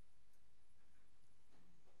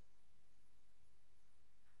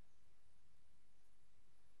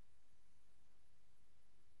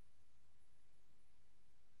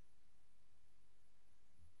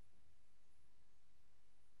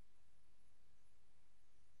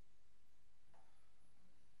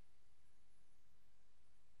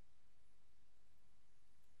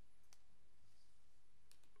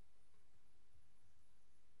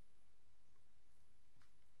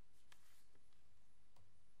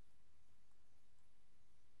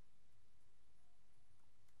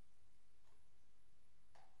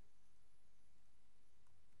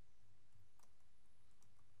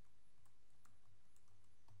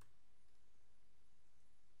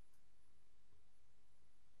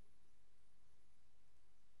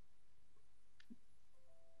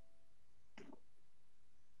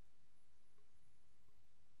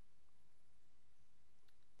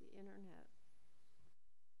 The internet.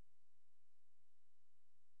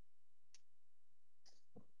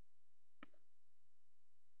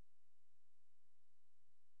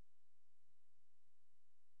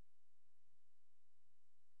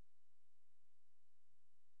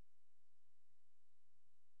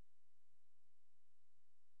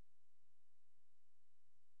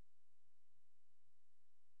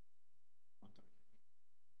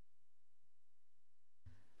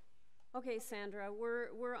 Okay, Sandra,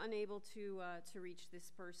 we're unable to reach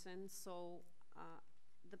this person, so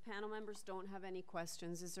the panel members don't have any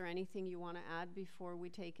questions. Is there anything you want to add before we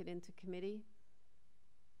take it into committee?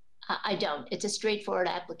 I don't. It's a straightforward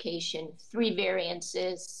application, 3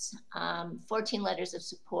 variances, 14 letters of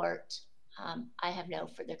support. I have no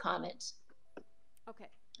further comments. Okay.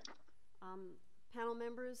 Panel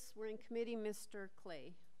members, we're in committee. Mr.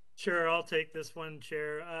 Clay. Sure, I'll take this one,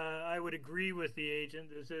 Chair. I would agree with the agent.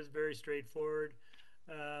 This is very straightforward.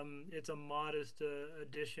 It's a modest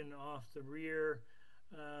addition off the rear,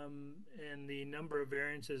 and the number of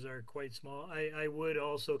variances are quite small. I would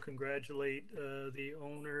also congratulate the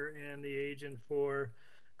owner and the agent for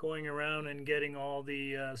going around and getting all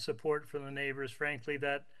the support from the neighbors. Frankly,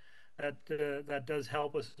 that does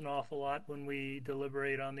help us an awful lot when we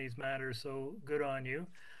deliberate on these matters, so good on you.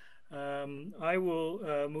 I will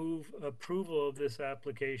move approval of this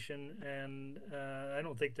application, and I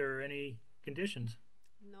don't think there are any conditions.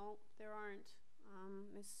 No, there aren't.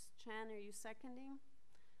 Ms. Chan, are you seconding?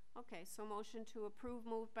 Okay, so motion to approve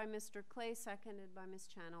moved by Mr. Clay, seconded by Ms.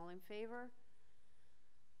 Chan. All in favor?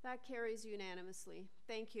 That carries unanimously.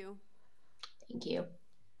 Thank you. Thank you.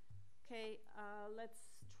 Okay,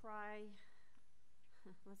 let's try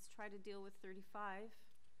to deal with 35.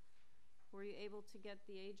 Were you able to get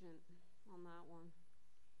the agent on that one?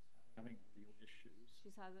 Having real issues.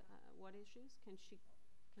 She's had what issues? Can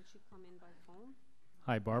she come in by phone?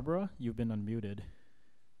 Hi, Barbara. You've been unmuted.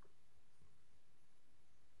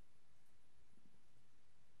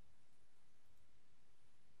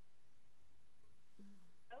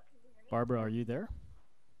 Barbara, are you there?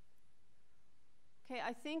 Okay,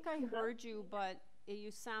 I think I heard you, but you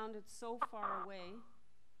sounded so far away.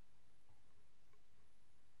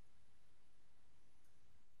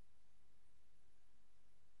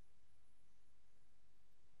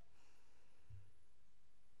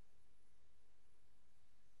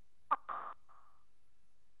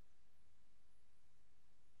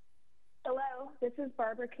 This is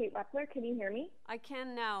Barbara Kate Lepler. Can you hear me? I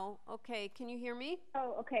can now. Okay, can you hear me?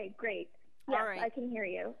 Oh, okay, great. Yes, All right. I can hear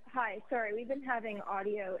you. Hi, sorry, we've been having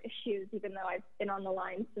audio issues even though I've been on the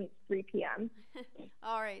line since 3 p.m.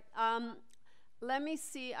 All right. Let me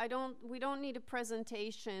see. We don't need a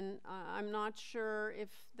presentation. I'm not sure if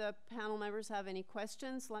the panel members have any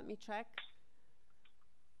questions. Let me check.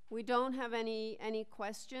 We don't have any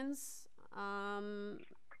questions.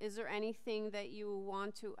 Is there anything that you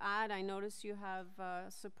want to add? I notice you have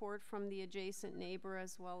support from the adjacent neighbor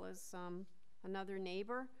as well as another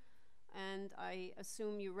neighbor. And I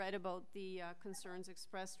assume you read about the concerns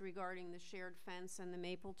expressed regarding the shared fence and the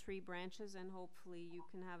maple tree branches, and hopefully you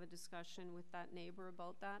can have a discussion with that neighbor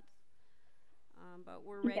about that. But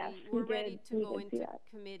we're ready. Yes, we're ready to go see into that.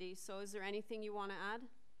 committee. So is there anything you want to add?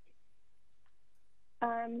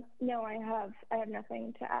 No, I have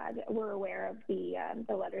nothing to add. We're aware of the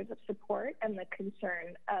letters of support and the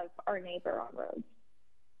concern of our neighbor on roads.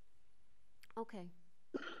 Okay,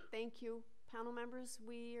 thank you. Panel members,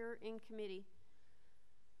 we're in committee.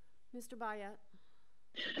 Mr. Bayat.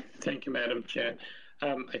 Thank you, Madam Chair.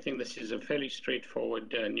 I think this is a fairly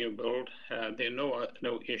straightforward new build. There are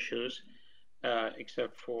no issues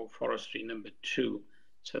except for forestry number 2.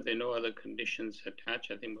 So there are no other conditions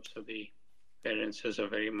attached. I think most of the variances are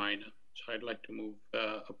very minor. So I'd like to move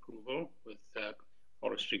approval with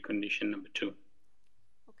forestry condition number 2.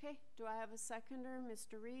 Okay, do I have a seconder?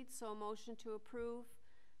 Mr. Reed, so a motion to approve,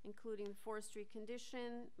 including the forestry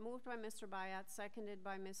condition, moved by Mr. Bayat, seconded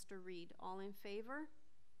by Mr. Reed. All in favor?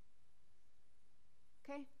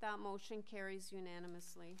 Okay, that motion carries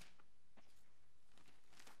unanimously.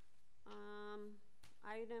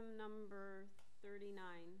 Item number 39,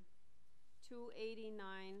 289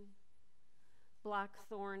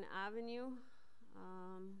 Blackthorn Avenue.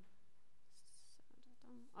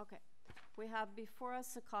 Okay. We have before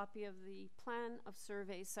us a copy of the plan of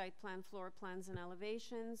survey, site plan, floor plans, and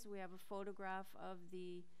elevations. We have a photograph of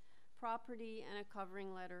the property and a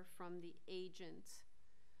covering letter from the agent.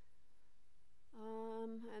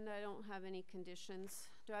 And I don't have any conditions.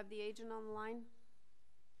 Do I have the agent on the line?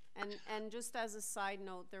 And just as a side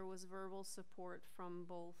note, there was verbal support from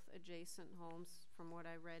both adjacent homes from what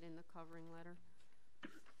I read in the covering letter.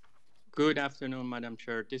 Good afternoon, Madam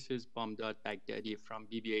Chair. This is Bamdad Baghdadi from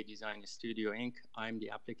BBA Design Studio, Inc. I'm the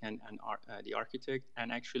applicant and the architect,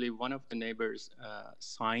 and actually one of the neighbors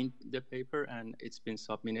signed the paper and it's been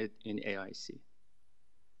submitted in AIC.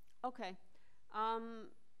 Okay.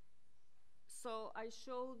 So I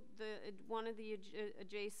showed one of the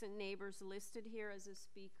adjacent neighbors listed here as a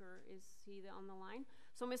speaker. Is he on the line?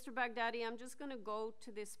 So Mr. Baghdadi, I'm just going to go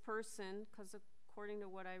to this person because according to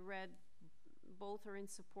what I read, both are in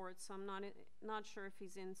support, so I'm not sure if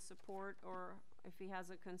he's in support or if he has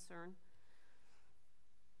a concern.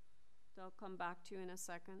 So I'll come back to you in a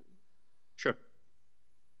second. Sure.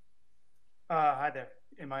 Hi there.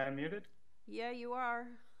 Am I unmuted? Yeah, you are.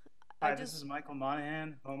 Hi, this is Michael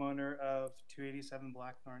Monahan, homeowner of 287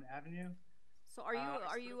 Blackthorn Avenue. So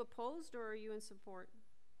are you opposed or are you in support?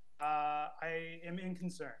 I am in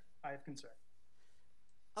concern. I have concern.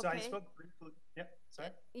 So okay. I spoke briefly. Yep, sorry.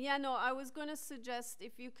 Yeah, no, I was going to suggest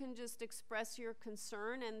if you can just express your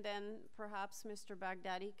concern and then perhaps Mr.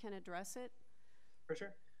 Baghdadi can address it. For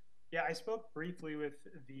sure. Yeah, I spoke briefly with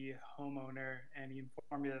the homeowner and he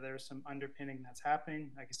informed me that there's some underpinning that's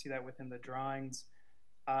happening. I can see that within the drawings.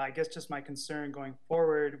 I guess just my concern going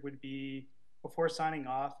forward would be before signing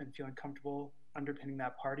off and feeling comfortable underpinning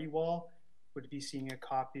that party wall, would be seeing a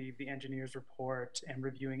copy of the engineer's report and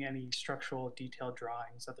reviewing any structural detailed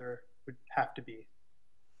drawings that there would have to be.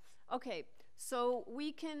 Okay, so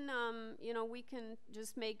we can, we can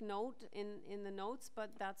just make note in the notes,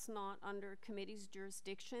 but that's not under committee's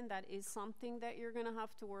jurisdiction. That is something that you're going to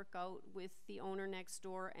have to work out with the owner next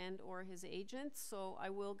door and or his agent. So I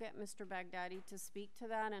will get Mr. Baghdadi to speak to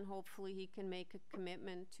that, and hopefully he can make a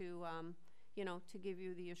commitment to, to give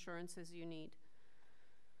you the assurances you need.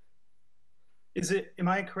 Am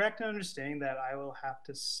I correct in understanding that I will have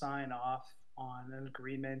to sign off on an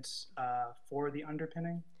agreement for the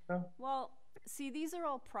underpinning, though? Well, see, these are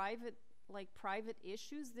all private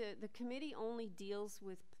issues. The committee only deals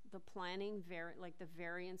with the planning, the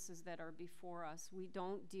variances that are before us. We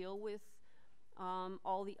don't deal with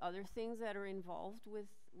all the other things that are involved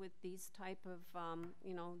with these type of,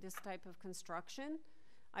 this type of construction.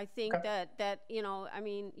 I think okay. that I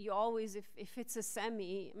mean, you always, if it's a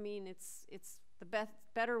semi, I mean, it's the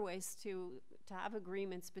better ways to have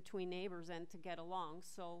agreements between neighbors and to get along.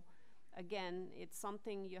 So again, it's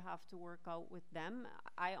something you have to work out with them.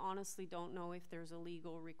 I honestly don't know if there's a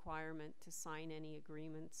legal requirement to sign any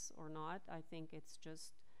agreements or not. I think it's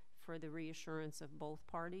just for the reassurance of both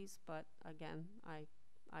parties. But again,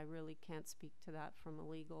 I really can't speak to that from a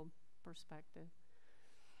legal perspective.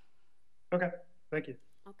 Okay, thank you.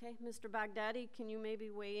 Okay, Mr. Baghdadi, can you maybe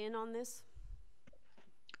weigh in on this?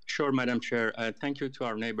 Sure, Madam Chair. Thank you to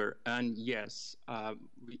our neighbor. And yes,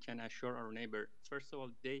 we can assure our neighbor, first of all,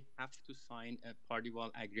 they have to sign a party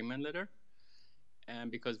wall agreement letter.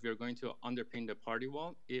 And because we are going to underpin the party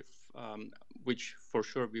wall, which for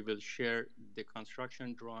sure we will share the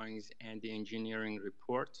construction drawings and the engineering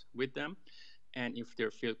report with them. And if they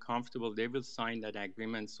feel comfortable, they will sign that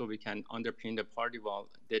agreement so we can underpin the party wall.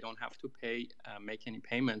 They don't have to make any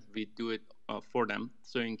payment. We do it for them.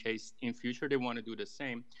 So in case in future they want to do the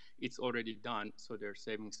same, it's already done. So they're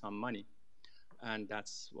saving some money. And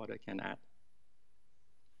that's what I can add.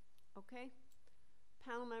 Okay.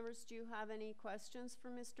 Panel members, do you have any questions for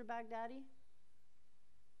Mr. Baghdadi?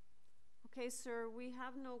 Okay, sir, we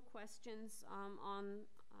have no questions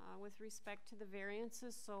with respect to the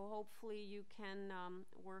variances, so hopefully you can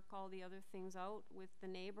work all the other things out with the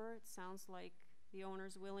neighbor. It sounds like the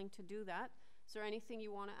owner's willing to do that. Is there anything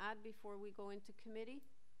you want to add before we go into committee?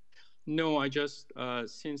 No, I just,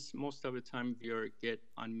 since most of the time we get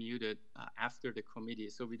unmuted after the committee,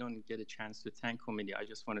 so we don't get a chance to thank committee. I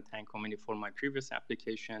just want to thank committee for my previous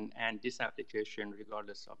application and this application,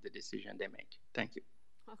 regardless of the decision they make. Thank you.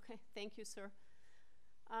 Okay, thank you, sir.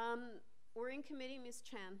 We're in committee, Ms.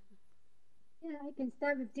 Chan. Yeah, I can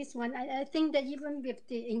start with this one. I think that even with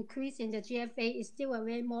the increase in the GFA, it's still a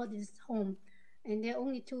very modest home, and there are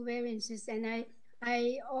only 2 variances. And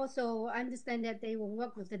I also understand that they will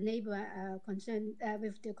work with the neighbor concerned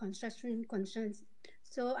with the construction concerns.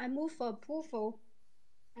 So I move for approval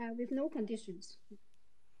with no conditions.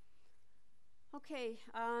 Okay,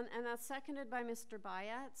 and that's seconded by Mr.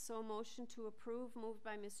 Bayat. So motion to approve, moved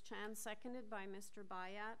by Ms. Chan, seconded by Mr.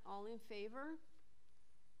 Bayat. All in favor?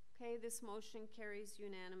 Okay, this motion carries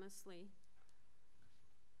unanimously.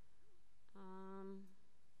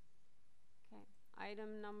 Okay,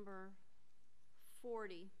 item number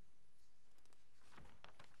 40.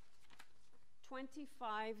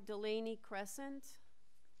 25 Delaney Crescent.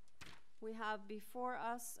 We have before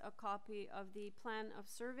us a copy of the plan of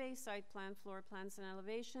survey, site plan, floor plans, and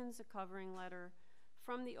elevations, a covering letter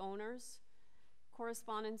from the owners,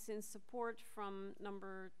 correspondence in support from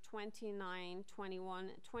number 29,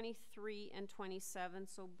 21, 23, and 27.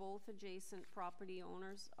 So both adjacent property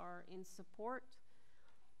owners are in support.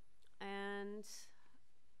 And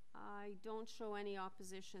I don't show any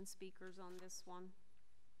opposition speakers on this one.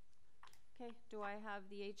 Okay, do I have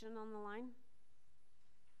the agent on the line?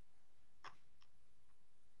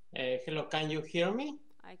 Hello, can you hear me?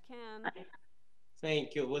 I can.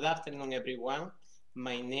 Thank you. Good afternoon, everyone.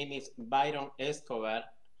 My name is Byron Escobar.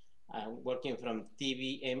 I'm working from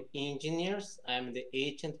TVM Engineers. I'm the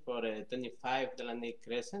agent for 25 Delaney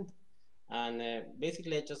Crescent. And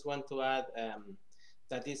basically, I just want to add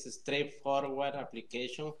that is a straightforward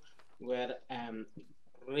application. We're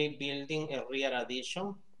rebuilding a rear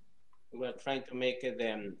addition. We're trying to make it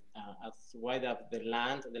as wide as the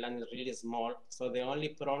land. The land is really small. So the only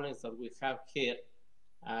problems that we have here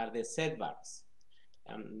are the setbacks.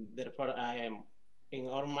 Therefore, I am, in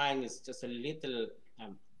our mind, it's just a little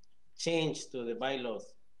change to the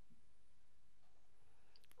bylaws.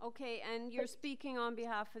 Okay, and you're speaking on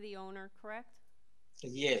behalf of the owner, correct?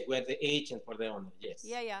 Yes, we're the agent for the owner, yes.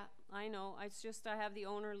 Yeah, I know. It's just I have the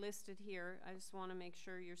owner listed here. I just want to make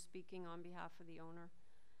sure you're speaking on behalf of the owner.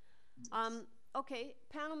 Okay,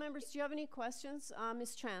 panel members, do you have any questions?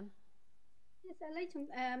 Ms. Chan. Yes, I'd like to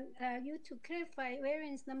you to clarify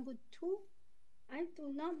variance number 2. I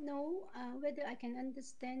do not know whether I can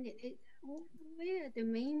understand it. Where are the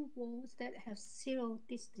main walls that have 0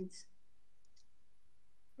 distance?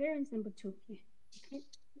 Variance number 2. Yeah.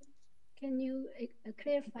 Can you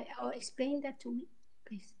clarify or explain that to me,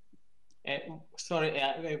 please? Sorry,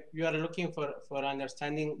 you are looking for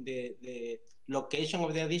understanding the location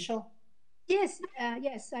of the addition? Yes,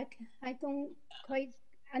 yes. I don't quite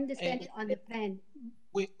understand it on the plan.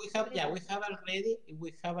 We have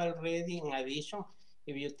already in addition.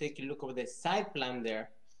 If you take a look at the site plan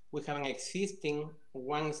there, we have an existing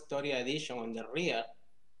 1-story addition on the rear,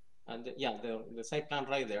 and the site plan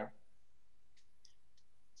right there.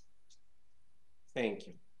 Thank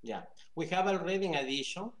you. Yeah, we have already an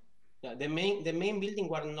addition. Yeah, the main building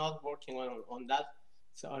we're not working on that.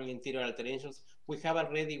 So on interior alterations, we have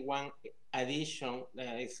already one addition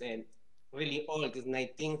that is really old. It's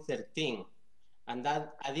 1913, and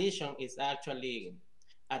that addition is actually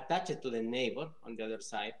attached to the neighbor on the other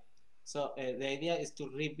side. So the idea is to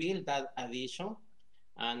rebuild that addition,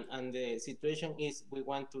 and the situation is we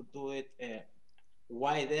want to do it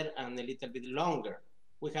wider and a little bit longer.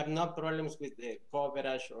 We have no problems with the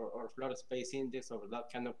coverage or floor space index or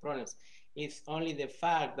that kind of problems. It's only the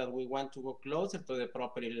fact that we want to go closer to the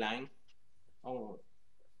property line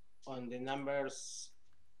on the numbers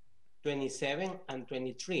 27 and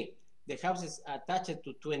 23. The house is attached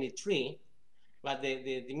to 23, but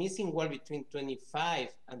the missing wall between 25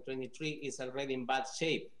 and 23 is already in bad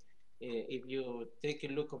shape. If you take a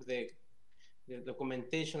look of the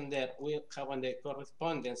documentation that we have on the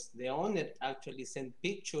correspondence, the owner actually sent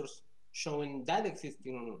pictures showing that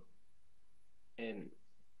existing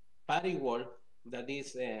party wall that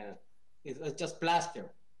is just plaster.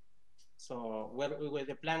 So where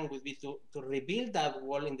the plan would be to rebuild that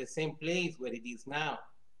wall in the same place where it is now.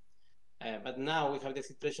 But now we have the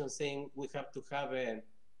situation saying we have to have a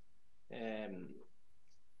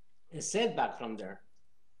setback from there.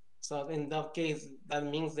 So in that case, that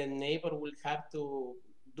means the neighbor will have to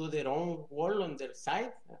do their own wall on their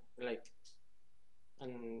side,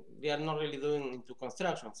 and they are not really doing into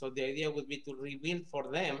construction. So the idea would be to rebuild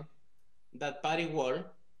for them that party wall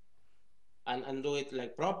and do it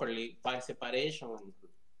like properly, fire separation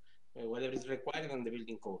and whatever is required on the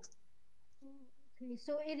building code. Okay,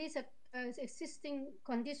 so it is a existing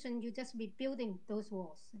condition. You just be building those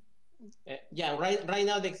walls. Yeah, right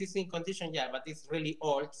now the existing condition, yeah, but it's really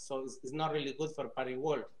old, so it's not really good for party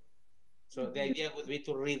wall. So the idea would be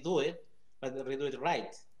to redo it, but redo it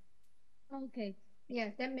right. Okay, yeah,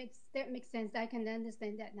 that makes sense. I can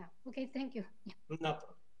understand that now. Okay, thank you. No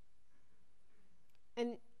problem.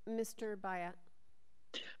 And Mr. Bayat.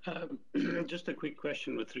 Just a quick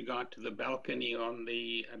question with regard to the balcony on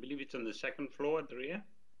the, I believe it's on the second floor at the rear.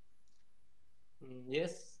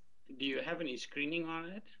 Yes. Do you have any screening on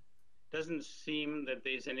it? Doesn't seem that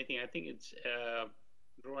there's anything. I think it's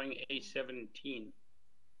drawing A17.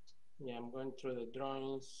 Yeah, I'm going through the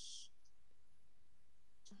drawings.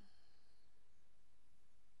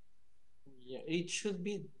 Yeah, it should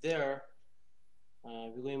be there.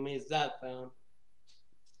 We missed that. I'm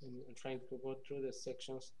trying to go through the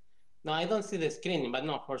sections. No, I don't see the screening, but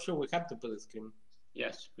no, for sure we have to put the screen.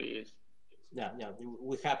 Yes, please. Yeah,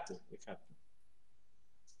 we have to.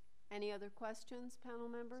 Any other questions, panel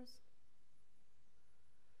members?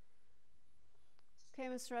 Okay,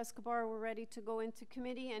 Mr. Escobar, we're ready to go into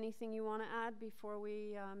committee. Anything you want to add before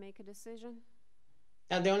we make a decision?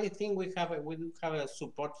 And the only thing we do have a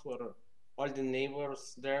support for all the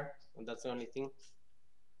neighbors there, and that's the only thing.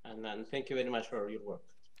 And thank you very much for your work.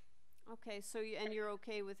 Okay, so you're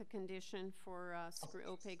okay with a condition for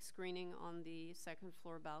opaque screening on the second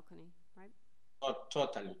floor balcony, right? Oh,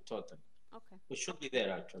 totally. Okay. It should be there,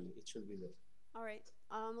 actually. It should be there. All right.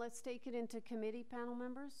 Let's take it into committee, panel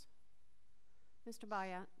members. Mr.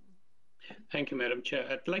 Bayat. Thank you, Madam Chair.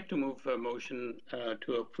 I'd like to move a motion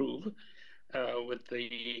to approve with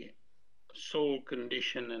the sole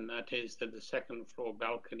condition, and that is that the second floor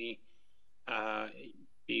balcony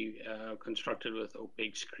be constructed with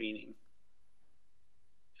opaque screening.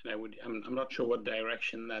 And I'm not sure what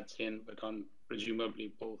direction that's in, but on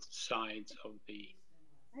presumably both sides of the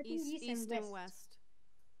East and west.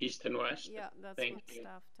 East and west? Yeah, that's what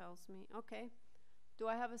staff tells me. Okay. Do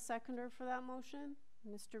I have a seconder for that motion?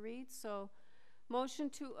 Mr. Reed? So, motion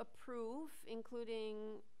to approve,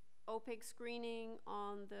 including opaque screening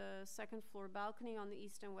on the second floor balcony on the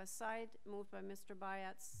east and west side, moved by Mr.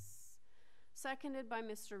 Bayat, seconded by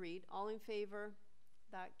Mr. Reed. All in favor?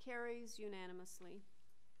 That carries unanimously.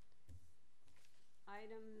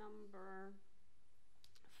 Item number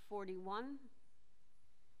 41,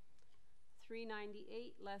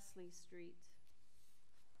 398 Leslie Street.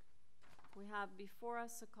 We have before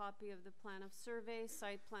us a copy of the plan of survey,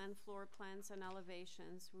 site plan, floor plans, and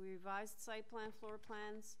elevations. We revised site plan, floor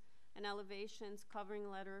plans, and elevations covering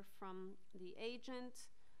letter from the agent.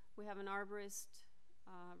 We have an arborist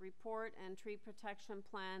report and tree protection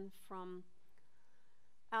plan from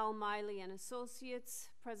Al Miley and Associates,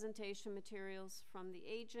 presentation materials from the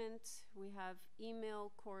agent. We have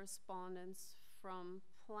email correspondence from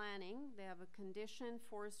planning. They have a condition.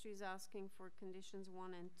 Forestry is asking for conditions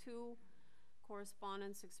 1 and 2.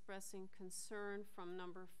 Correspondence expressing concern from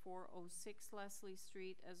number 406 Leslie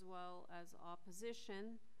Street, as well as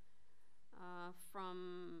opposition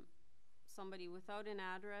from somebody without an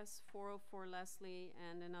address, 404 Leslie,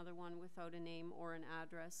 and another one without a name or an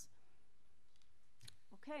address.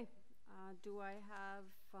 Okay, do I have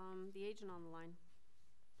the agent on the line?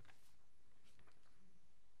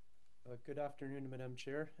 Good afternoon, Madam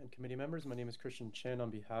Chair and committee members. My name is Christian Chen on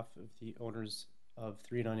behalf of the owners of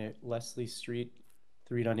 398 Leslie Street,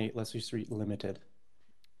 398 Leslie Street Limited.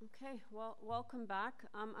 Okay, well, welcome back.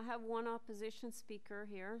 I have one opposition speaker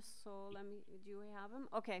here, so do we have him?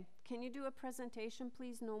 Okay, can you do a presentation,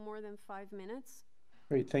 please? No more than 5 minutes.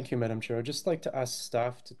 Great, thank you, Madam Chair. I'd just like to ask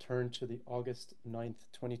staff to turn to the August 9th,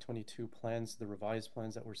 2022 plans, the revised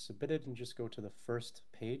plans that were submitted, and just go to the first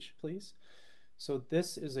page, please. So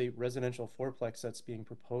this is a residential fourplex that's being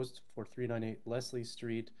proposed for 398 Leslie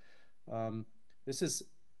Street. This is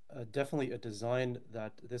definitely a design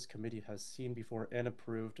that this committee has seen before and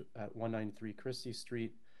approved at 193 Christie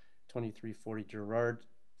Street, 2340 Gerrard,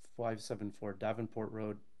 574 Davenport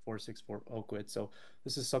Road, 464 Oakwood. So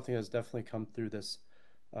this is something that's definitely come through this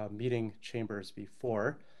meeting chambers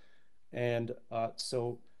before. And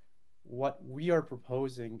so what we are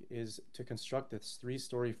proposing is to construct this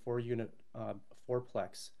 3-story, 4-unit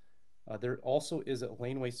fourplex. There also is a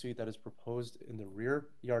laneway suite that is proposed in the rear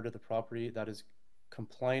yard of the property that is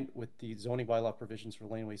compliant with the zoning bylaw provisions for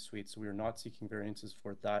laneway suites. So we are not seeking variances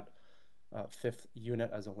for that 5th unit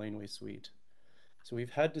as a laneway suite. So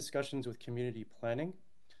we've had discussions with community planning,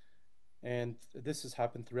 and this has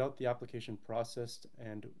happened throughout the application process,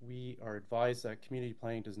 and we are advised that community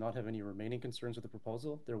planning does not have any remaining concerns with the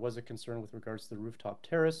proposal. There was a concern with regards to the rooftop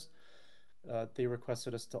terrace. They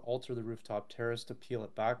requested us to alter the rooftop terrace to peel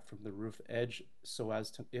it back from the roof edge so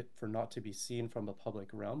as for not to be seen from a public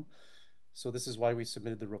realm. So this is why we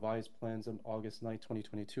submitted the revised plans on August 9,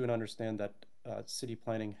 2022, and understand that city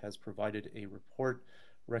planning has provided a report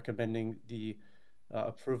recommending the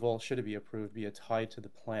approval, should it be approved, be tied to the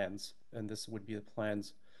plans, and this would be the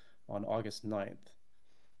plans on August 9th.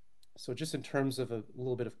 So just in terms of a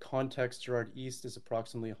little bit of context, Gerrard East is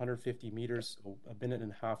approximately 150 meters, so a minute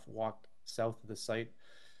and a half walk south of the site.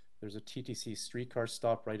 There's a TTC streetcar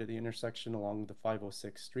stop right at the intersection along the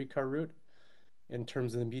 506 streetcar route. In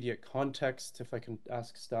terms of the immediate context, if I can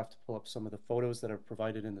ask staff to pull up some of the photos that are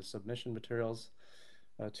provided in the submission materials.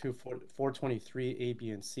 423 A, B,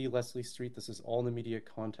 and C Leslie Street. This is all in the immediate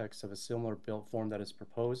context of a similar built form that is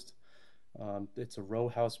proposed. It's a row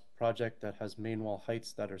house project that has main wall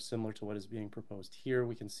heights that are similar to what is being proposed here.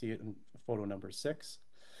 We can see it in photo number 6.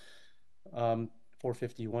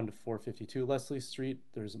 451 to 452 Leslie Street.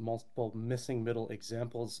 There's multiple missing middle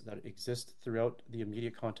examples that exist throughout the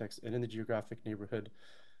immediate context and in the geographic neighborhood.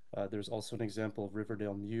 There's also an example of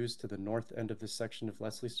Riverdale Mews to the north end of this section of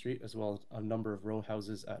Leslie Street, as well as a number of row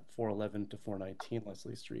houses at 411 to 419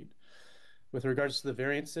 Leslie Street. With regards to the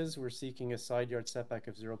variances, we're seeking a side yard setback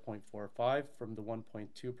of 0.45 from the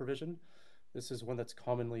 1.2 provision. This is one that's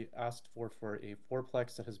commonly asked for a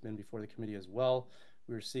fourplex that has been before the committee as well.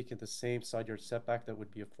 We are seeking the same side yard setback that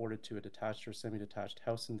would be afforded to a detached or semi-detached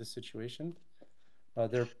house in this situation.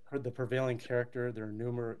 The prevailing character, there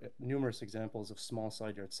are numerous examples of small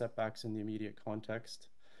side yard setbacks in the immediate context.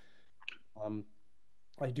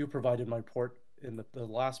 I do provide in my report in the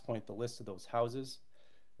last point the list of those houses.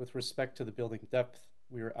 With respect to the building depth,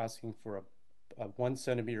 we are asking for a 1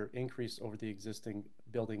 centimeter increase over the existing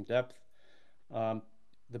building depth.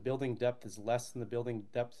 The building depth is less than the building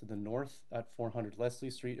depth to the north at 400 Leslie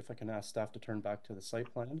Street, if I can ask staff to turn back to the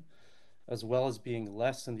site plan, as well as being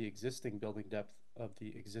less than the existing building depth of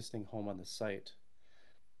the existing home on the site.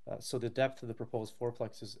 So the depth of the proposed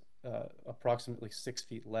fourplex is approximately 6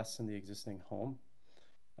 feet less than the existing home.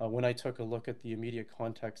 When I took a look at the immediate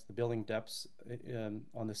context, the building depths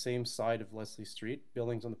on the same side of Leslie Street,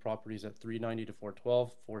 buildings on the properties at 390 to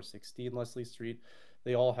 412, 416 Leslie Street,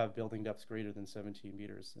 they all have building depths greater than 17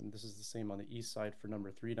 meters. And this is the same on the east side for number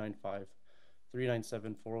 395,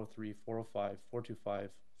 397, 403, 405, 425,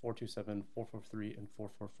 427, 443, and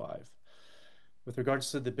 445. With regards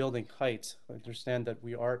to the building height, I understand that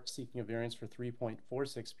we are seeking a variance for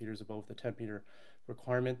 3.46 meters above the 10-meter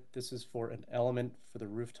requirement. This is for an element for the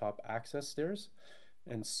rooftop access stairs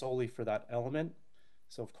and solely for that element.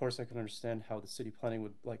 So of course I can understand how the city planning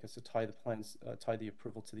would like us to tie the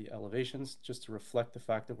approval to the elevations, just to reflect the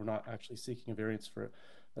fact that we're not actually seeking a variance for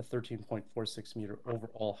a 13.46 meter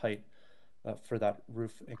overall height for that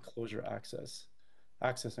roof enclosure access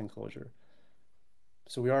enclosure.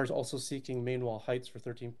 So we are also seeking main wall heights for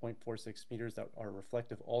 13.46 meters that are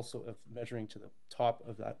reflective also of measuring to the top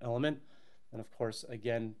of that element. And of course,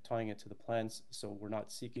 again, tying it to the plans, so we're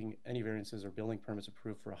not seeking any variances or building permits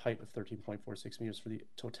approved for a height of 13.46 meters for the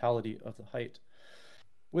totality of the height.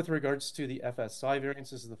 With regards to the FSI variance,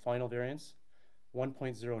 this is the final variance,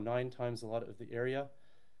 1.09 times the lot of the area.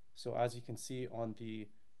 So as you can see on the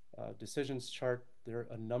decisions chart, there are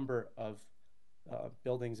a number of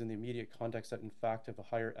buildings in the immediate context that in fact have a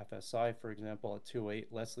higher FSI. For example, at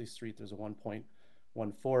 208 Leslie Street, there's a 1.14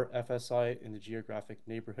 FSI. In the geographic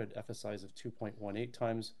neighborhood, FSIs of 2.18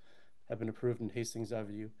 times have been approved in Hastings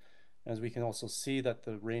Avenue. As we can also see that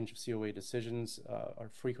the range of COA decisions are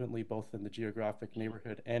frequently both in the geographic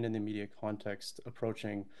neighborhood and in the immediate context,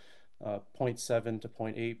 approaching 0.7 to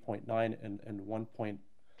 0.8, 0.9, and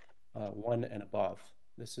 1.1 and above.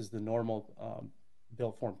 This is the normal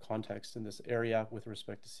built form context in this area with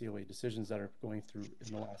respect to COA decisions that are going through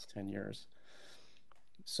in the last 10 years.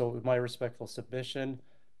 So with my respectful submission,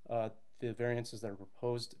 the variances that are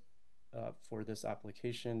proposed for this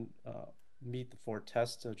application meet the 4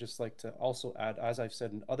 tests. I'd just like to also add, as I've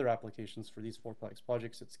said in other applications for these 4-plex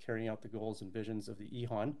projects, it's carrying out the goals and visions of the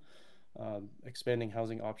EHON, expanding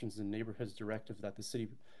housing options in neighborhoods directive that the City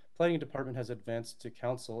Planning Department has advanced to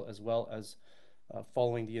Council, as well as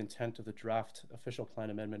following the intent of the draft official plan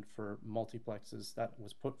amendment for multiplexes that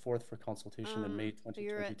was put forth for consultation in May 2022.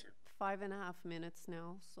 You're at 5.5 minutes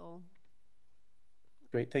now, so.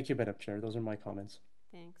 Great, thank you, Madam Chair. Those are my comments.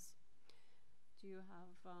 Thanks. Do you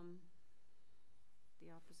have the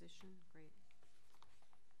opposition? Great.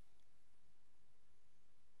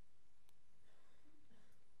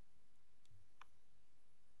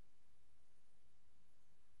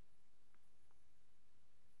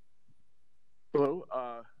 Hello,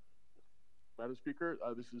 Madam Speaker.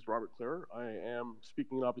 This is Robert Clare. I am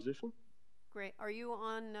speaking in opposition. Great. Are you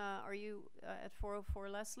on? Are you at 404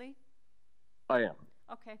 Leslie? I am.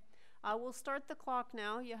 Okay. We'll start the clock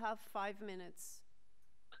now. You have 5 minutes.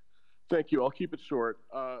 Thank you. I'll keep it short.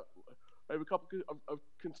 I have a couple of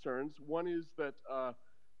concerns. One is that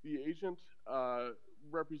the agent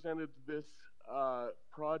represented this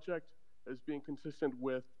project as being consistent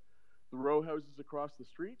with the row houses across the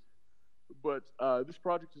street, but this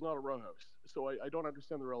project is not a row house, so I don't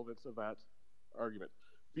understand the relevance of that argument.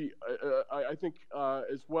 I think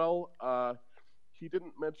as well, he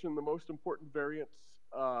didn't mention the most important variance,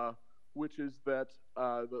 which is that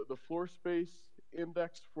the floor space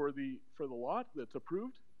index for the lot that's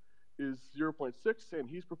approved is 0.6, and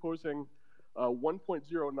he's proposing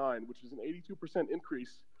 1.09, which is an 82%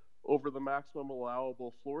 increase over the maximum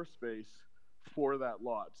allowable floor space for that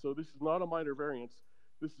lot. So this is not a minor variance.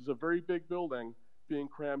 This is a very big building being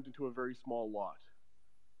crammed into a very small lot.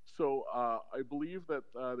 So I believe that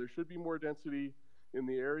there should be more density in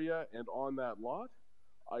the area and on that lot.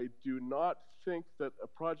 I do not think that a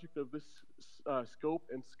project of this scope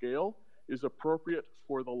and scale is appropriate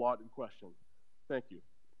for the lot in question. Thank you.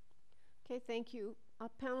 Okay, thank you.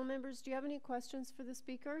 Panel members, do you have any questions for the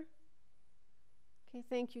speaker? Okay,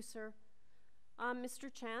 thank you, sir.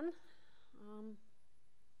 Mr. Chan,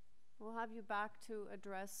 we'll have you back to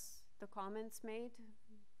address the comments made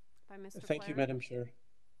by Mr. Thank you, Madam Chair.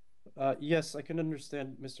 Yes, I can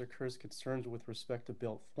understand Mr. Kerr's concerns with respect to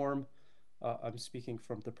built form. I'm speaking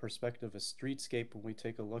from the perspective of streetscape. When we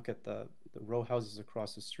take a look at the row houses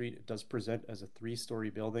across the street, it does present as a 3-story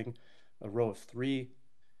building, a row of three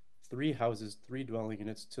houses, 3 dwelling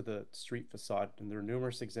units to the street facade. And there are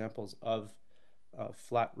numerous examples of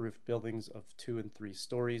flat roof buildings of 2 and 3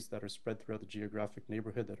 stories that are spread throughout the geographic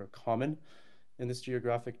neighborhood that are common in this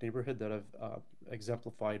geographic neighborhood that I've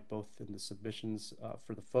exemplified both in the submissions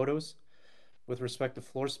for the photos. With respect to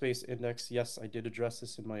floor space index, yes, I did address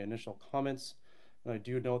this in my initial comments. And I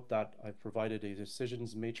do note that I've provided a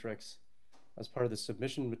decisions matrix as part of the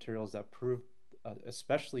submission materials that prove,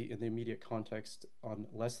 especially in the immediate context on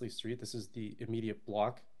Leslie Street, this is the immediate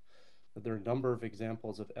block, that there are a number of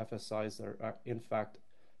examples of FSIs that are in fact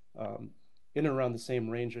in and around the same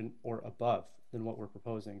range or above than what we're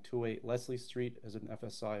proposing. 208 Leslie Street has an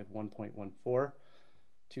FSI of 1.14.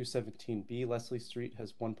 217B Leslie Street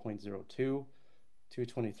has 1.02.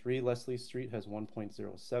 223 Leslie Street has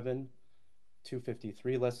 1.07.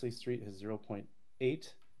 253 Leslie Street has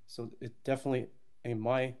 0.8. So it definitely, in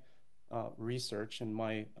my research and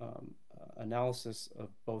my analysis of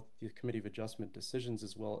both the Committee of Adjustment decisions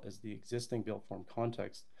as well as the existing built form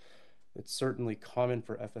context, it's certainly common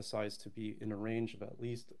for FSIs to be in a range of at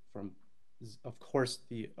least from, of course,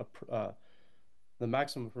 the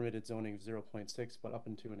maximum permitted zoning of 0.6, but up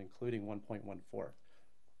into and including 1.14.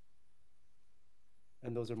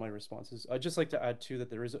 And those are my responses. I'd just like to add too that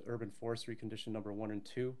there is an urban forestry condition number 1 and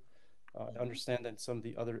 2. I understand that some of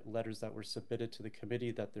the other letters that were submitted to the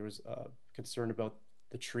committee that there was concern about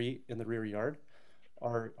the tree in the rear yard.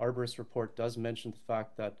 Our arborist report does mention the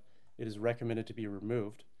fact that it is recommended to be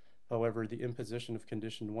removed. However, the imposition of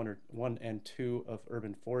condition 1 and 2 of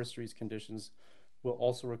urban forestry's conditions will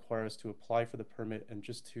also require us to apply for the permit. And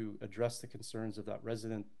just to address the concerns of that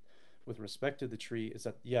resident with respect to the tree is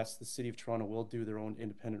that, yes, the City of Toronto will do their own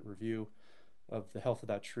independent review of the health of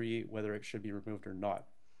that tree, whether it should be removed or not.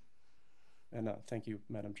 And thank you,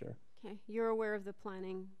 Madam Chair. Okay, you're aware of the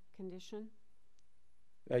planning condition?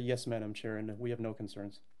 Yes, Madam Chair, and we have no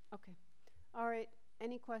concerns. Okay. All right.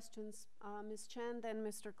 Any questions? Ms. Chan, then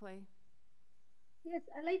Mr. Clay. Yes,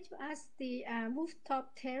 I'd like to ask the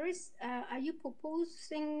rooftop terrace. Are you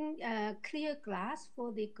proposing clear glass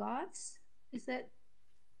for the guards? Is that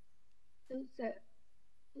those?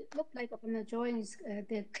 It looked like on the drawings,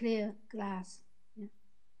 they're clear glass. Yeah.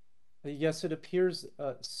 Yes, it appears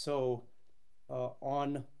so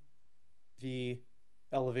on the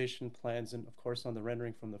elevation plans and of course on the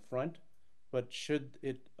rendering from the front. But should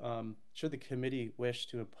the committee wish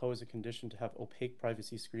to impose a condition to have opaque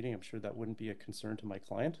privacy screening, I'm sure that wouldn't be a concern to my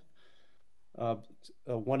client.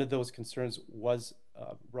 One of those concerns was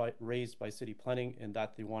raised by city planning in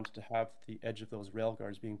that they wanted to have the edge of those rail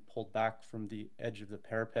guards being pulled back from the edge of the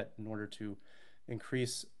parapet in order to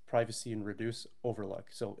increase privacy and reduce overlook.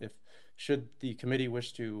 So should the committee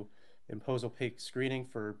wish to impose opaque screening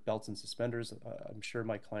for belts and suspenders, I'm sure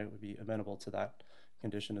my client would be amenable to that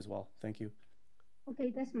condition as well. Thank you.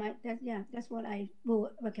 Okay, that's what I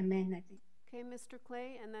will recommend, I think. Okay, Mr.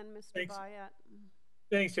 Clay, and then Mr. Thanks. Bayat.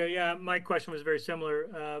 Thanks, Chair. Yeah, my question was very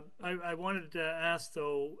similar. I wanted to ask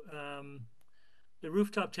though, the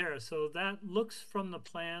rooftop terrace. So that looks from the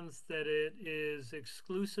plans that it is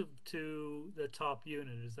exclusive to the top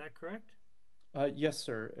unit. Is that correct? Yes,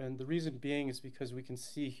 sir. And the reason being is because we can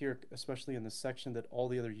see here, especially in this section, that all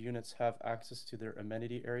the other units have access to their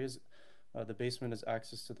amenity areas. The basement has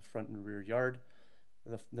access to the front and rear yard.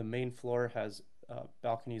 The main floor has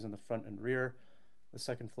balconies on the front and rear. The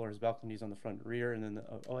second floor has balconies on the front and rear, and then the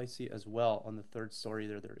OIC as well on the third story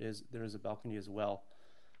there is a balcony as well.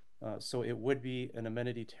 So it would be an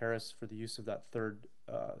amenity terrace for the use of that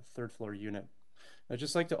third floor unit. I'd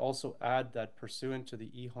just like to also add that pursuant to the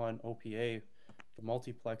EHON OPA, the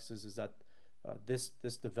multiplexes is that this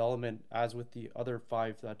development, as with the other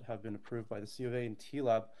 5 that have been approved by the C of A and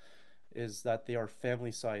TLAB, is that they are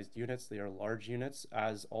family-sized units. They are large units,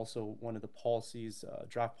 as also one of the policies,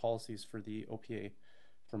 draft policies for the OPA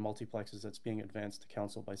for multiplexes that's being advanced to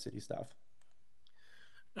council by city staff.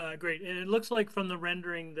 Great, and it looks like from the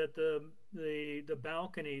rendering that the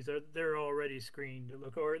balconies they're already screened.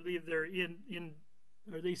 Look, or they're in.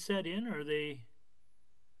 Are they set in? Or are they?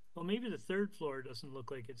 Well, maybe the third floor doesn't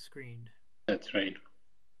look like it's screened. That's right.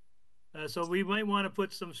 So we might want to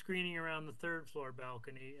put some screening around the third floor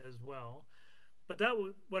balcony as well. But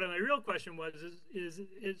what my real question was is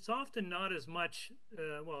it's often not as much,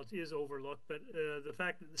 well, it is overlooked, but the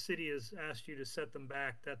fact that the city has asked you to set them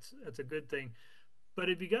back, that's a good thing. But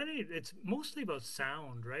if you got any, it's mostly about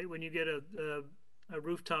sound, right? When you get a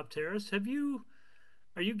rooftop terrace, are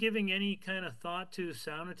you giving any kind of thought to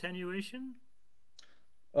sound attenuation?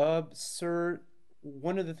 Sir,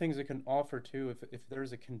 one of the things I can offer too, if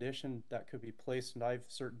there's a condition that could be placed, and I've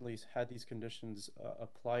certainly had these conditions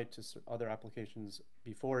applied to other applications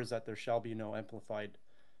before, is that there shall be no amplified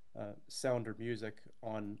sound or music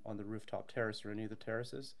on the rooftop terrace or any of the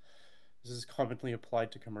terraces. This is commonly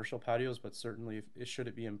applied to commercial patios, but certainly should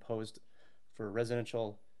it be imposed for a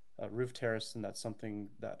residential roof terrace, and that's something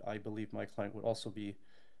that I believe my client would also be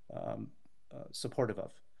supportive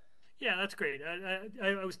of. Yeah, that's great.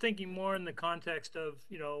 I was thinking more in the context of,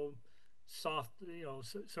 soft,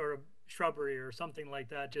 sort of shrubbery or something like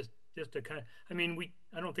that, just to kind of,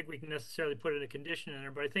 I don't think we can necessarily put in a condition in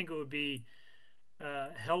there, but I think it would be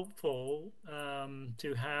helpful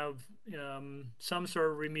to have some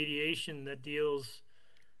sort of remediation that deals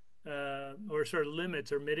or sort of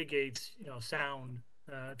limits or mitigates, sound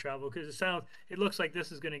travel, because it looks like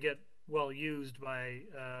this is going to get well used by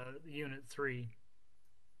Unit 3.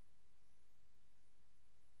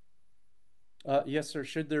 Yes, sir.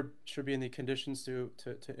 Should there be any conditions to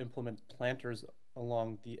implement planters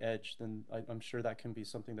along the edge, then I'm sure that can be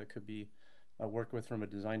something that could be worked with from a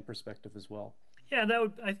design perspective as well. Yeah,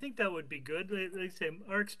 I think that would be good. Like I say,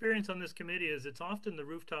 our experience on this committee is it's often the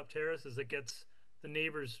rooftop terraces that gets the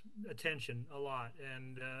neighbors' attention a lot,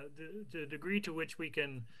 and the degree to which we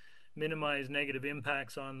can minimize negative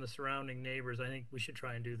impacts on the surrounding neighbors, I think we should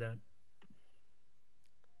try and do that.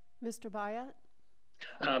 Mr. Bayat?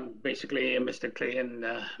 Basically, Mr. Clay and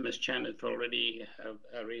Ms. Chan have already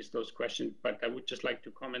raised those questions, but I would just like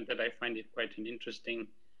to comment that I find it quite an interesting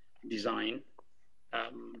design,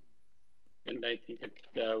 and I think it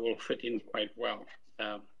will fit in quite well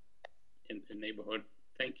in the neighborhood.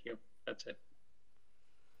 Thank you. That's it.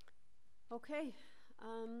 Okay.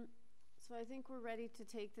 So I think we're ready to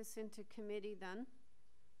take this into committee then.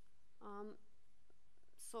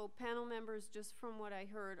 So panel members, just from what I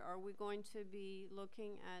heard, are we going to be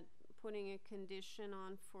looking at putting a condition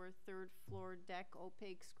on for third floor deck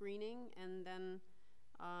opaque screening, and then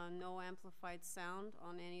no amplified sound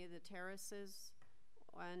on any of the terraces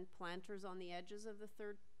and planters on the edges of the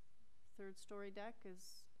third third-story deck,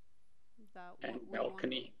 is that And what we want?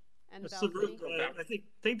 balcony. And That's the balcony? roof, I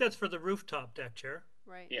think that's for the rooftop deck, Chair.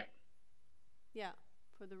 Right. Yeah. Yeah,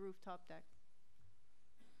 for the rooftop deck.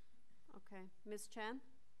 Okay, Ms. Chan?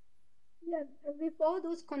 Yeah, with all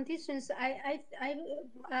those conditions, I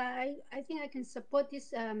think I can support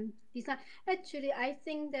this design. Actually, I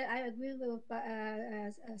think that I agree with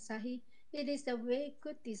Sahi. It is a very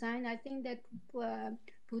good design. I think that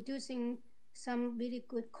producing some really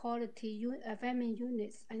good quality family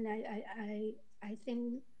units, and I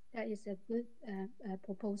think that is a good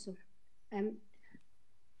proposal.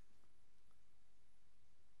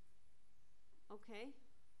 Okay.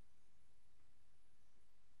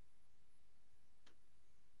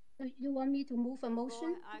 You want me to move a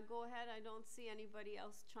motion? Go ahead. I don't see anybody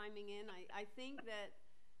else chiming in. I think that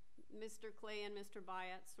Mr. Clay and Mr.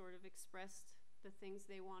 Bayat sort of expressed the things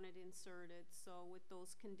they wanted inserted. So with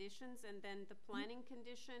those conditions, and then the planning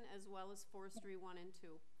condition as well as forestry 1 and 2.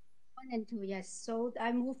 1 and 2, yes. So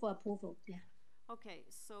I move for approval. Yeah. Okay.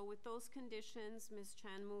 So with those conditions, Ms.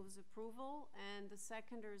 Chan moves approval, and the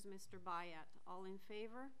seconder is Mr. Bayat. All in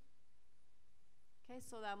favor? Okay.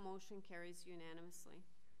 So that motion carries unanimously.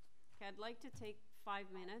 Okay, I'd like to take 5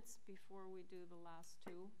 minutes before we do the last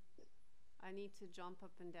 2. I need to jump up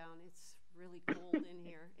and down. It's really cold in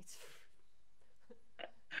here. It's.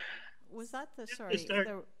 Was that the, sorry?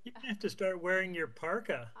 You have to start wearing your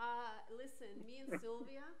parka. Listen, me and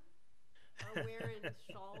Sylvia are wearing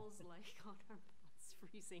shawls like on our butts,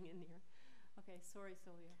 freezing in here. Okay, sorry,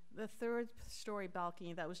 Sylvia. The third-story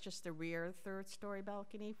balcony, that was just the rear third-story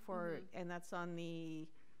balcony for, and that's on the,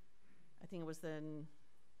 I think it was the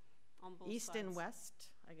on both east sides. and west.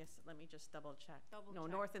 I guess, let me just double check. No,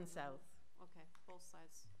 north and south. Okay, both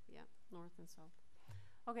sides. Yeah, north and south.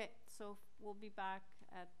 Okay, so we'll be back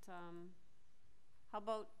at, how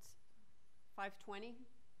about 5:20?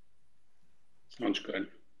 Sounds good.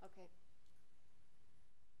 Okay.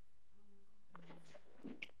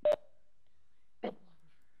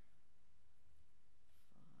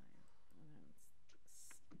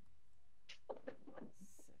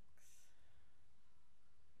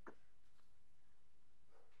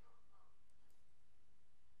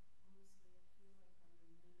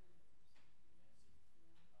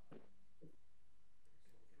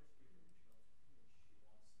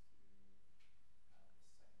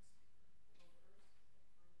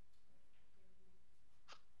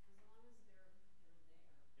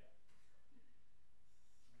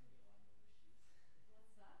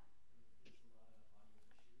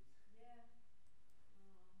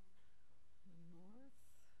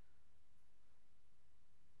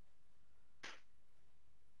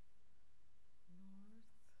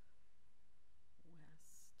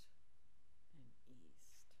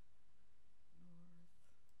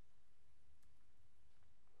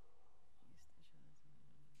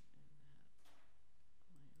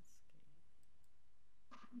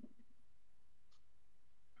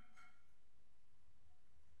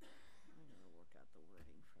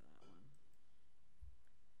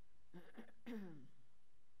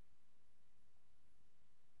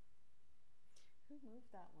 Who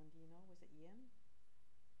moved that one? Do you know? Was it Yin?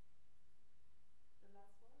 The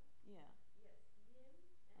last one? Yeah. Yes, Yin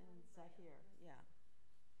And Zahir. Yeah.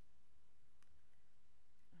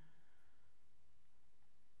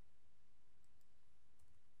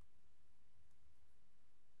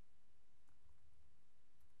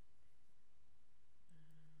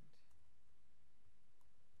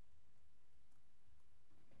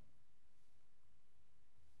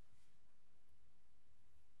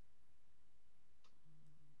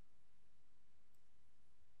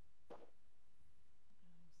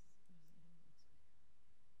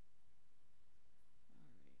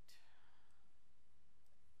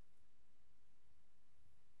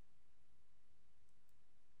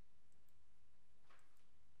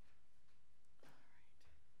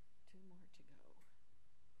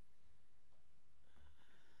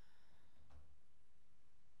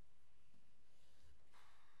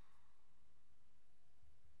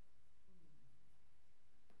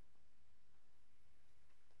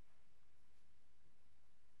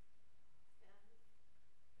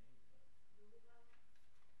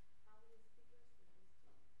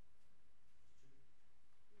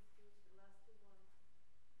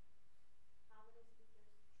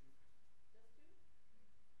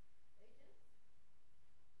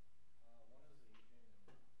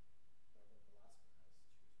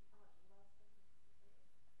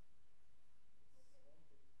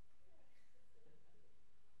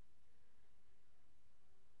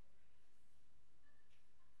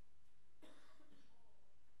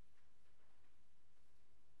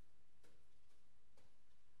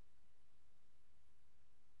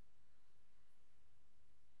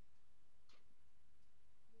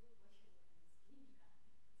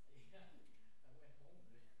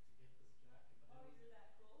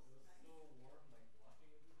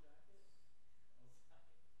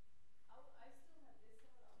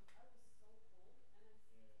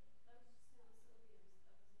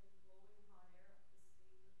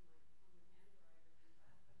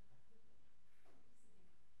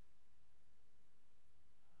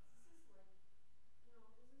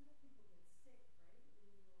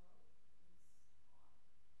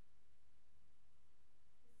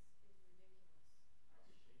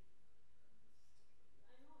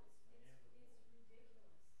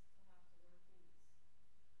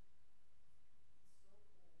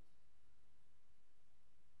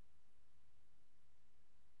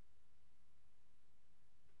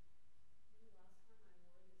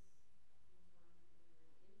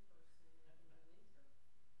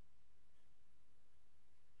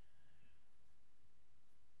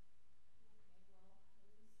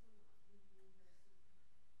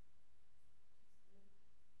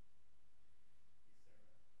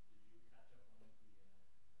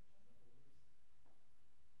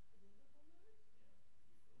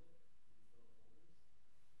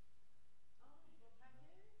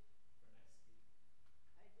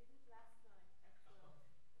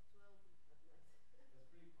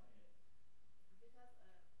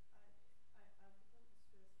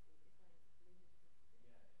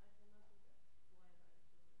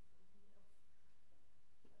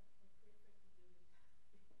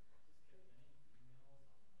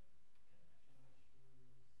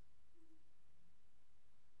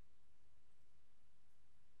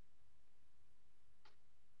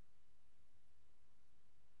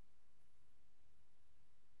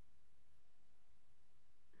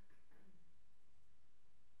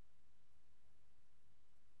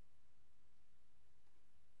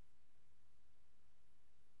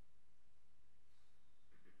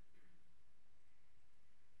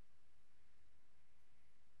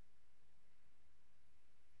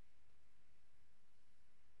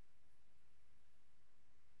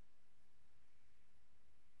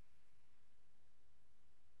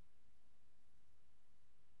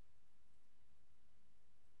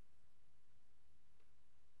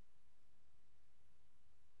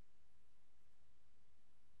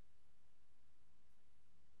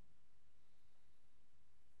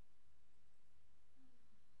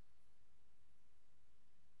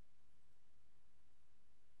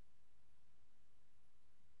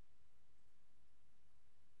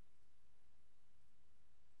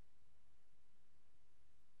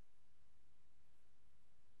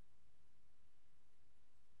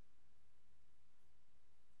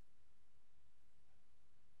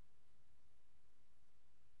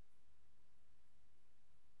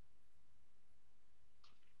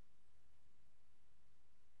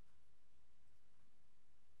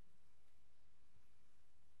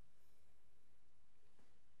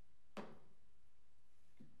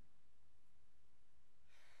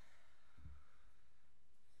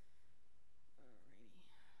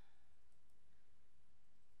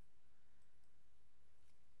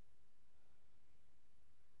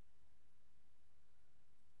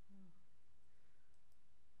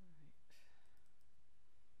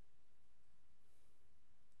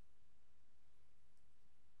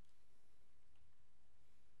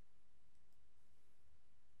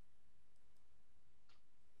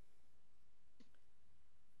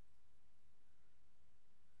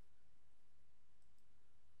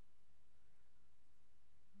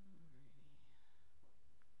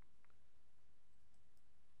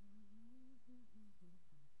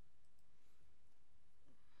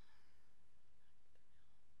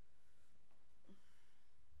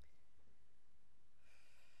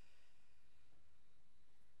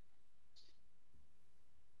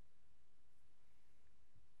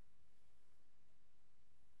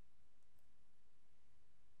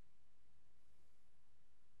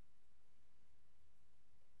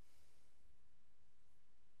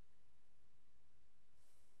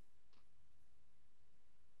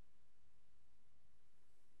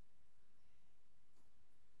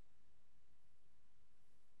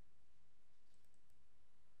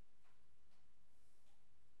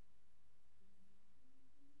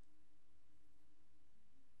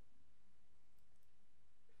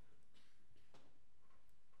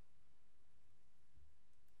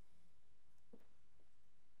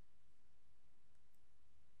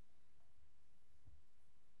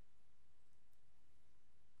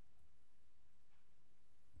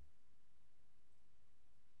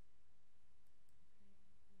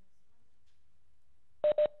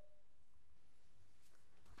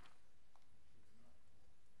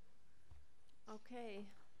 Okay.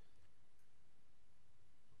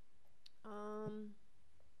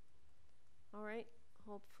 All right.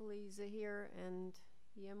 Hopefully Zahir and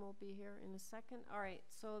Yem will be here in a second. All right.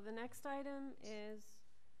 So the next item is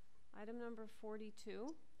item number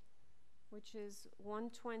 42, which is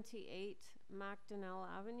 128 MacDonnell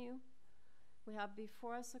Avenue. We have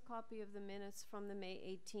before us a copy of the minutes from the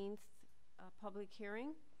May 18th public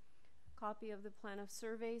hearing, copy of the plan of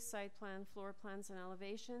survey, site plan, floor plans, and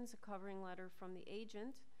elevations, a covering letter from the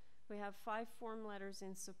agent. We have 5 form letters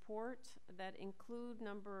in support that include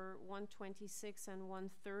number 126 and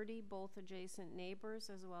 130, both adjacent neighbors,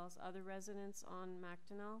 as well as other residents on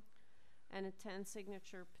MacDonnell, and a 10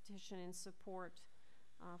 signature petition in support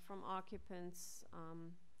from occupants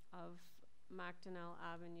of MacDonnell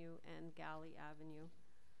Avenue and Galley Avenue.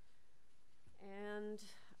 And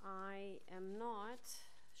I am not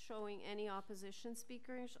showing any opposition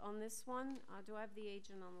speakers on this one. Do I have the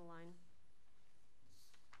agent on the line?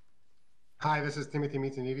 Hi, this is Timothy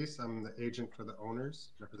Mitanidis. I'm the agent for the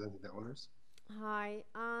owners, representing the owners. Hi,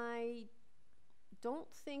 I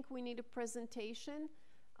don't think we need a presentation.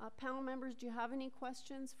 Panel members, do you have any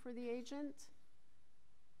questions for the agent?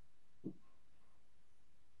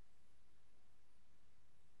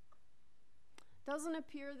 Doesn't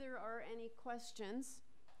appear there are any questions.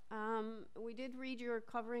 We did read your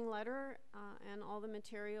covering letter and all the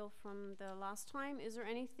material from the last time. Is there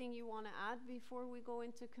anything you want to add before we go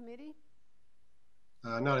into committee?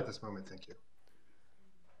 Not at this moment, thank you.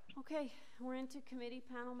 Okay, we're into committee,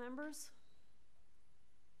 panel members.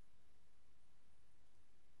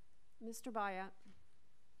 Mr. Bayat.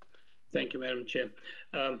 Thank you, Madam Chair.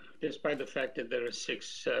 Despite the fact that there are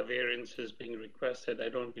 6 variances being requested, I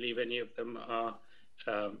don't believe any of them are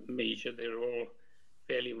major. They're all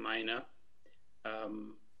fairly minor.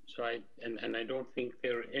 So I don't think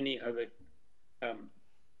there are any other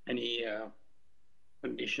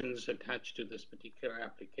conditions attached to this particular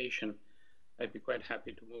application. I'd be quite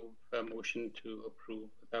happy to move a motion to approve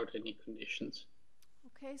without any conditions.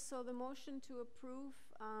 Okay, so the motion to approve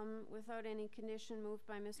without any condition moved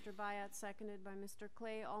by Mr. Bayat, seconded by Mr.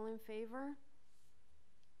 Clay. All in favor?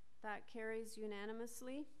 That carries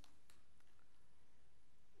unanimously.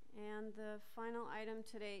 And the final item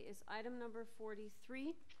today is item number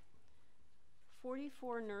 43,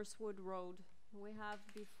 44 Nursewood Road. We have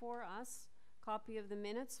before us copy of the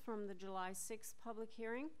minutes from the July 6th public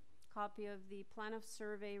hearing, copy of the plan of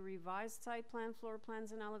survey, revised site plan, floor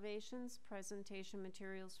plans, and elevations, presentation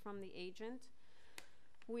materials from the agent.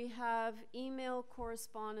 We have email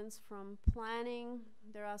correspondence from planning.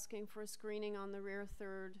 They're asking for a screening on the rear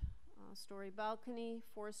 3rd story balcony.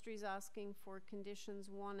 Forestry's asking for conditions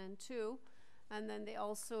 1 and 2. And then they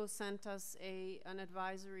also sent us an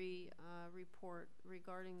advisory report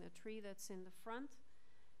regarding the tree that's in the front.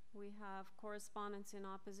 We have correspondence in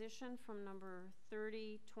opposition from number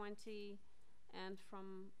 30, 20, and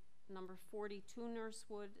from number 42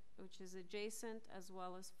 Nursewood, which is adjacent, as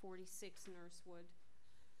well as 46 Nursewood.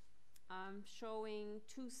 Showing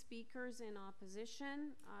 2 speakers in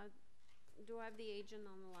opposition. Do I have the agent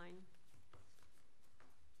on the line?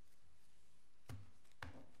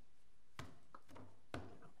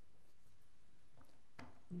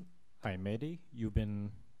 Hi, Mehdi. You've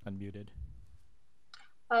been unmuted.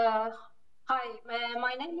 Hi,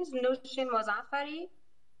 my name is Nushin Mozaffari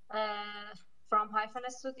from Hyphen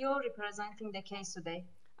Studio, representing the case today.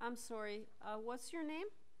 I'm sorry, what's your name?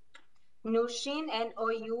 Nushin,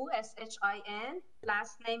 N-O-U-S-H-I-N,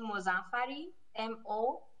 last name Mozaffari, M-O-Z-A-F-F-A-R-I.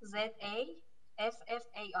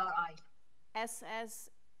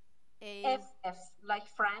 S-S-A... F-F, like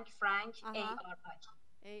Frank, A-R-I.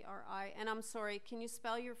 A-R-I. And I'm sorry, can you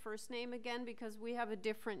spell your first name again? Because we have a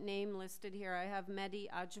different name listed here. I have Mehdi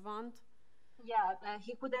Ajvant. Yeah,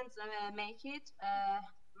 he couldn't make it.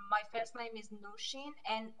 My first name is Nushin,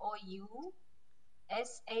 N-O-U-S-H-I-N.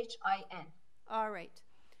 All right.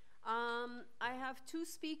 I have 2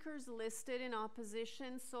 speakers listed in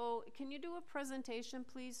opposition. So can you do a presentation,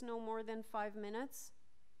 please? No more than 5 minutes.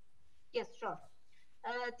 Yes, sure.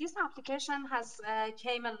 This application has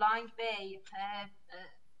came a long way.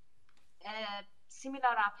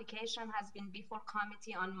 Similar application has been before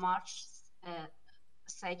committee on March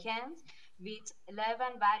 2nd with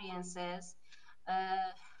 11 variances.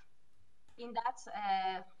 In that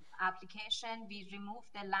application, we removed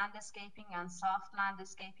the landscaping and soft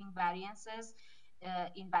landscaping variances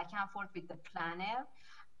in back and forth with the planner.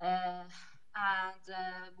 And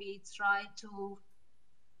we tried to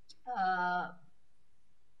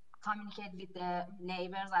communicate with the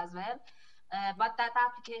neighbors as well. But that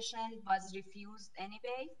application was refused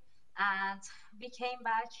anyway. And we came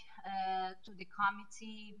back to the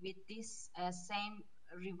committee with this same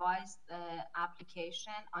revised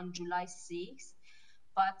application on July 6th,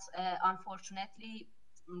 but unfortunately,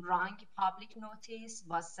 wrong public notice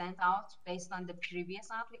was sent out based on the previous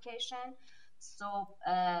application. So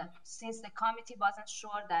since the committee wasn't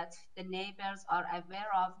sure that the neighbors are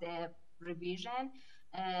aware of the revision,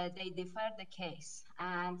 they deferred the case.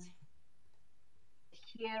 And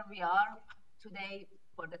here we are today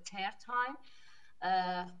for the third time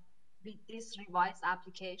with this revised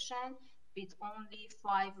application with only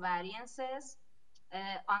 5 variances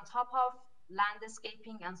on top of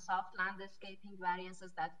landscaping and soft landscaping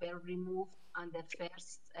variances that were removed on the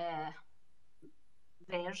first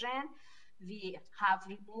version. We have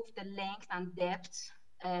removed the length and depth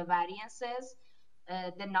variances,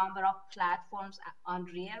 the number of platforms on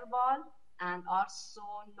rear wall, and also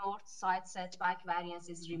north side setback variance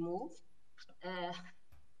is removed.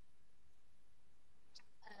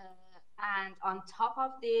 And on top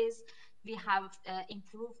of this, we have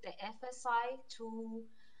improved the FSI to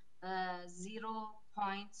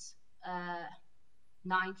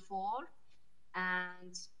 0.94,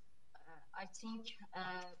 and I think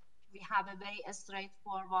we have a very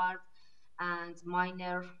straightforward and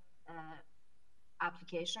minor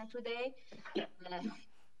application today.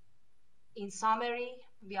 In summary,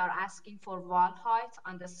 we are asking for wall height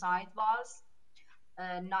on the side walls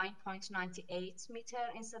 9.98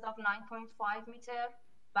 meter instead of 9.5 meter.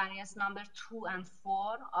 Variance number 2 and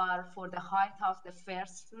 4 are for the height of the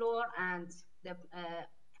first floor and the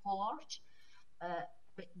porch.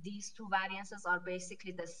 These 2 variances are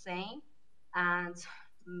basically the same, and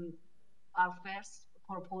our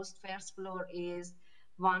proposed first floor is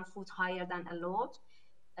 1 foot higher than allowed.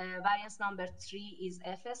 Variance number 3 is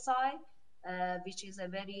FSI, which is a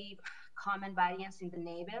very common variance in the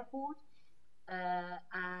neighborhood.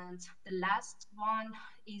 And the last one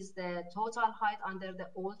is the total height under the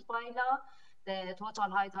old bylaw. The total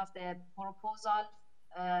height of the proposal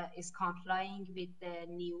is complying with the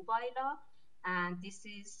new bylaw, and this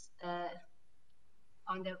is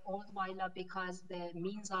under old bylaw because the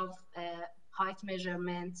means of height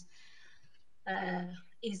measurement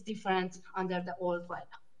is different under the old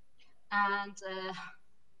bylaw. And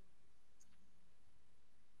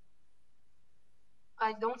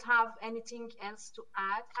I don't have anything else to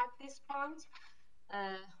add at this point.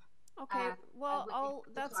 Okay, well,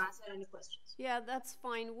 that's to answer any questions. Yeah, that's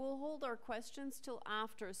fine. We'll hold our questions till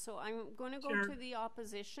after. So I'm going to go to the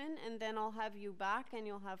opposition, and then I'll have you back, and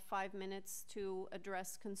you'll have 5 minutes to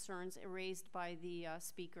address concerns raised by the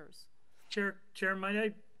speakers. Chair,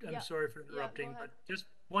 I'm sorry for interrupting, but just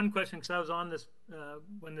one question, because I was on this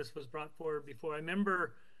when this was brought forward before. I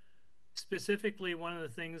remember specifically one of the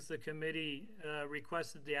things the committee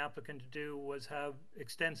requested the applicant to do was have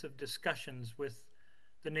extensive discussions with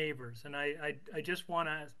the neighbors, and I just want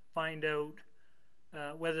to find out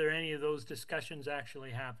whether any of those discussions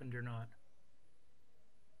actually happened or not.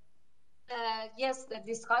 Yes, the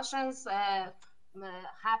discussions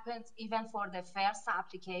happened even for the first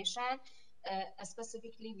application,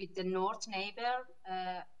 specifically with the north neighbor.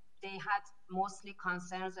 They had mostly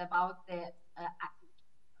concerns about the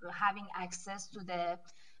having access to the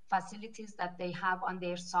facilities that they have on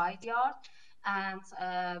their side yard. And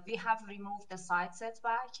we have removed the side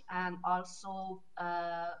setback, and also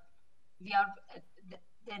we are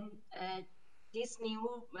this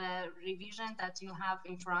new revision that you have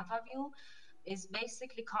in front of you is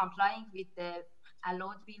basically complying with the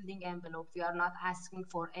allowed building envelope. We are not asking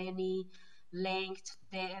for any length,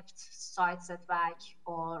 depth, side setback,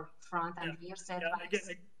 or front and rear setbacks.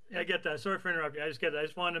 I get that. Sorry for interrupting. I just get that. I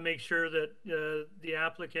just wanted to make sure that the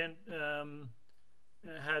applicant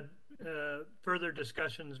had further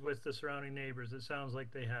discussions with the surrounding neighbors. It sounds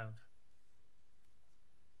like they have.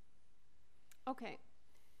 Okay.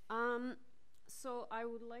 So I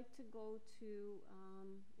would like to go to,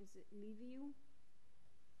 is it Livio?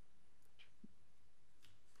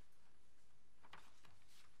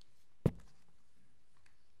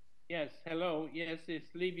 Yes, hello. Yes,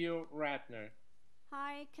 it's Livio Ratner.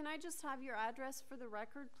 Hi, can I just have your address for the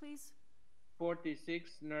record, please?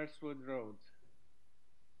 46 Nursewood Road.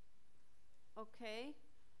 Okay.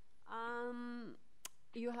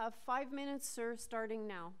 You have 5 minutes, sir, starting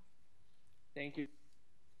now. Thank you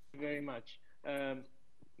very much.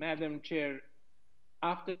 Madam Chair,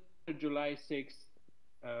 after the July 6th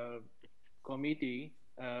committee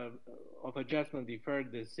of adjustment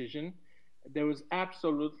deferred decision, there was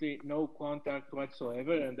absolutely no contact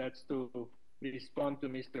whatsoever, and that's to respond to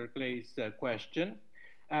Mr. Clay's question.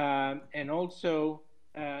 And also,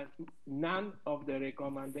 none of the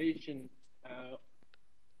recommendation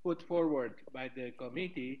put forward by the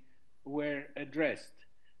committee were addressed.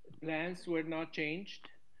 Plans were not changed.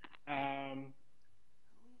 The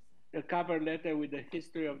cover letter with the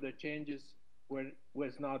history of the changes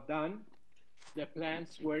was not done. The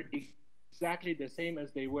plans were exactly the same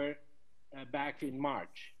as they were back in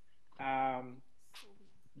March.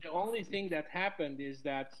 The only thing that happened is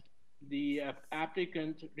that the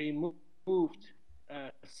applicant removed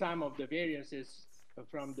some of the variances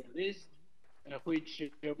from the list, which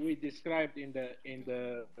we described in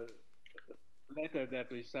the letter that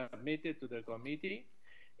we submitted to the committee,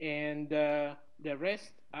 and the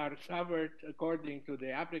rest are covered according to the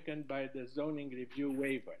applicant by the zoning review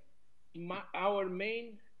waiver. Our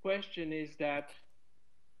main question is that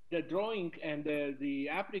the drawing and the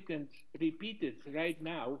applicant repeated right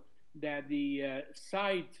now that the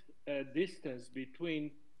side distance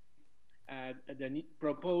between the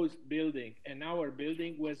proposed building and our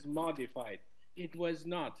building was modified. It was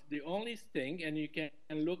not. The only thing, and you can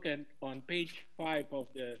look at on page 5 of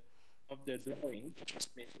the drawing,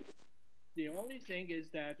 the only thing is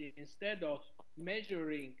that instead of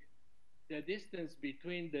measuring the distance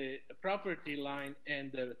between the property line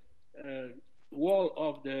and the wall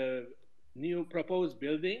of the new proposed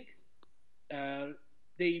building,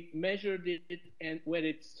 they measured it and where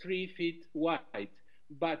it's 3 feet wide.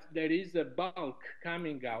 But there is a bulk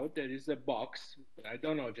coming out, there is a box, I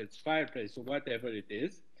don't know if it's fireplace or whatever it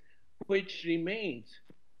is, which remains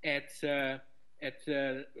at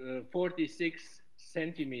 46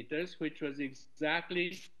 centimeters, which was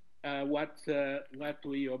exactly what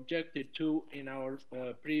we objected to in our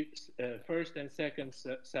first and second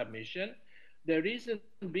submission. The reason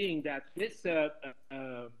being that this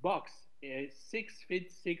box is 6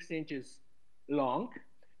 feet 6 inches long,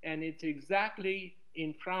 and it's exactly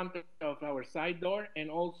in front of our side door and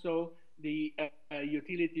also the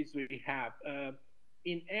utilities we have.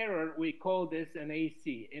 In error, we call this an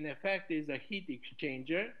AC. In effect, it's a heat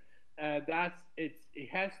exchanger. It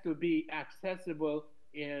has to be accessible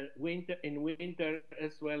in winter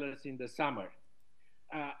as well as in the summer.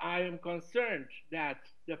 I am concerned that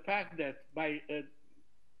the fact that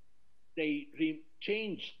they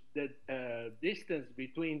changed the distance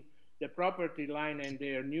between the property line and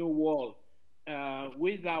their new wall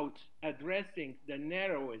without addressing the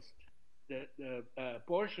narrowest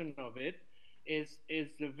portion of it is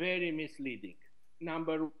very misleading.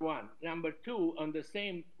 Number one. Number two, on the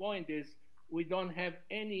same point is we don't have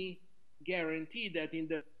any guarantee that in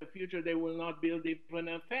the future they will not build even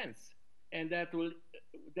a fence, and that will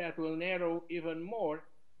narrow even more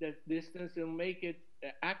the distance and make it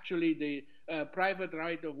actually the private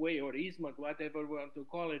right of way or easement, whatever we want to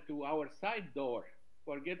call it, to our side door.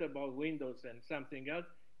 Forget about windows and something else,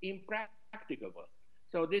 impracticable.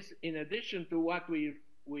 So this, in addition to what we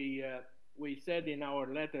said in our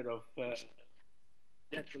letter of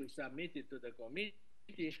that we submitted to the committee,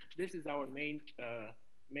 this is our main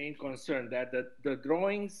concern, that the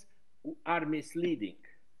drawings are misleading.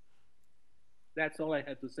 That's all I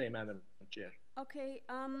had to say, Madam Chair. Okay,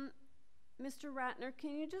 Mr. Ratner,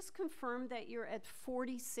 can you just confirm that you're at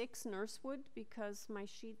 46 Nursewood, because my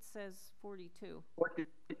sheet says 42?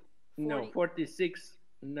 46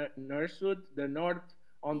 Nursewood, the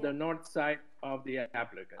north side of the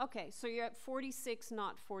applicant. Okay, so you're at 46,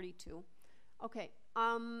 not 42. Okay,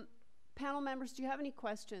 panel members, do you have any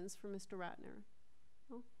questions for Mr. Ratner?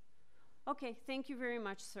 No? Okay, thank you very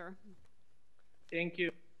much, sir. Thank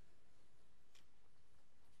you.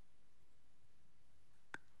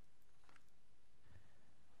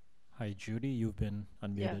 Hi, Judy, you've been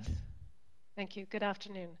unmuted. Yes. Thank you. Good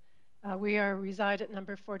afternoon. We reside at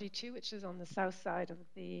number 42, which is on the south side of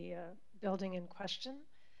the building in question.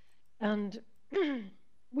 And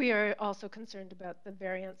we are also concerned about the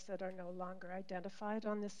variants that are no longer identified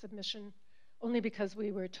on this submission, only because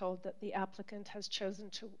we were told that the applicant has chosen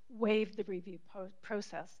to waive the review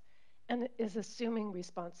process and is assuming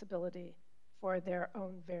responsibility for their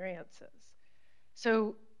own variances.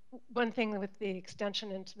 So one thing with the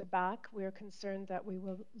extension into the back, we're concerned that we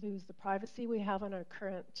will lose the privacy we have on our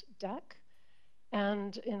current deck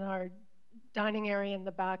and in our dining area in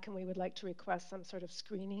the back, and we would like to request some sort of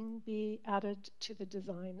screening be added to the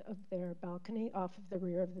design of their balcony off of the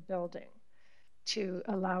rear of the building to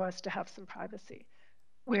allow us to have some privacy.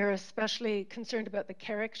 We're especially concerned about the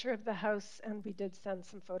character of the house, and we did send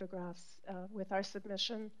some photographs with our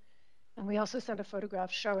submission. And we also sent a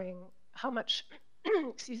photograph showing how much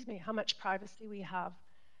excuse me, how much privacy we have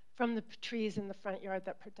from the trees in the front yard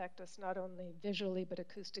that protect us not only visually but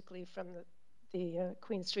acoustically from the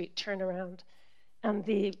Queen Street turnaround. And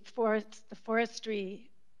the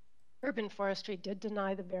forestry Urban Forestry did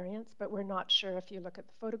deny the variance, but we're not sure if you look at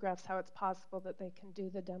the photographs how it's possible that they can do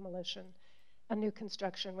the demolition and new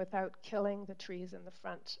construction without killing the trees in the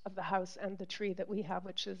front of the house and the tree that we have,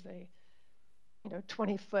 which is a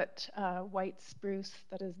 20-foot white spruce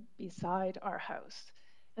that is beside our house.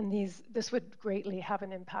 And this would greatly have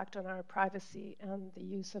an impact on our privacy and the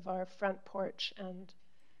use of our front porch and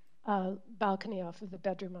balcony off of the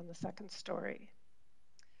bedroom on the second story.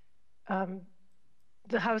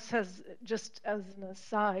 The house has, just as an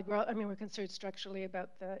aside, we're concerned structurally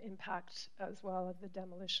about the impact as well of the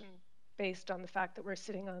demolition based on the fact that we're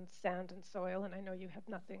sitting on sand and soil, and I know you have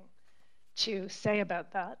nothing to say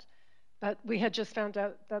about that. But we had just found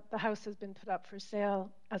out that the house has been put up for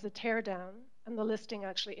sale as a tear down, and the listing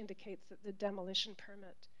actually indicates that the demolition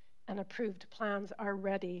permit and approved plans are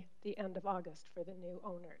ready the end of August for the new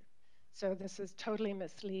owner. So this is totally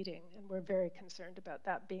misleading, and we're very concerned about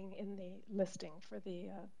that being in the listing for the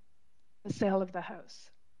sale of the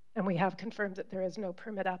house. And we have confirmed that there is no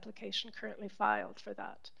permit application currently filed for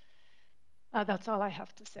that. That's all I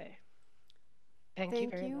have to say. Thank you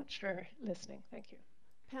very much for listening. Thank you.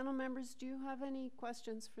 Panel members, do you have any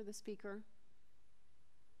questions for the speaker?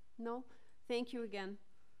 No? Thank you again.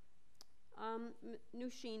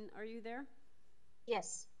 Nushin, are you there?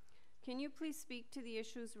 Yes. Can you please speak to the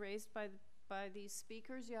issues raised by these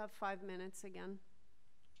speakers? You have 5 minutes again.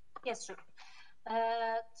 Yes, sure.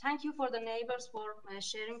 Thank you for the neighbors for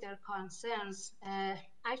sharing their concerns.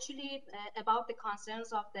 Actually, about the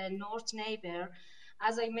concerns of the north neighbor,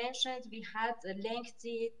 as I mentioned, we had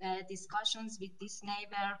lengthy discussions with this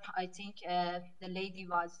neighbor. I think the lady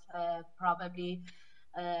was probably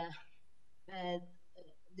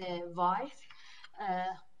the wife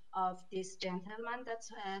of this gentleman that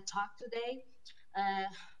talked today.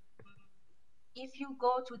 If you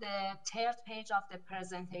go to the third page of the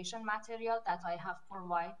presentation material that I have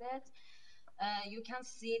provided, you can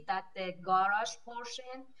see that the garage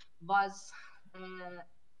portion was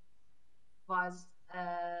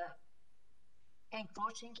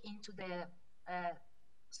encroaching into the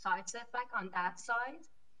side setback on that side.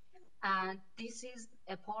 And this is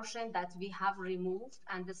a portion that we have removed,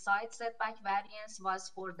 and the side setback variance was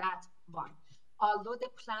for that one. Although the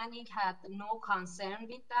planning had no concern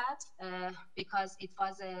with that, because it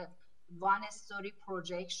was a one-story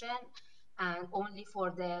projection and only for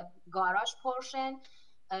the garage portion,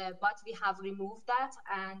 but we have removed that,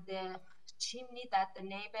 and the chimney that the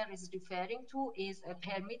neighbor is referring to is a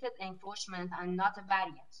permitted encroachment and not a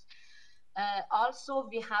variance. Also,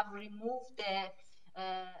 we have removed the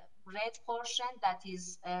red portion that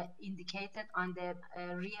is indicated on the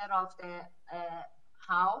rear of the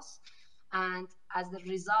house, and as the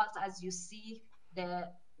result, as you see, the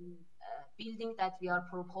building that we are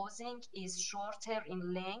proposing is shorter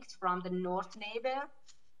in length from the north neighbor.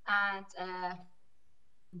 And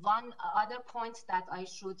one other point that I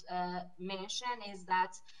should mention is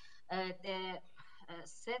that the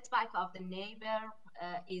setback of the neighbor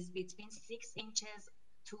is between 6 inches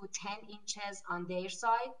to 10 inches on their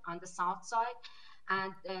side, on the south side,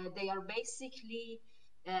 and they are basically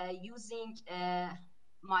using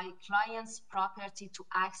my client's property to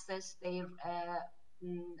access their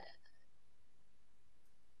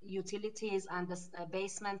utilities and the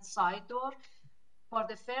basement side door. For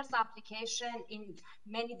the first application, in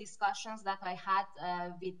many discussions that I had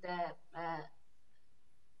with the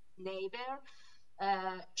neighbor,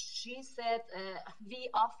 she said we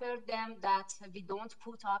offered them that we don't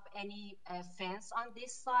put up any fence on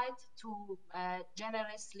this side to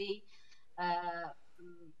generously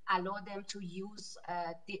allow them to use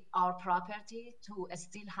our property to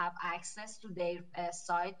still have access to their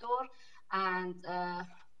side door, and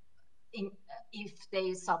if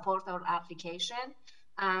they support our application.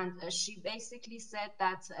 And she basically said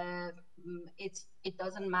that it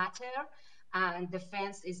doesn't matter, and the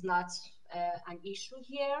fence is not an issue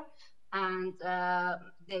here, and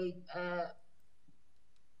they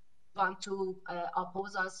want to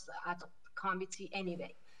oppose us at committee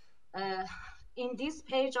anyway. In this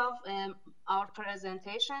page of our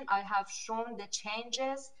presentation, I have shown the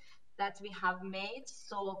changes that we have made.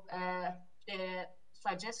 So the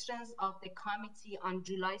suggestions of the committee on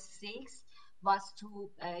July 6th was to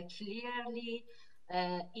clearly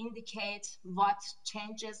indicate what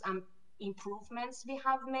changes and improvements we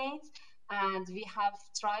have made, and we have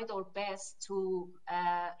tried our best to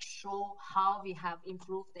show how we have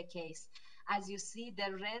improved the case. As you see,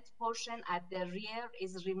 the red portion at the rear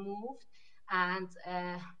is removed, and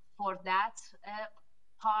for that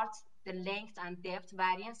part, the length and depth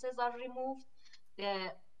variances are removed.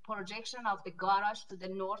 The projection of the garage to the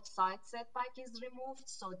north side setback is removed.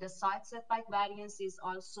 So the side setback variance is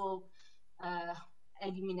also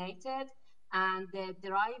eliminated, and the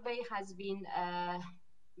driveway has been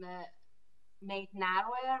made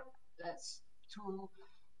narrower to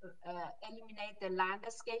eliminate the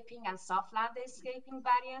landscaping and soft landscaping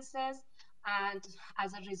variances. And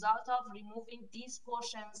as a result of removing these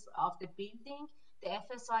portions of the building, the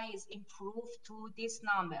FSI is improved to this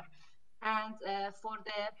number. And for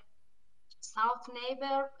the south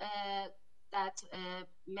neighbor that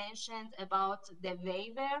mentioned about the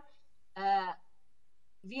waiver,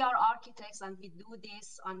 we are architects and we do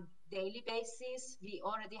this on daily basis. We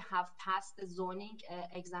already have passed the zoning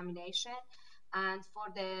examination, and for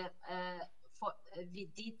the we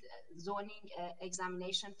did zoning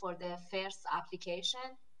examination for the first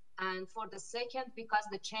application, and for the second, because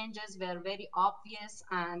the changes were very obvious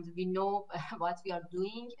and we know what we are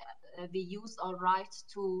doing, we used our right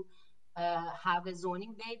to have a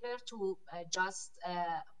zoning waiver to just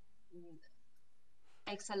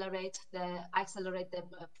accelerate the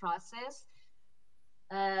process.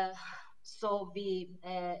 So we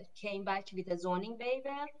came back with a zoning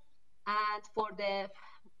waiver, and for the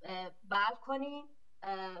balcony,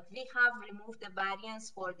 we have removed the variance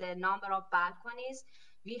for the number of balconies.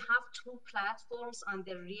 We have 2 platforms on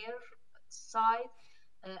the rear side,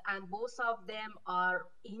 and both of them are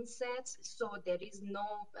inset, so there is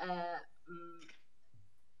no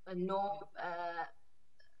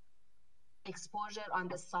exposure on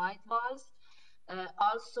the side walls.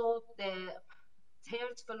 Also, the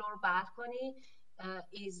 3rd floor balcony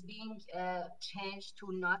is being changed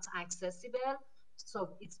to not accessible.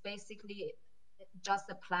 So it's basically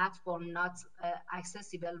just a platform, not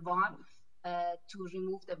accessible one, to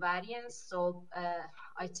remove the variance. So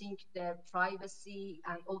I think the privacy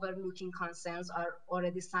and overlooking concerns are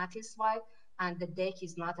already satisfied, and the deck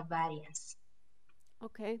is not a variance.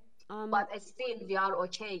 Okay. But still, we are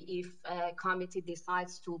okay if committee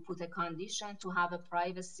decides to put a condition to have a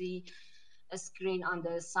privacy screen on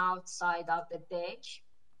the south side of the deck.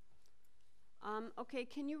 Okay,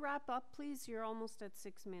 can you wrap up, please? You're almost at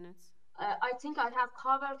 6 minutes. I think I have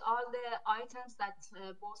covered all the items that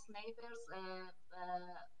both neighbors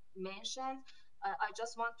mentioned. I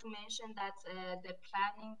just want to mention that the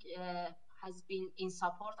planning has been in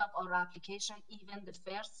support of our application, even the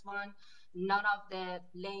first one. None of the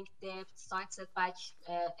length, depth, side setback,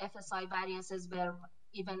 FSI variances were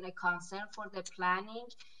even a concern for the planning,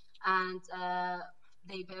 and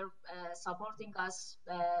they were supporting us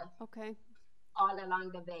all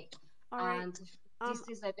along the way. All right. And this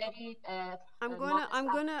is a very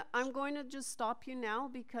I'm going to just stop you now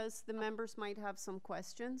because the members might have some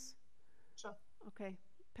questions. Sure. Okay.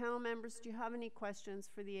 Panel members, do you have any questions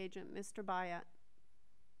for the agent, Mr. Bayat?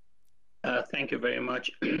 Thank you very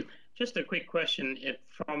much. Just a quick question.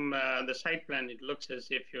 From the site plan, it looks as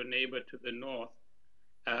if your neighbor to the north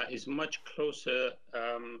is much closer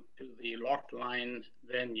to the lot line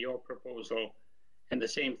than your proposal, and the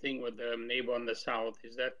same thing with the neighbor on the south.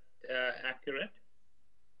 Is that accurate?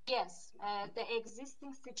 Yes. The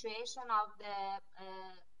existing situation of the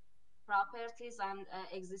properties and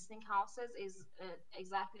existing houses is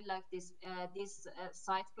exactly like this. This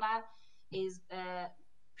site plan is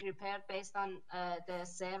prepared based on the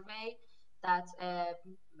survey that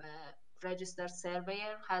registered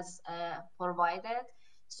surveyor has provided.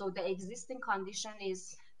 So the existing condition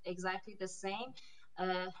is exactly the same,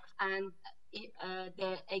 and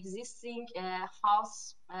the existing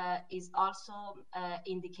house is also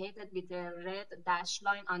indicated with a red dash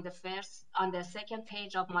line on the second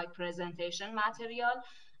page of my presentation material.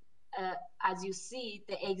 As you see,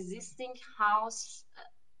 the existing house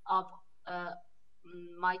of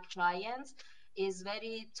my client is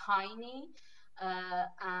very tiny,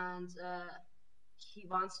 and he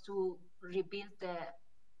wants to rebuild the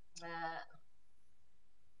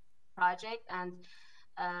project. And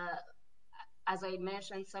as I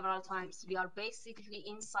mentioned several times, we are basically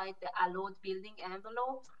inside the allowed building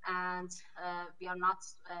envelope, and we are not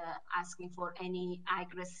asking for any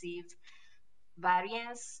aggressive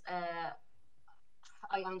variance.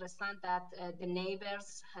 I understand that the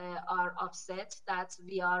neighbors are upset that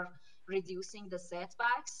we are reducing the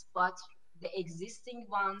setbacks, but the existing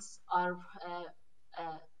ones are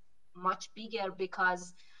much bigger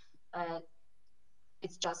because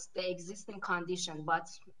it's just the existing condition. But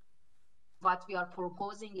what we are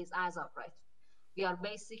proposing is as of right. We are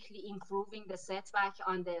basically improving the setback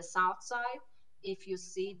on the south side. If you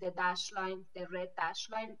see the dash line, the red dash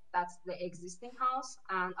line, that's the existing house.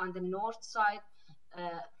 And on the north side,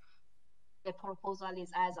 the proposal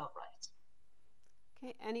is as of right.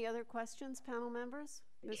 Okay, any other questions, panel members?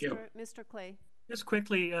 Thank you. Mr. Clay. Just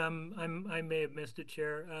quickly, I may have missed it,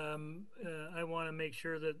 Chair. I want to make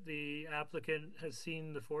sure that the applicant has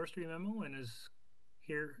seen the forestry memo and is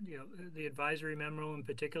here, you know, the advisory memo in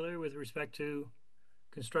particular with respect to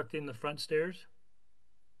constructing the front stairs.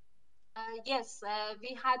 Yes,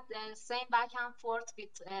 we had the same back and forth with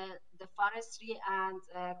the forestry and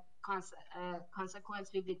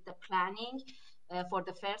consequently with the planning for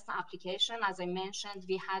the first application. As I mentioned,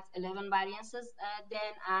 we had 11 variances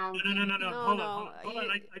then. And No. Hold on.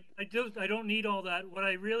 I don't need all that. What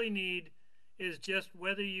I really need is just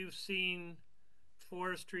whether you've seen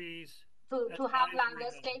forestry's to have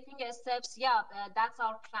landscaping steps. Yeah, that's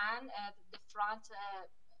our plan. The front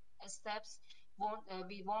steps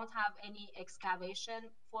we won't have any excavation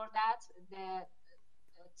for that. The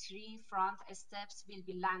 3 front steps will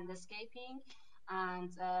be landscaping,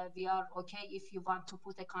 and we are okay if you want to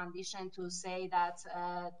put a condition to say that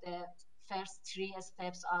the first 3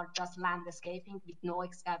 steps are just landscaping with no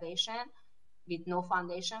excavation, with no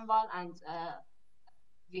foundation wall, and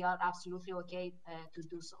we are absolutely okay to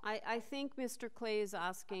do so. I think Mr. Clay is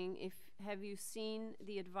asking if, have you seen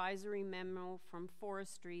the advisory memo from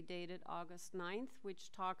forestry dated August 9th, which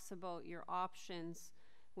talks about your options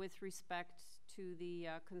with respect to the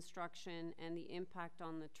construction and the impact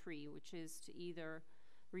on the tree, which is to either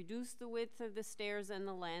reduce the width of the stairs and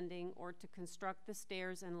the landing or to construct the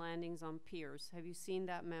stairs and landings on piers. Have you seen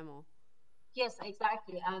that memo? Yes,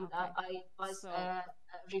 exactly. And okay. I was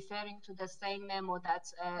referring to the same memo that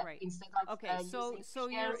right. instead of using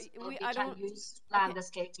piers, we I can use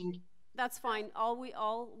landscaping. Okay. That's fine. All we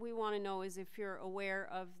want to know is if you're aware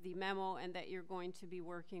of the memo and that you're going to be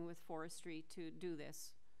working with forestry to do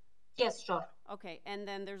this. Yes, sure. Okay, and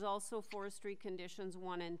then there's also forestry conditions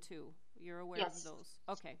 1 and 2. You're aware of those?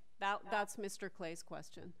 Okay, that's Mr. Clay's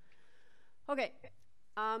question. Okay,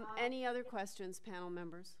 any other questions, panel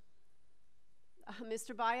members?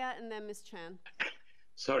 Mr. Bayat and then Ms. Chan.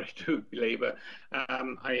 Sorry to belabor.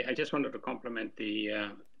 I just wanted to compliment the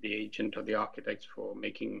agent or the architects for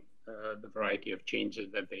making the variety of changes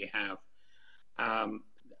that they have.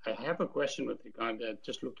 I have a question with regard to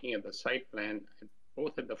just looking at the site plan.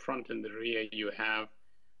 Both at the front and the rear, you have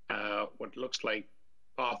what looks like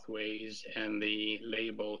pathways and the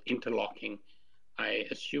label interlocking. I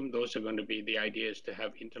assume those are going to be, the idea is to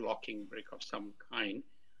have interlocking brick of some kind.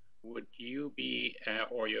 Would you be,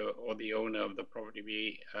 or the owner of the property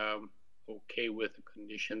be okay with the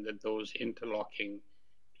condition that those interlocking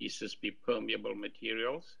pieces be permeable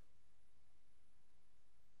materials?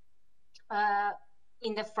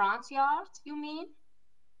 In the front yard, you mean?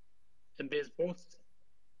 And there's both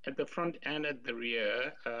at the front and at the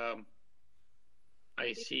rear.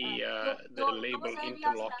 I see the label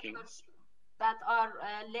interlocking. That are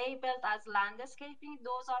labeled as landscaping,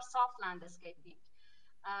 those are soft landscaping.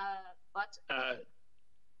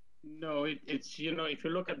 No, it's, you know, if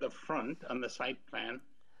you look at the front on the site plan,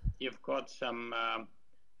 you've got some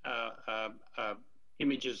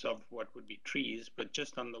images of what would be trees, but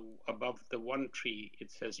just on the above the one tree,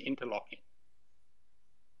 it says interlocking.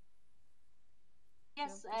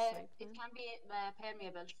 Yes, it can be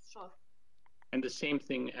permeable, sure. And the same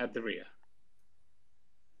thing at the rear.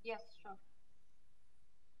 Yes, sure.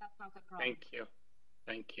 That's not a problem. Thank you.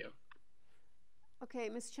 Thank you. Okay,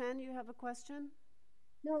 Ms. Chan, you have a question?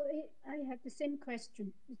 No, I have the same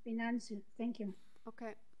question. It's been answered. Thank you.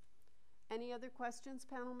 Okay. Any other questions,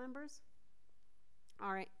 panel members?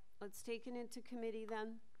 All right, let's take it into committee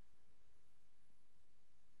then.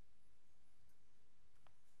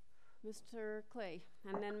 Mr. Clay,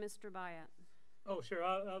 and then Mr. Bayat. Oh, sure.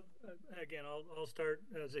 I'll start.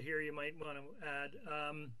 Zahir, you might want to add.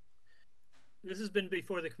 This has been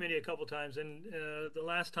before the committee a couple times, and the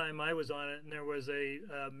last time I was on it, and there was a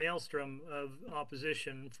maelstrom of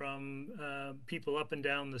opposition from people up and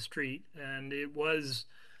down the street, and it was,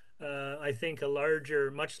 I think,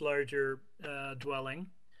 a much larger dwelling.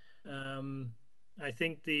 I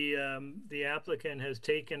think the applicant has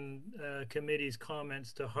taken committee's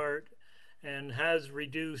comments to heart and has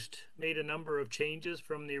made a number of changes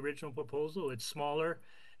from the original proposal. It's smaller,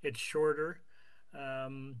 it's shorter.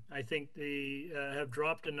 I think they have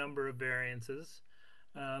dropped a number of variances.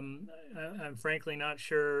 I'm frankly not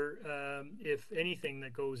sure if anything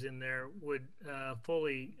that goes in there would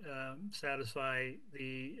fully satisfy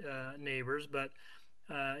the neighbors, but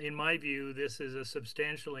in my view, this is a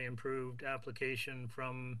substantially improved application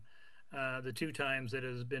from the 2 times that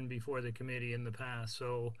has been before the committee in the past.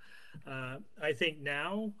 So I think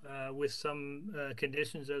now, with some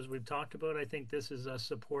conditions as we've talked about, I think this is a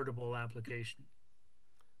supportable application.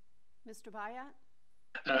 Mr. Bayat?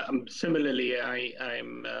 Similarly,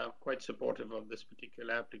 I'm quite supportive of this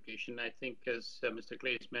particular application. I think, as Mr.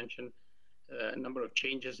 Clay has mentioned, a number of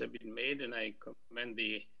changes have been made, and I commend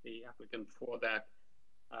the applicant for that.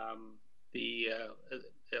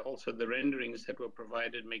 Also, the renderings that were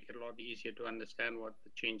provided make it a lot easier to understand what the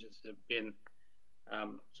changes have been.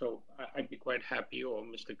 So I'd be quite happy, or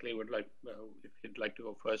Mr. Clay would like, if you'd like to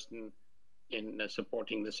go first in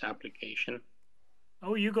supporting this application.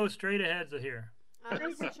 Oh, you go straight ahead, Zahir.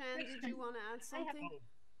 Ms. Chan, did you want to add something?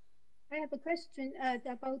 I have a question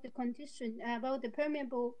about the condition, about the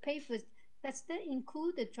permeable pavers. Does that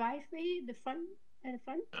include the driveway, the front?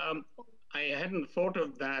 I hadn't thought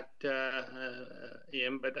of that,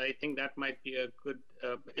 Ian, but I think that might be a good,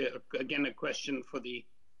 again, a question for the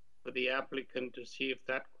applicant to see if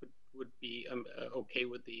that would be okay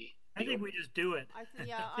with the. I think we just do it.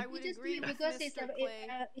 I would agree with because Mr. Clay.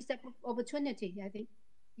 it's an opportunity, I think.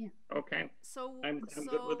 Yeah. Okay. So I'm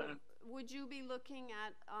good with that. Would you be looking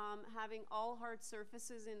at having all hard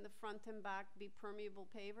surfaces in the front and back be permeable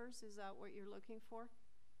pavers? Is that what you're looking for?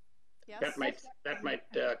 Yes. That might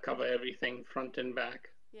cover everything front and back.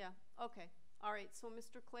 Yeah. Okay. All right. So,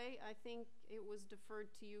 Mr. Clay, I think it was deferred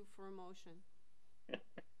to you for a motion.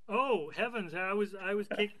 Oh heavens! I was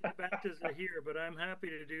kicking it back to Zahir, but I'm happy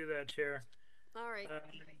to do that, Chair. All right.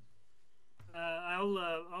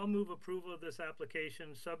 I'll move approval of this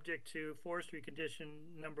application subject to forestry condition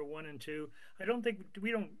number 1 and 2. I don't think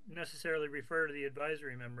we don't necessarily refer to the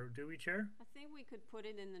advisory member, do we, Chair? I think we could put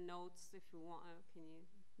it in the notes if you want. Can you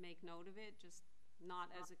make note of it? Just not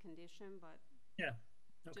as a condition, but yeah,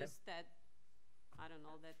 okay. Just that, I don't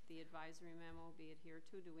know, that the advisory memo be adhered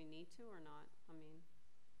to. Do we need to or not? I mean,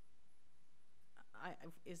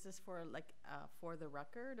 is this for for the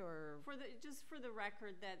record or just for the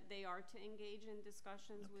record that they are to engage in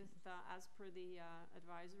discussions with as per the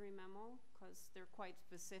advisory memo, because they're quite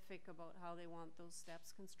specific about how they want those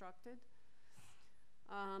steps constructed.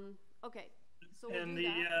 Okay, so we'll and do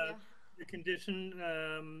that. The condition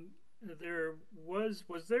there was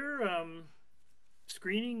there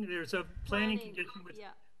screening? There's a planning condition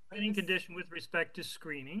with condition with respect to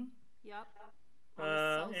screening. Yep. On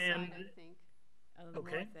the south and side, I think. The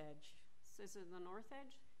north edge. So is it the north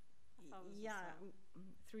edge? Yeah,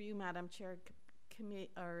 through you, Madam Chair,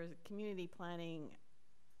 community planning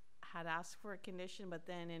had asked for a condition, but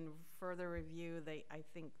then in further review, I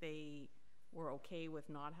think they were okay with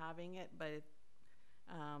not having it, but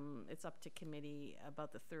it's up to committee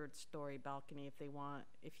about the 3rd story balcony if they want,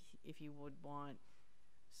 if you would want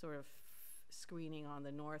sort of screening on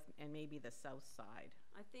the north and maybe the south side.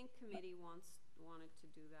 I think committee wanted to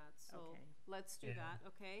do that, so let's do that.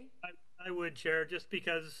 Okay. I would, Chair, just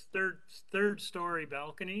because third story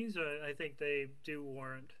balconies, I think they do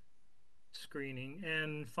warrant screening.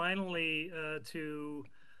 And finally, to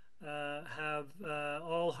have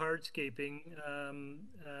all hardscaping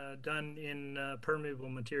done in permeable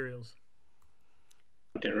materials.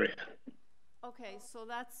 Okay, so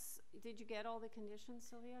that's. Did you get all the conditions,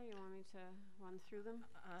 Sylvia? You want me to run through them?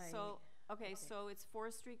 Okay, so it's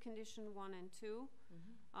forestry condition 1 and 2.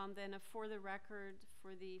 Then for the record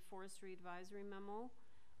for the forestry advisory memo.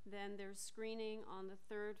 Then there's screening on the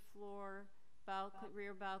 3rd floor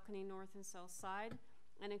rear balcony north and south side,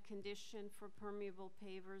 and a condition for permeable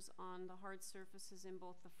pavers on the hard surfaces in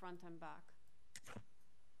both the front and back.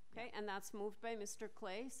 Okay, and that's moved by Mr.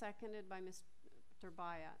 Clay, seconded by Mr.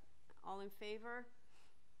 Bayat. All in favor?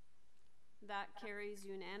 That carries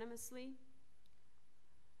unanimously.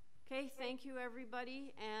 Okay, thank you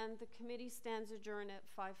everybody, and the committee stands adjourned at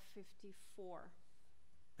 5:54.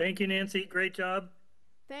 Thank you, Nancy. Great job.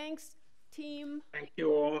 Thanks, team. Thank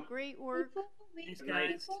you all. Great work.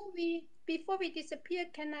 Before we disappear,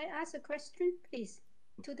 can I ask a question, please,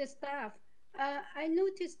 to the staff? I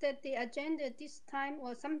noticed that the agenda this time,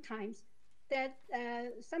 or sometimes, that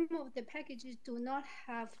some of the packages do not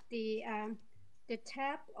have the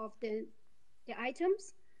tab of the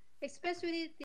items, especially